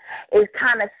there. It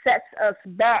kind of sets us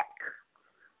back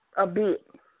a bit.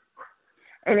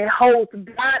 And it holds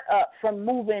God up from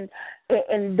moving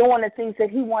and doing the things that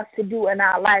he wants to do in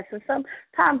our lives. And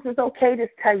sometimes it's okay to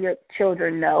tell your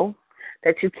children no,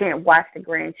 that you can't watch the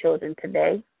grandchildren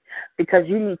today because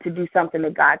you need to do something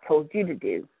that God told you to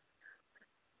do.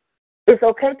 It's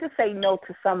okay to say no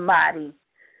to somebody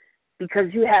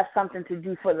because you have something to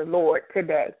do for the Lord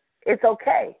today. It's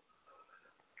okay.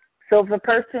 So if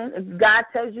God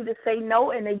tells you to say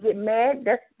no and they get mad,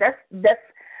 that's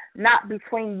not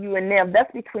between you and them.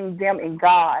 That's between them and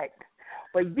God.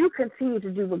 But you continue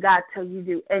to do what God tells you to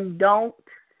do, and don't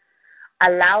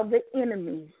allow the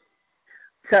enemy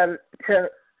to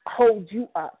hold you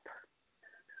up.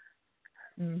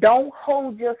 Don't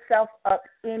hold yourself up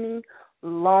any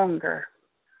longer.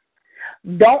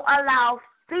 Don't allow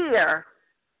fear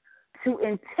to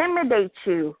intimidate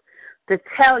you, to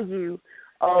tell you,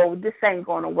 oh, this ain't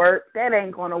going to work, that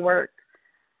ain't going to work,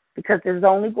 because it's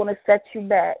only going to set you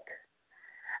back.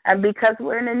 And because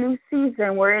we're in a new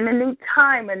season, we're in a new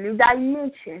time, a new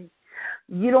dimension,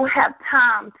 you don't have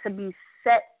time to be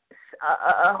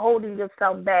holding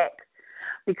yourself back.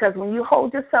 Because when you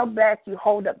hold yourself back, you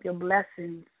hold up your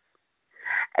blessings.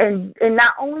 And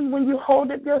not only when you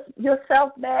hold up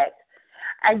yourself back,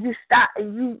 and you stop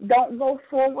and you don't go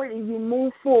forward and you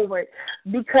move forward,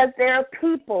 because there are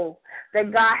people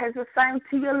that God has assigned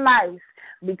to your life.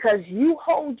 Because you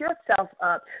hold yourself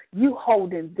up, you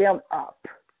holding them up,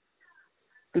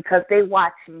 because they're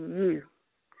watching you.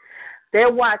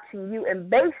 They're watching you, and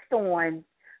based on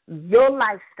your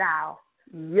lifestyle,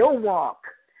 your walk,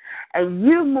 and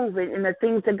you moving in the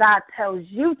things that God tells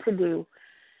you to do,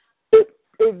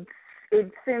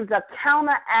 it sends a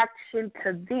counteraction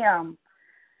to them.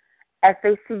 As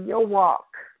they see your walk,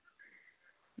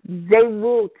 they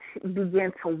will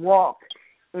begin to walk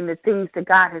in the things that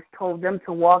God has told them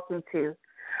to walk into.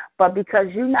 But because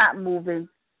you're not moving,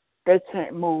 they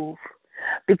can't move.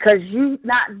 Because you're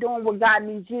not doing what God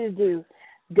needs you to do,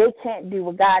 they can't do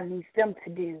what God needs them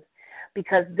to do.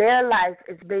 Because their life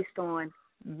is based on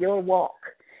your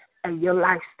walk and your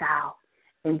lifestyle.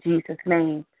 In Jesus'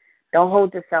 name, don't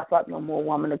hold yourself up no more,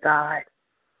 woman of God.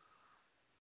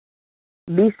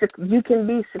 You can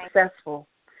be successful.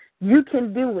 You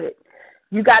can do it.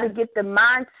 You got to get the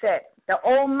mindset, the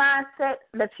old mindset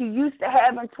that you used to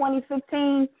have in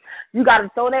 2015. You got to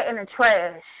throw that in the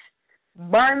trash.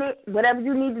 Burn it, whatever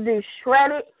you need to do.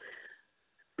 Shred it.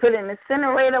 Put it in the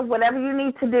incinerator, whatever you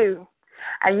need to do.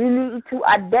 And you need to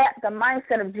adapt the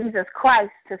mindset of Jesus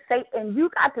Christ to say, and you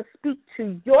got to speak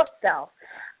to yourself,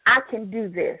 I can do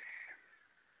this.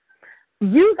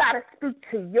 You got to speak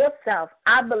to yourself,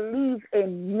 I believe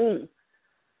in me.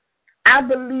 I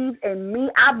believe in me.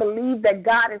 I believe that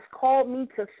God has called me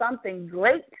to something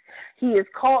great. He has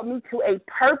called me to a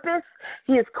purpose.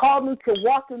 He has called me to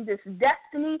walk in this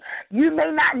destiny. You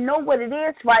may not know what it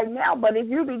is right now, but if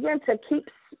you begin to keep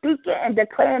speaking and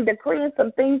declaring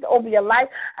some things over your life,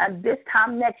 and this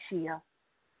time next year,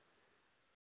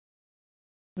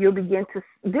 you'll begin to,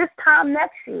 this time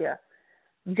next year,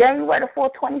 January the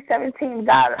 4th, 2017,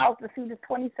 God allowed us to see this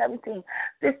 2017.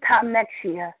 This time next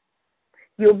year,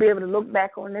 you'll be able to look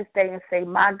back on this day and say,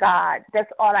 my God, that's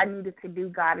all I needed to do,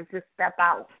 God, is just step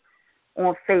out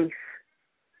on faith.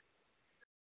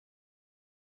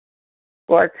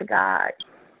 Glory to God.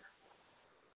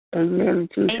 Amen.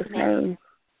 In Jesus' name.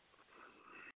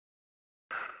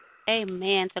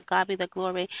 Amen. To God be the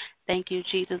glory. Thank you,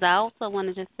 Jesus. I also want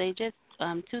to just say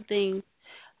two things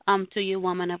to you,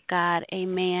 woman of God.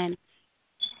 Amen.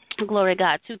 Glory to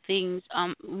God. Two things.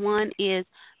 One is,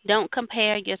 don't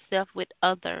compare yourself with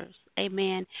others.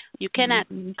 Amen. You cannot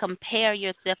compare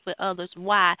yourself with others.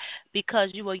 Why? Because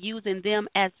you are using them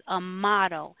as a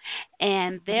model,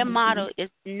 and their model is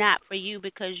not for you,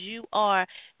 because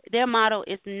their model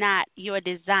is not your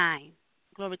design.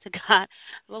 Glory to God.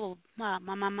 Oh, my.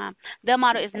 Their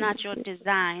model is not your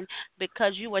design,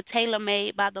 because you were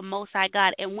tailor-made by the Most High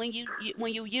God. And when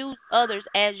you use others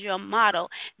as your model,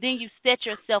 then you set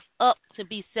yourself up to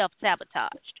be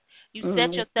self-sabotaged. You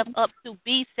set yourself up to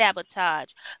be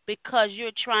sabotaged, because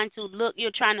you're trying to look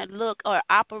or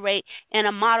operate in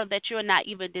a model that you're not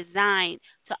even designed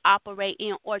to operate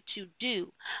in or to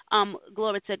do.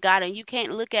 Glory to God. And you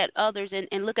can't look at others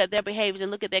and look at their behaviors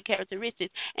and look at their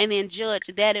characteristics and then judge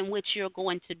that in which you're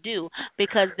going to do,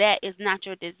 because that is not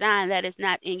your design. That is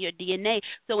not in your DNA.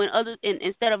 So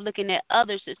instead of looking at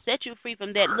others to set you free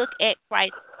from that, look at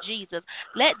Christ Jesus.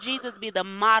 Let Jesus be the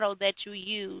model that you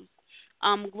use.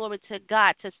 Glory to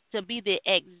God, to be the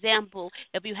example.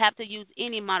 If you have to use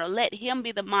any model, let him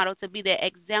be the model, to be the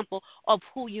example of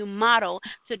who you model,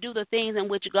 to do the things in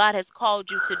which God has called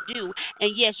you to do.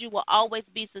 And yes, you will always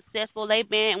be successful.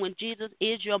 Amen. And when Jesus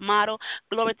is your model,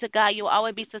 glory to God, you will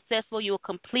always be successful. You will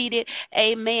complete it.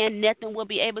 Amen. Nothing will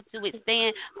be able to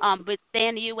withstand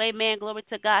you. Amen. Glory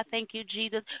to God. Thank you,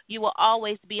 Jesus. You will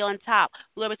always be on top.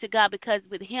 Glory to God, because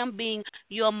with him being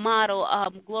your model,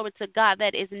 glory to God,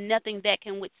 that is nothing that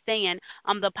can withstand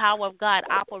the power of God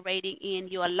operating in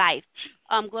your life.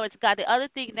 Glory to God. The other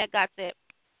thing that God said,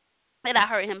 that I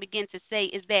heard him begin to say,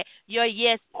 is that your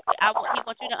yes, he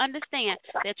wants you to understand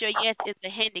that your yes is the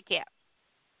handicap.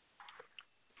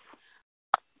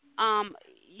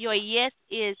 Your yes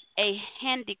is a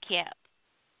handicap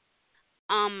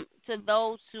to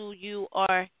those who you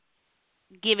are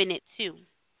giving it to.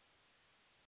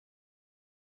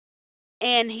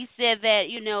 And he said that,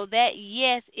 that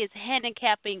yes is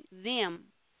handicapping them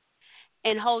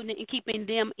and holding and keeping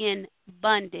them in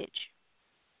bondage.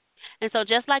 And so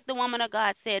just like the woman of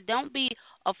God said, don't be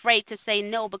afraid to say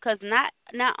no, because not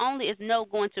only is no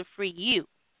going to free you,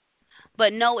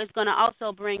 but no is going to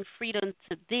also bring freedom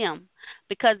to them,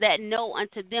 because that no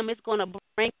unto them is going to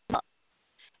bring them up.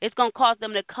 It's going to cause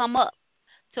them to come up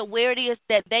to where it is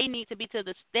that they need to be, to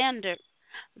the standard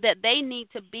that they need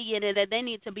to be in and that they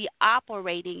need to be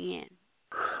operating in.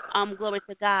 Glory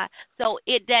to God. So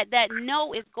that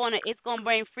no is it's gonna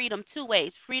bring freedom two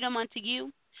ways. Freedom unto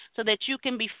you, so that you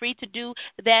can be free to do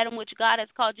that in which God has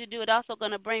called you to do. It's also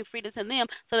going to bring freedom to them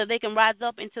so that they can rise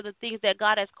up into the things that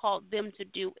God has called them to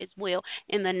do as well,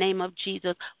 in the name of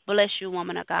Jesus. Bless you,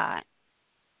 woman of God.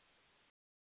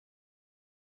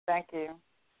 Thank you.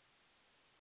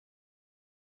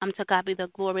 To God be the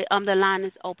glory. The line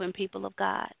is open, people of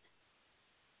God.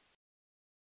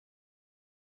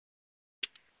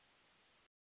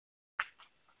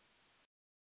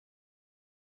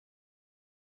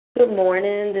 Good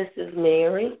morning. This is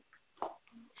Mary.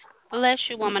 Bless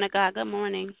you, woman of God. Good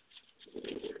morning.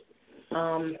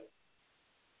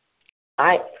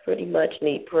 I pretty much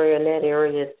need prayer in that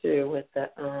area too. With the,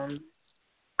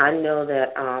 I know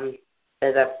that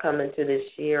as I've come into this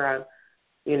year,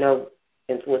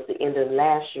 and towards the end of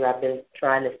last year, I've been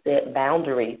trying to set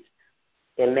boundaries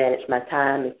and manage my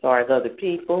time as far as other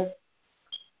people.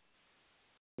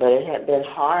 But it had been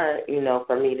hard,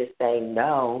 for me to say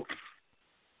no.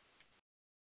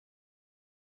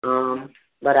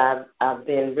 But I've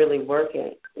been really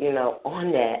working,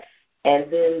 on that.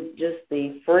 And then just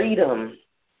the freedom,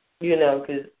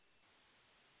 because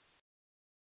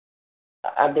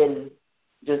I've been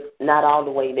just not all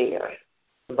the way there.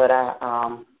 But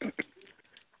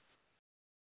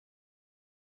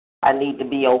I need to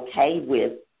be okay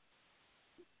with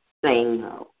saying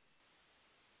no.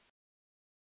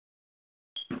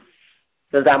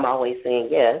 Because I'm always saying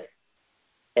yes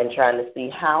and trying to see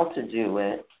how to do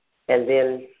it. And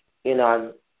then,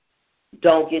 I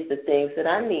don't get the things that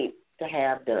I need to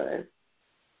have done.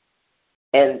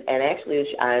 And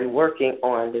actually, I'm working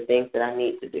on the things that I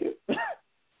need to do.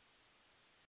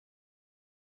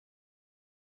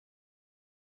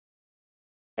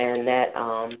 And that,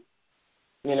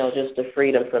 just the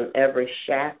freedom from every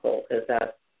shackle, because I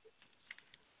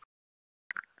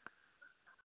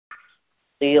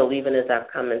feel, even as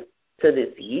I've come into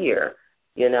this year,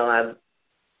 I'm,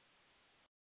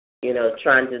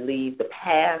 trying to leave the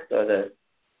past or the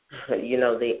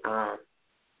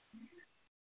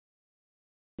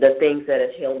things that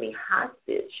have held me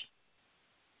hostage,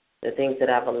 the things that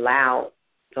I've allowed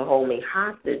to hold me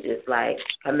hostage. Is like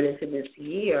coming into this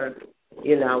year,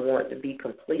 I want to be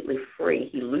completely free.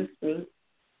 He loosed me,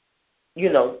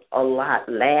 a lot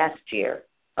last year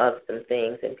of some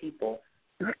things and people.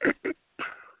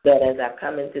 But as I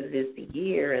come into this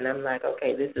year, and I'm like,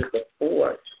 okay, this is the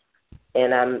fourth,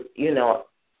 and I'm,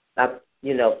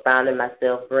 finding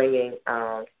myself bringing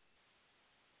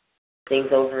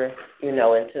things over,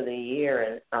 into the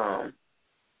year, and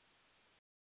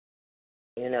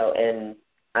and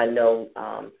I know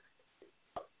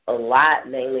a lot,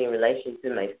 mainly in relation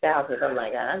to my spouse, because I'm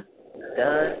like, I'm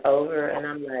done over, and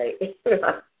I'm like,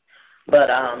 but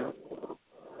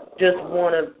just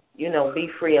want to, be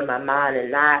free in my mind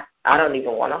and not, I don't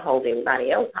even want to hold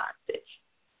anybody else hostage.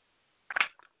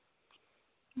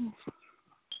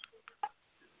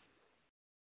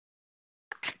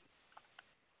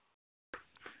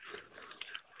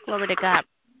 Glory to God.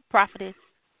 Prophetess.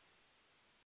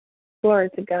 Glory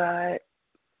to God.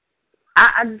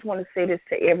 I just want to say this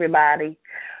to everybody.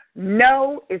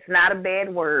 No is not a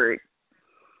bad word.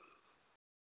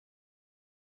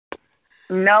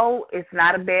 No is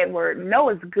not a bad word. No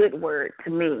is a good word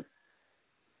to me.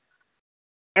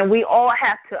 And we all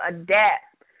have to adapt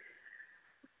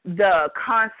the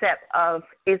concept of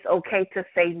it's okay to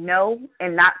say no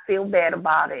and not feel bad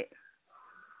about it.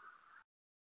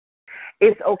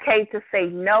 It's okay to say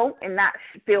no and not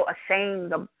feel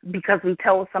ashamed because we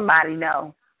told somebody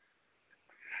no.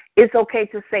 It's okay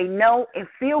to say no and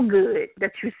feel good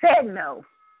that you said no.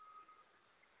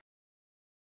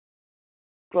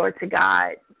 Glory to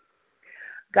God.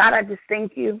 God, I just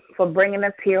thank you for bringing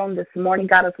us here on this morning.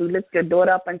 God, as we lift your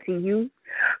daughter up unto you.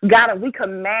 God, and we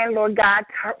command, Lord God,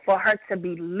 for her to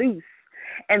be loose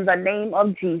in the name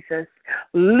of Jesus.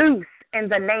 Loose in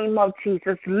the name of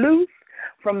Jesus. Loose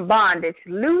from bondage.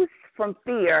 Loose from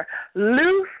fear.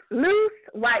 Loose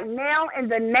right now in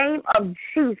the name of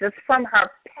Jesus from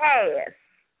her past.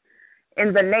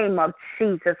 In the name of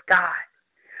Jesus, God.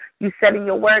 You said in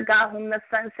your word, God, whom the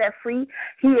Son set free,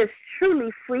 he is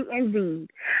truly free indeed.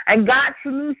 And God, she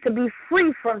needs to be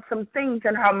free from some things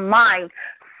in her mind,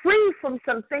 free from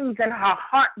some things in her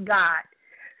heart, God.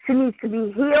 She needs to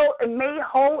be healed and made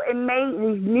whole and made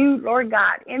renewed, Lord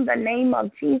God, in the name of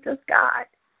Jesus, God.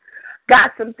 God,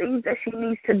 some things that she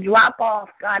needs to drop off,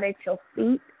 God, at your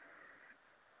feet.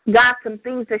 God, some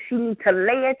things that she needs to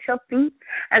lay at your feet,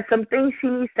 and some things she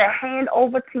needs to hand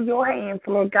over to your hands,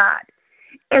 Lord God,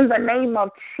 in the name of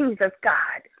Jesus,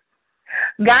 God.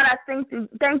 God, I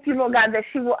thank you, Lord God, that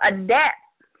she will adapt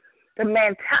the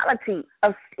mentality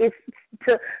of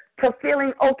to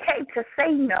feeling okay to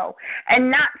say no and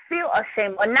not feel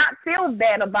ashamed or not feel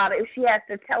bad about it if she has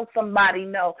to tell somebody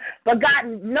no. But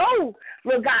God, no,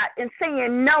 Lord God, in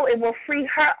saying no, it will free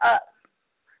her up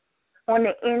on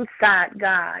the inside,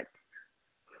 God.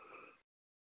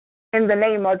 In the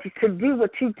name of Jesus, to do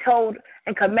what you told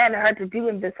and commanded her to do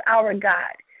in this hour,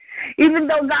 God. Even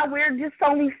though, God, we're just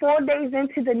only 4 days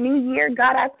into the new year,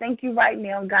 God, I thank you right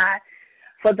now, God,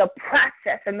 for the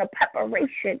process and the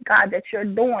preparation, God, that you're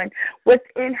doing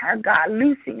within her, God,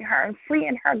 loosing her and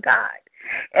freeing her, God.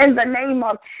 In the name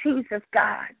of Jesus,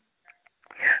 God.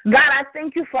 God, I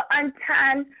thank you for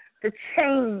untying the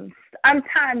chains,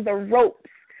 untying the ropes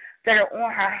that are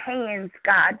on her hands,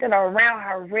 God, that are around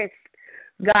her wrist,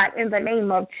 God, in the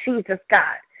name of Jesus,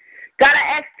 God. God,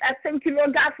 I thank you,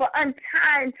 Lord God, for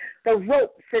untying the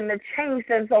ropes and the chains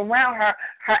that's around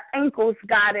her ankles,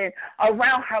 God, and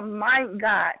around her mind,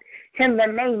 God. In the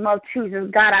name of Jesus,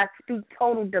 God, I speak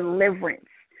total deliverance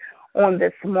on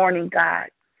this morning, God.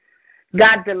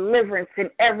 God, deliverance in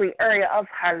every area of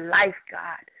her life,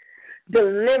 God.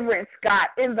 Deliverance, God,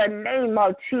 in the name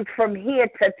of Jesus, from head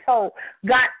to toe,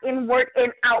 God, inward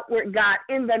and outward, God,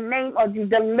 in the name of Jesus,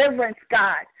 deliverance,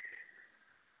 God.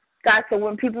 God, so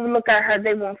when people look at her,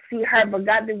 they won't see her, but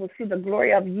God, they will see the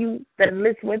glory of you that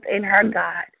lives within her,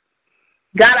 God.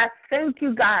 God, I thank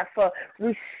you, God, for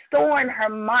restoring her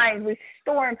mind,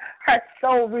 restoring her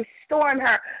soul, restoring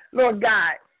her, Lord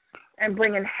God, and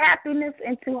bringing happiness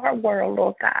into her world,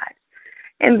 Lord God.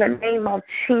 In the name of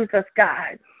Jesus,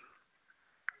 God.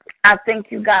 I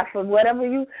thank you, God, for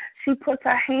whatever she puts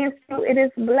her hands to, it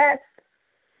is blessed.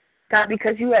 God,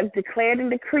 because you have declared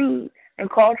and decreed and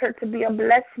called her to be a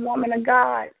blessed woman of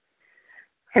God.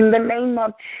 In the name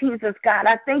of Jesus, God,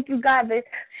 I thank you, God, that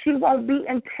she won't be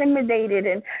intimidated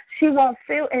and she won't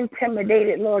feel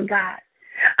intimidated, Lord God.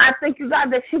 I thank you,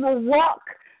 God, that she will walk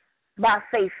by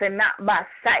faith and not by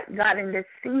sight, God, in this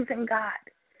season, God.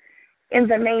 In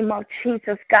the name of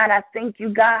Jesus, God, I thank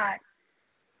you, God.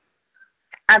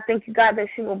 I thank you, God, that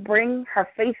she will bring her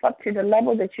faith up to the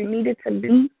level that you need it to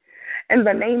be. In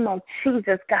the name of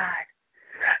Jesus, God.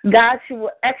 God, she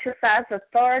will exercise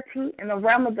authority in the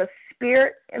realm of the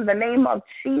Spirit in the name of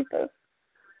Jesus.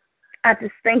 I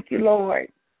just thank you, Lord.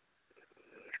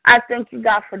 I thank you,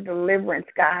 God, for deliverance,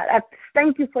 God. I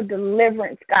thank you for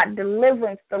deliverance, God.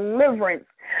 Deliverance, God.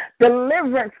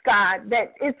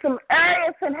 That it's some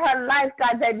areas in her life,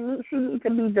 God, that she needs to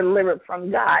be delivered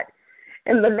from, God.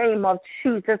 In the name of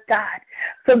Jesus, God,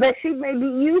 so that she may be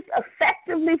used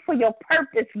effectively for your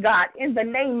purpose, God, in the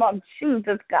name of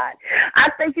Jesus, God. I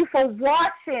thank you for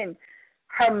washing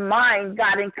her mind,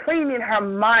 God, and cleaning her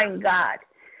mind, God,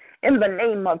 in the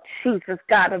name of Jesus,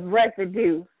 God, of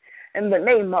residue. In the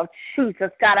name of Jesus,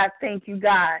 God, I thank you,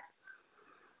 God.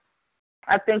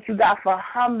 I thank you, God, for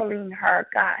humbling her,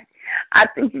 God. I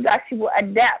thank you, God, she will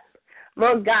adapt,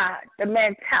 Lord God, the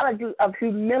mentality of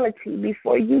humility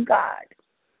before you, God.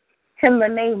 In the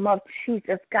name of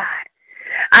Jesus, God.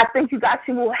 I thank you, God,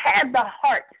 she will have the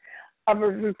heart of a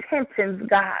repentance,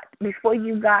 God, before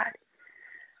you, God.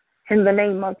 In the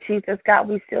name of Jesus, God,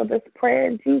 we seal this prayer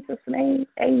in Jesus' name.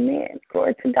 Amen.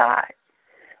 Glory to God.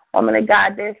 Woman of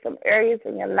God, there's some areas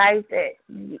in your life that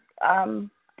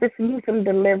just need some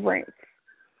deliverance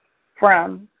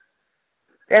from.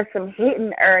 There's some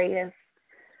hidden areas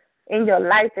in your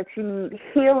life that you need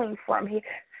healing from,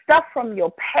 stuff from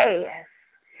your past.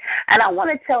 And I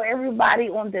want to tell everybody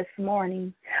on this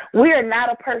morning, we are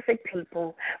not a perfect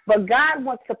people, but God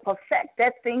wants to perfect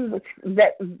that thing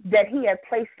that He has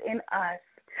placed in us.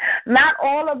 Not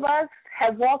all of us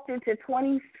have walked into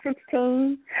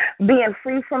 2016 being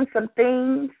free from some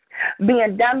things,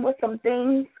 being done with some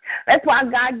things. That's why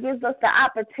God gives us the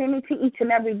opportunity each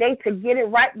and every day to get it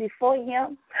right before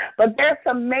Him. But there's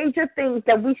some major things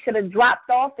that we should have dropped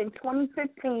off in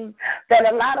 2015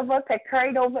 that a lot of us had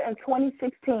carried over in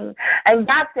 2016. And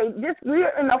God said,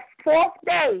 we're in the 4th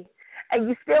day, and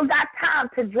you still got time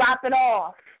to drop it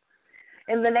off.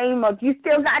 In the name of, you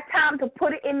still got time to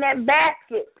put it in that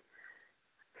basket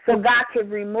so God can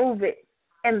remove it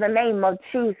in the name of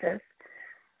Jesus.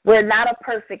 We're not a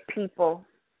perfect people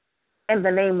in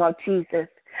the name of Jesus.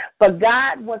 But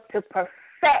God wants to perfect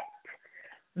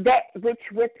that which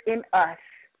within us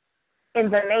in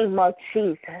the name of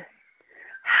Jesus.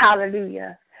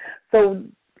 Hallelujah. So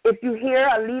if you hear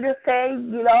a leader say,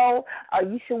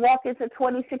 you should walk into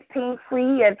 2016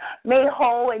 free and made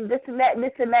whole and this and that,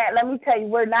 let me tell you,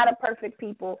 we're not a perfect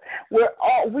people. We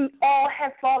all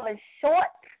have fallen short,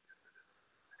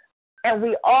 and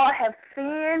we all have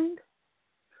sinned.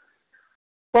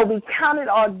 But we count it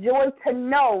our joy to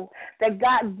know that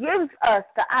God gives us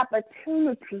the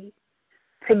opportunity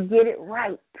to get it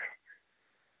right.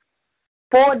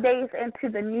 4 days into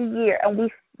the new year,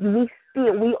 and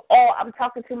I'm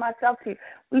talking to myself too,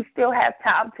 we still have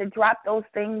time to drop those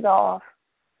things off.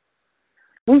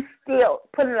 We still,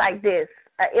 put it like this,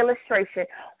 an illustration,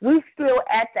 we still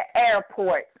at the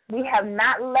airport. We have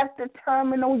not left the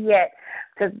terminal yet,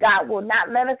 because God will not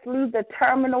let us leave the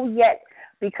terminal yet,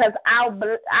 because our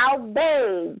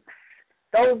bags,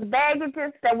 those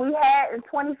baggages that we had in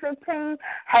 2015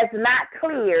 has not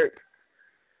cleared.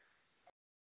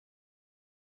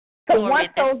 So once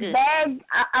those bags,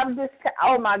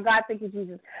 oh my God, thank you,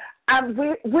 Jesus.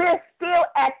 We're still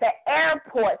at the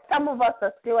airport. Some of us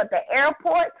are still at the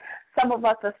airport. Some of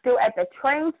us are still at the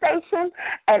train station,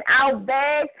 and our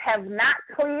bags have not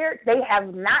cleared. They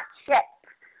have not checked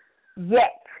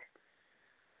yet.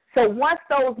 So once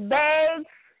those bags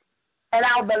and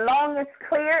our belongings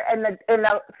clear and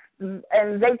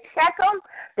they check them,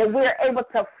 then we're able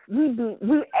to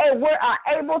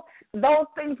those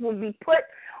things will be put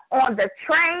on the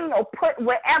train or put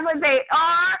wherever they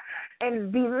are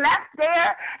and be left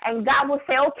there, and God will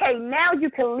say, okay, now you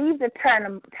can leave the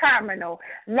terminal.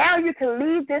 Now you can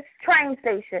leave this train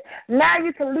station. Now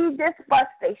you can leave this bus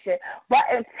station. But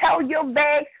until your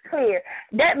bags clear,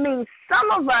 that means some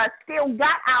of us still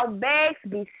got our bags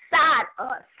beside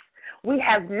us. We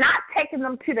have not taken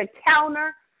them to the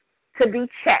counter to be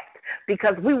checked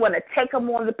because we want to take them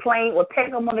on the plane or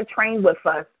take them on the train with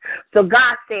us. So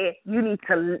God said you need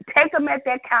to take them at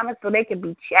that counter so they can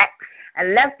be checked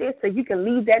and left there so you can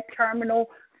leave that terminal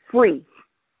free.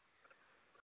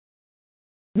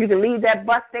 You can leave that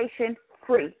bus station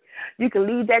free. You can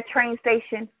leave that train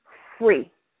station free.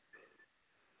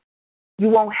 You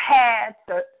won't have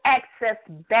the excess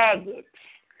baggage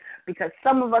because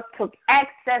some of us took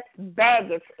excess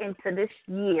baggage into this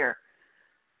year.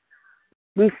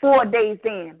 We 4 days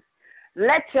in.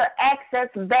 Let your excess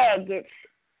baggage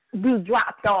be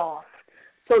dropped off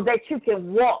so that you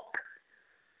can walk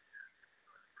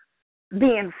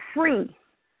being free.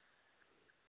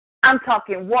 I'm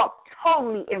talking walk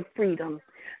totally in freedom.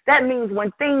 That means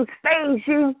when things phase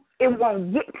you, it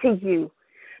won't get to you.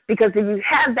 Because if you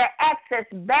have that excess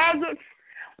baggage,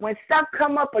 when stuff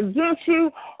come up against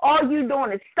you, all you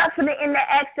doing is stuffing it in the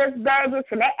excess baggage,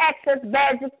 and that excess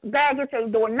baggage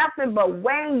ain't doing nothing but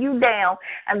weighing you down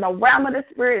in the realm of the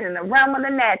spirit and the realm of the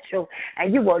natural.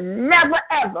 And you will never,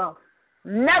 ever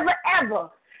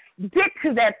get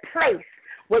to that place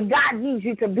where God needs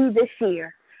you to be this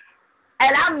year.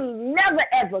 And I mean never,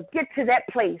 ever get to that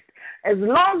place. As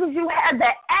long as you have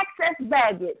that excess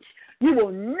baggage, you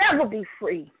will never be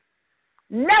free.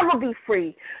 Never be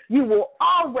free. You will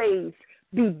always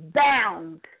be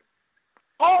bound.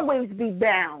 Always be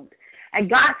bound. And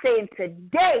God saying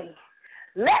today,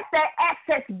 let that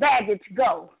excess baggage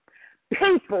go.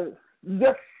 People,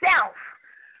 yourself,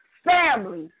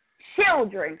 family,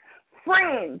 children,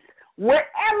 friends, wherever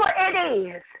it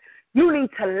is, you need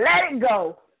to let it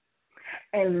go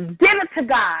and give it to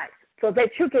God so that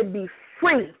you can be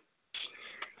free.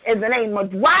 In the name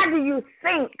of, why do you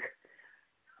think,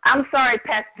 I'm sorry,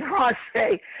 Pastor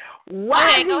Roche,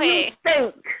 why do you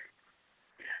think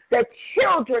the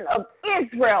children of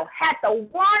Israel had to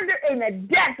wander in the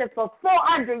desert for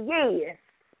 400 years?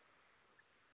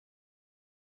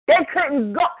 They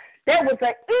couldn't go. There was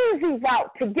an easy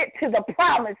route to get to the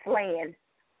promised land,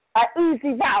 an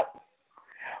easy route.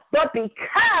 But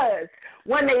because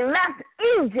when they left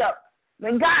Egypt,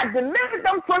 when God delivered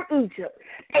them from Egypt,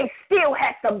 they still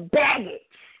had some baggage,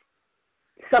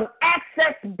 some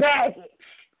excess baggage.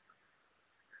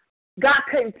 God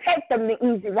couldn't take them the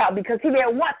easy route because he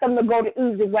didn't want them to go the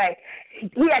easy way.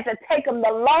 He had to take them the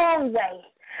long way.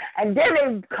 And then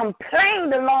they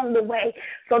complained along the way,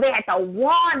 so they had to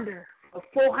wander for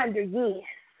 400 years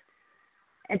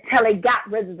until they got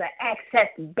rid of the excess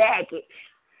baggage.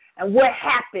 And what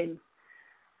happened?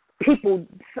 People,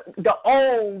 the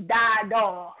old died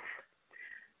off.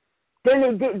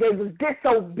 Then they was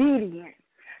disobedient.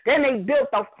 Then they built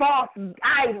a false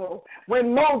idol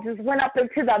when Moses went up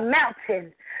into the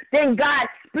mountain. Then God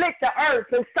split the earth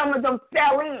and some of them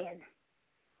fell in.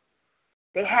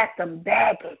 They had some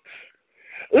baggage.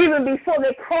 Even before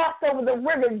they crossed over the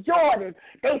river Jordan,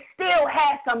 they still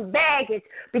had some baggage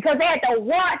because they had to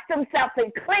wash themselves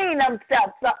and clean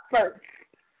themselves up first.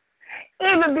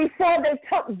 Even before they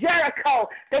took Jericho,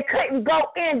 they couldn't go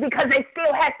in because they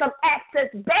still had some excess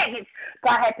baggage.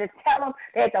 God had to tell them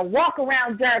they had to walk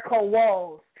around Jericho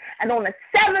walls. And on the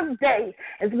seventh day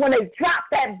is when they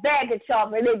dropped that baggage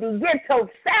off and they began to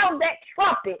sound that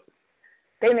trumpet.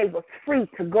 Then they were free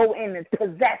to go in and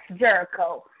possess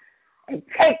Jericho and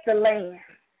take the land.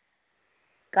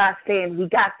 God saying, we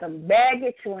got some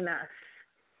baggage on us.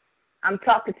 I'm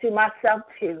talking to myself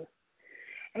too.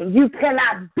 And you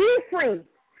cannot be free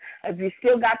if you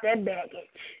still got that baggage.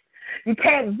 You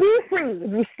can't be free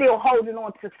if you're still holding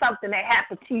on to something that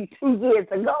happened to you 2 years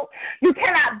ago. You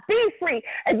cannot be free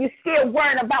if you're still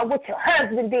worrying about what your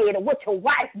husband did or what your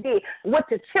wife did or what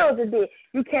your children did.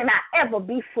 You cannot ever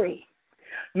be free.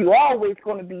 You're always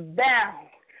going to be bound.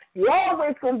 You're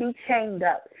always going to be chained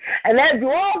up. And then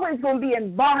you're always going to be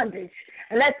in bondage.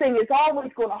 And that thing is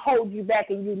always going to hold you back.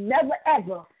 And you never,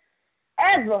 ever,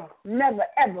 never,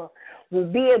 ever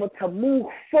will be able to move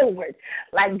forward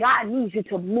like God needs you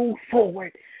to move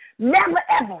forward. Never,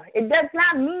 ever. It does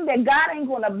not mean that God ain't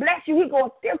going to bless you. He's going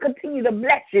to still continue to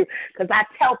bless you. Because I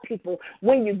tell people,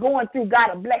 when you're going through,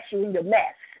 God will bless you in your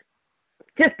mess.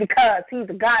 Just because he's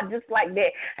a God just like that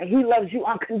and he loves you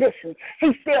unconditionally,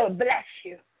 he still bless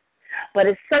you. But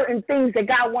it's certain things that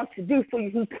God wants to do for you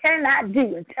he cannot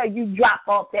do until you drop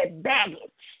off that baggage.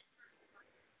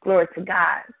 Glory to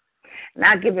God. And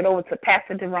I'll give it over to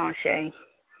Pastor Deronche.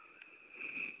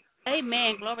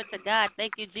 Amen. Glory to God.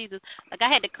 Thank you, Jesus. Like I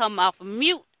had to come off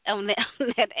mute on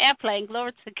that airplane.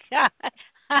 Glory to God.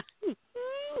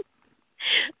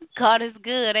 God is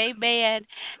good. Amen.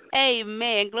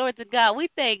 Amen. Glory to God. We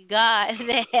thank God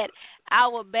that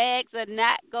our bags is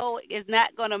not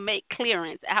going to make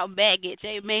clearance. Our baggage.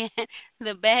 Amen.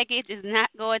 The baggage is not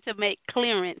going to make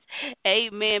clearance.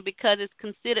 Amen. Because it's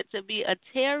considered to be a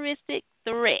terroristic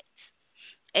threat.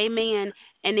 Amen.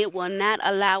 And it will not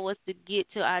allow us to get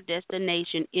to our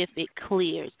destination if it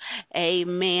clears.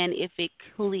 Amen. If it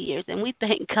clears. And we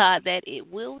thank God that it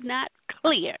will not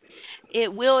clear.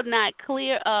 It will not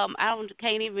clear.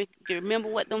 Can't even remember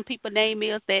what them people name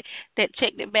is that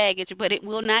check the baggage, but it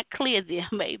will not clear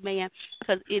them. Amen.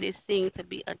 Because it is seen to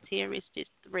be a terroristic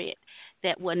threat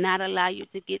that will not allow you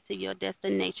to get to your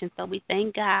destination. So we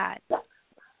thank God.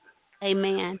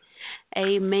 Amen.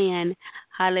 Amen.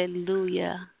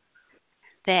 Hallelujah.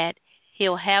 That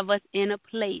he'll have us in a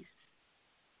place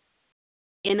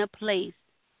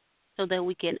so that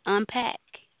we can unpack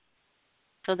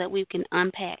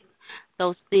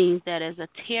those things that is a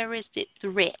terroristic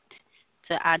threat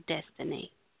to our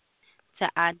destiny.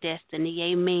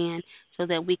 Amen. So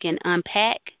that we can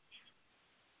unpack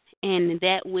and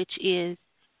that which is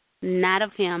not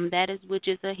of him, that is which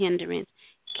is a hindrance,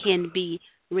 can be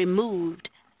removed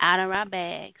out of our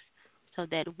bags so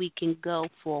that we can go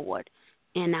forward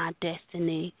in our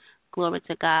destiny. Glory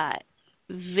to God.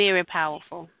 Very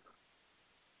powerful,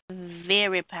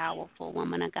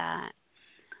 woman of God.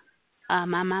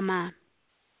 My.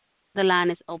 The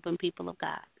line is open, people of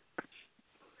God.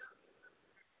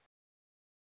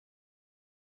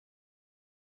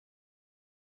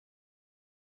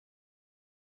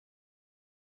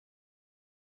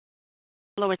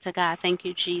 Glory to God. Thank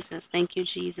you, Jesus. Thank you,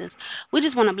 Jesus. We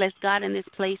just want to bless God in this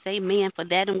place, amen, for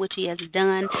that in which he has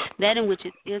done, that in which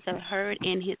his ears have heard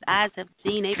and his eyes have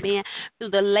seen, amen,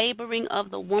 through the laboring of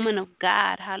the woman of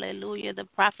God, hallelujah, the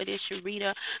prophetess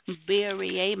Sharita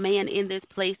Berry, amen, in this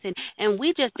place. And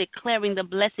we just declaring the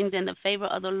blessings and the favor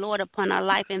of the Lord upon our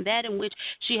life, and that in which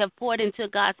she have poured into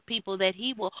God's people, that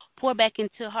he will pour back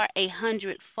into her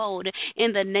 100-fold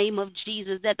in the name of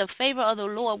Jesus, that the favor of the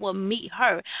Lord will meet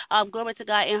her. Glory to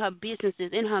God, in her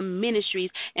businesses, in her ministries,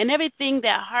 and everything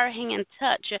that her hand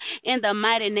touch in the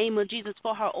mighty name of Jesus,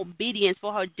 for her obedience,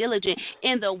 for her diligence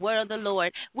in the word of the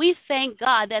Lord. We thank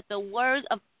God that the words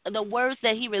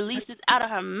that he releases out of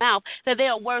her mouth, that they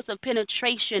are words of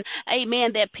penetration,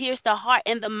 amen, that pierce the heart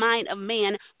and the mind of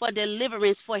man for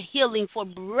deliverance, for healing, for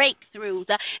breakthroughs.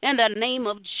 In the name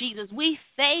of Jesus, we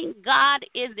thank God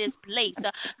in this place,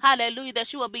 hallelujah, that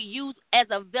she will be used as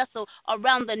a vessel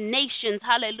around the nations,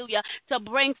 hallelujah, to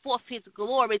bring forth his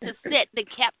glory, to set the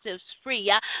captives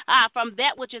free from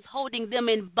that which is holding them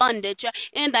in bondage.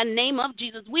 In the name of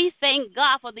Jesus, we thank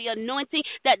God for the anointing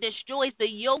that destroys the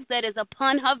yoke that is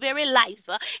upon her. her very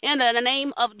life. In the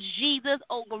name of Jesus,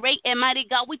 oh great and mighty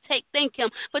God, we thank him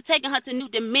for taking her to new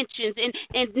dimensions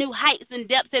and new heights and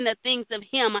depths in the things of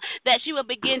him, that she will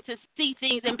begin to see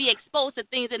things and be exposed to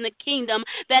things in the kingdom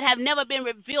that have never been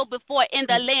revealed before in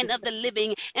the land of the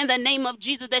living. In the name of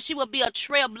Jesus, that she will be a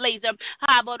trailblazer.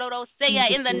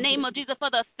 In the name of Jesus, for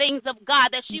the things of God,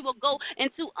 that she will go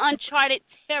into uncharted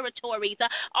territories,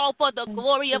 all for the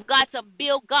glory of God, to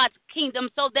build God's kingdom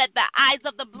so that the eyes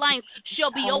of the blind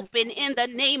shall be open in the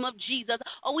name of Jesus.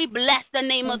 Oh, we bless the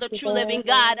name of the true living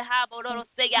God,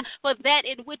 for that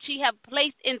in which he have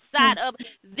placed inside of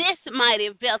this mighty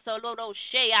vessel. Lord,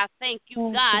 I thank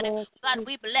you, God. God,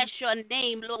 we bless your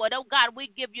name, Lord. Oh, God,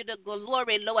 we give you the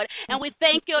glory, Lord. And we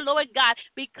thank you, Lord God,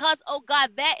 because, oh, God,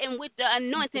 that in with the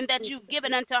anointing that you've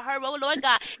given unto her, oh, Lord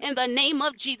God, in the name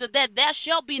of Jesus, that there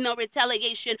shall be no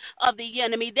retaliation of the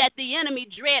enemy, that the enemy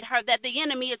dread her, that the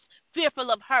enemy is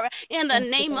fearful of her in the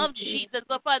name of Jesus.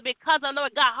 But Father, because of,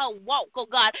 Lord God, her walk, oh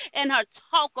God, and her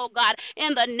talk, oh God,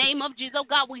 in the name of Jesus, oh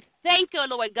God, we thank you,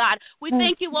 Lord God. We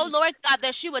thank you, oh Lord God,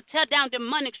 that she would tear down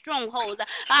demonic strongholds.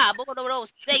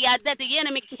 That the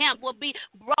enemy camp will be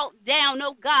brought down,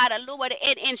 oh God, Lord,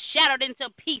 and shattered into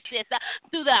pieces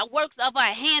through the works of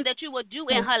her hand that you will do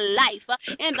in her life.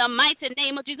 In the mighty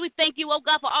name of Jesus, we thank you, oh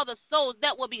God, for all the souls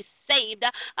that will be saved.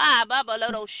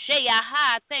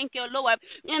 Thank you, Lord,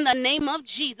 in the name of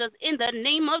Jesus, in the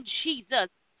name of Jesus.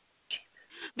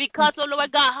 Because, oh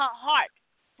Lord God, her heart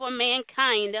for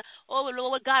mankind. Oh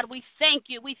Lord God, we thank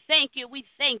you, we thank you, we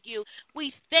thank you.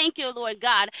 We thank you, Lord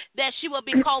God, that she will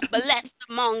be called blessed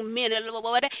among men,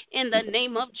 Lord, in the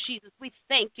name of Jesus. We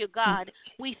thank you, God.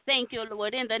 We thank you,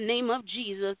 Lord, in the name of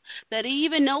Jesus, that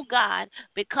even, oh God,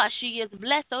 because she is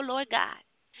blessed, oh Lord God,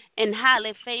 and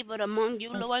highly favored among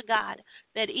you, Lord God,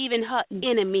 that even her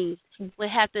enemies will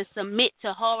have to submit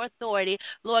to her authority.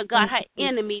 Lord God, her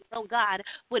enemies, oh God,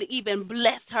 would even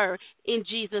bless her in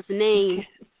Jesus' name.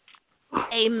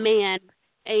 Amen.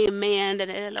 Amen.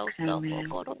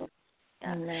 Amen.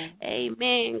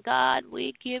 Amen. God,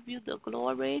 we give you the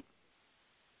glory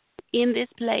in this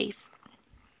place.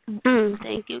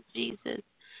 Thank you, Jesus.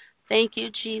 Thank you,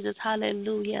 Jesus.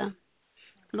 Hallelujah.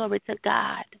 Glory to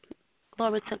God.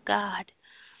 Glory to God.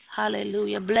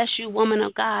 Hallelujah. Bless you, woman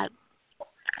of God.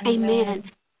 Amen.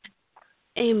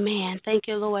 Amen. Thank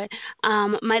you, Lord.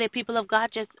 Mighty people of God,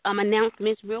 just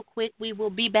announcements real quick. We will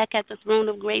be back at the throne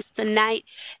of grace tonight.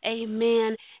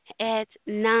 Amen. At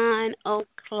 9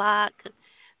 o'clock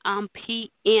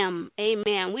p.m.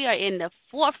 Amen. We are in the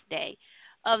fourth day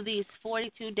of these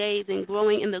 42 days and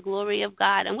growing in the glory of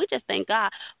God. And we just thank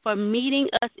God for meeting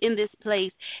us in this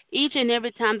place each and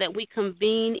every time that we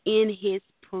convene in his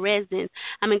presence.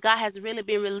 I mean, God has really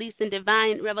been releasing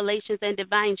divine revelations and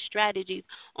divine strategies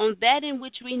on that in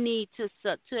which we need to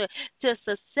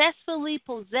successfully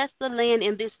possess the land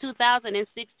in this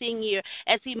 2016 year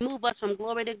as he moves us from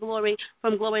glory to glory,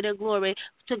 from glory to glory,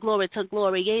 to glory to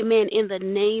glory. Amen. In the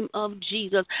name of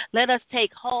Jesus, let us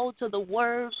take hold to the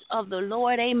words of the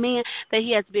Lord, amen, that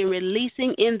he has been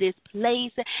releasing in this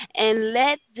place, and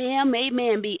let them,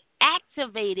 amen, be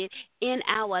activated in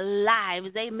our lives.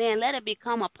 Amen. Let it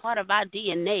become a part of our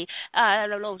DNA.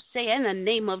 Say in the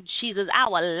name of Jesus,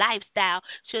 our lifestyle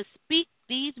should speak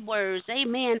these words.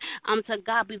 Amen. To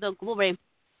God be the glory.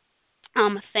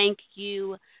 Thank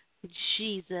you,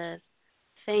 Jesus.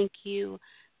 Thank you,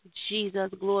 Jesus.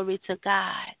 Glory to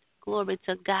God. Glory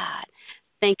to God.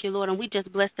 Thank you, Lord. And we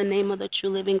just bless the name of the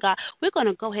true living God. We're going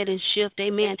to go ahead and shift.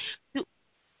 Amen.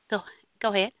 Go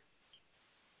ahead.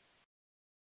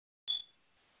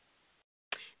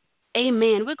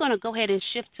 Amen. We're going to go ahead and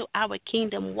shift to our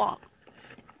kingdom walk.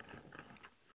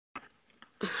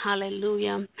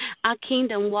 Hallelujah. Our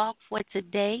kingdom walk for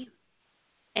today,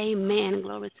 amen,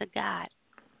 glory to God,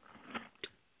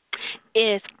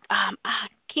 is our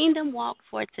kingdom walk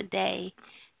for today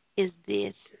is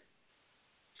this,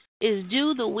 is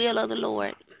do the will of the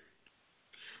Lord.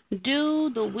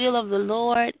 Do the will of the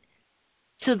Lord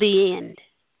to the end.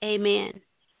 Amen.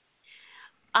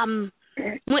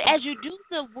 As you do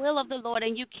the will of the Lord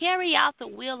and you carry out the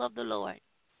will of the Lord,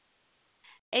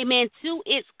 amen, to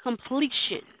its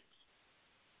completion,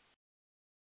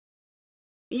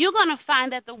 you're going to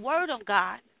find that the word of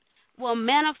God will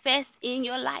manifest in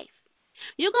your life.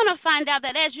 You're going to find out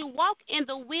that as you walk in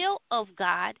the will of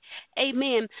God,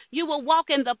 amen, you will walk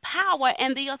in the power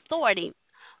and the authority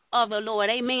of the Lord,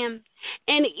 amen.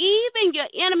 And even your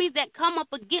enemies that come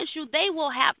up against you, they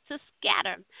will have to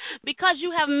scatter, because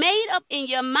you have made up in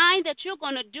your mind that you're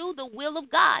going to do the will of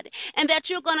God and that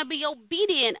you're going to be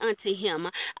obedient unto him.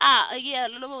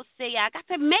 Lord say, I got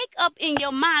to make up in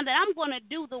your mind that I'm going to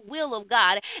do the will of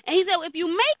God. And he said, if you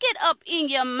make it up in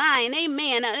your mind,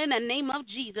 amen, in the name of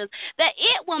Jesus, that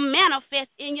it will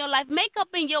manifest in your life. Make up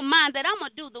in your mind that I'm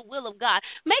going to do the will of God.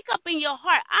 Make up in your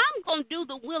heart, I'm going to do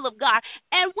the will of God.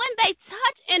 And when they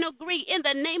touch and agree in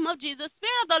the name of Jesus, the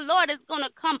Spirit of the Lord is going to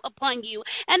come upon you,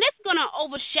 and it's going to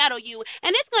overshadow you,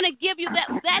 and it's going to give you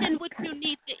that in which you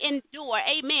need to endure,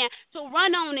 amen, to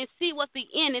run on and see what the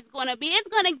end is going to be. It's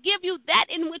going to give you that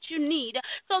in which you need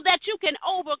so that you can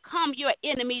overcome your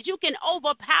enemies. You can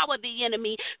overpower the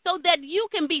enemy so that you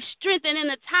can be strengthened in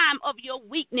the time of your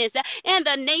weakness in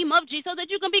the name of Jesus, so that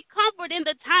you can be comforted in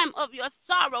the time of your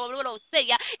sorrow,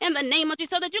 in the name of Jesus,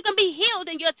 so that you can be healed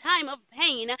in your time of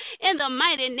pain in the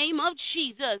mighty name of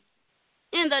Jesus.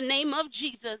 In the name of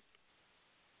Jesus.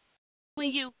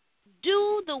 When you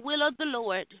do the will of the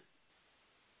Lord,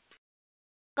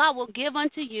 God will give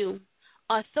unto you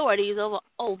authorities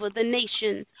over the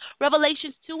nations.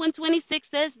 Revelations 2:26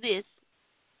 says this: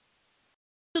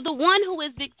 to the one who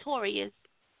is victorious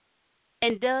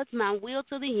and does my will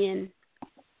to the end,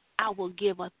 I will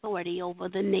give authority over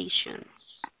the nations.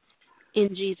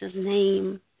 In Jesus'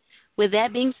 name. With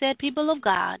that being said, people of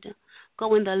God,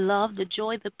 go in the love, the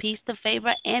joy, the peace, the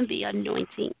favor, and the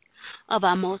anointing of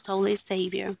our most holy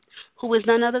Savior, who is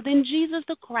none other than Jesus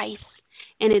the Christ.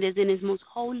 And it is in his most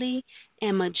holy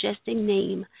and majestic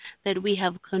name that we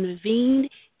have convened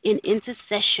in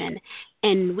intercession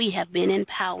and we have been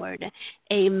empowered.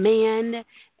 Amen,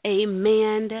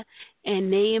 amen,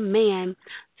 and amen.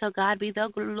 To God be the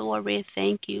glory.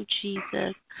 Thank you,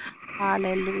 Jesus.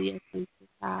 Hallelujah. Thank you,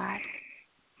 God.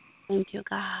 Thank you,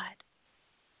 God.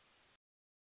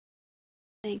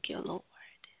 Thank you, Lord.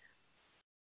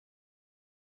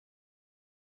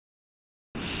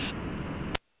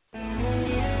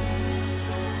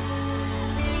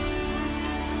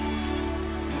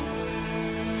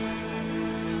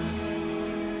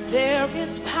 There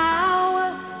is power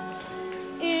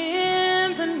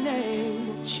in the name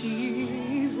of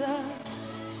Jesus.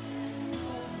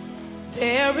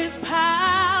 There is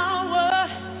power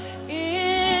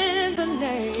in the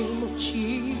name of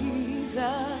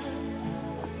Jesus.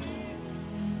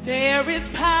 There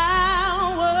is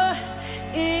power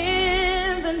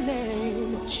in the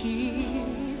name of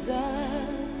Jesus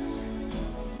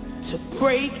to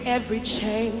break every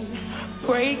chain,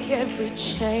 break every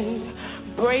chain,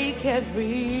 break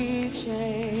every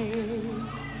chain.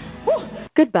 Woo!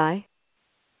 Goodbye.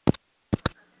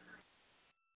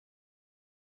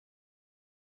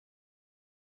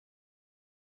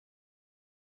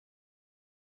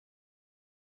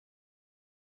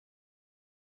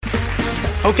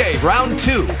 Okay, round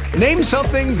two. Name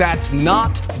something that's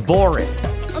not boring.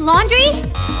 A laundry?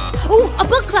 Ooh, a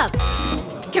book club.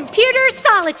 Computer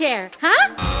solitaire,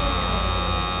 huh?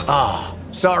 Ah,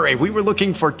 sorry, we were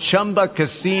looking for Chumba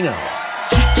Casino.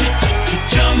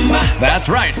 That's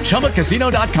right,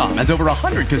 ChumbaCasino.com has over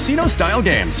 100 casino-style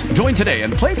games. Join today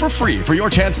and play for free for your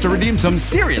chance to redeem some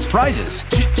serious prizes.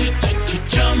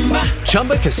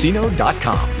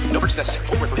 ChumbaCasino.com. No purchase necessary.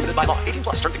 Void where prohibited by law. 18+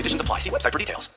 terms and conditions apply. See website for details.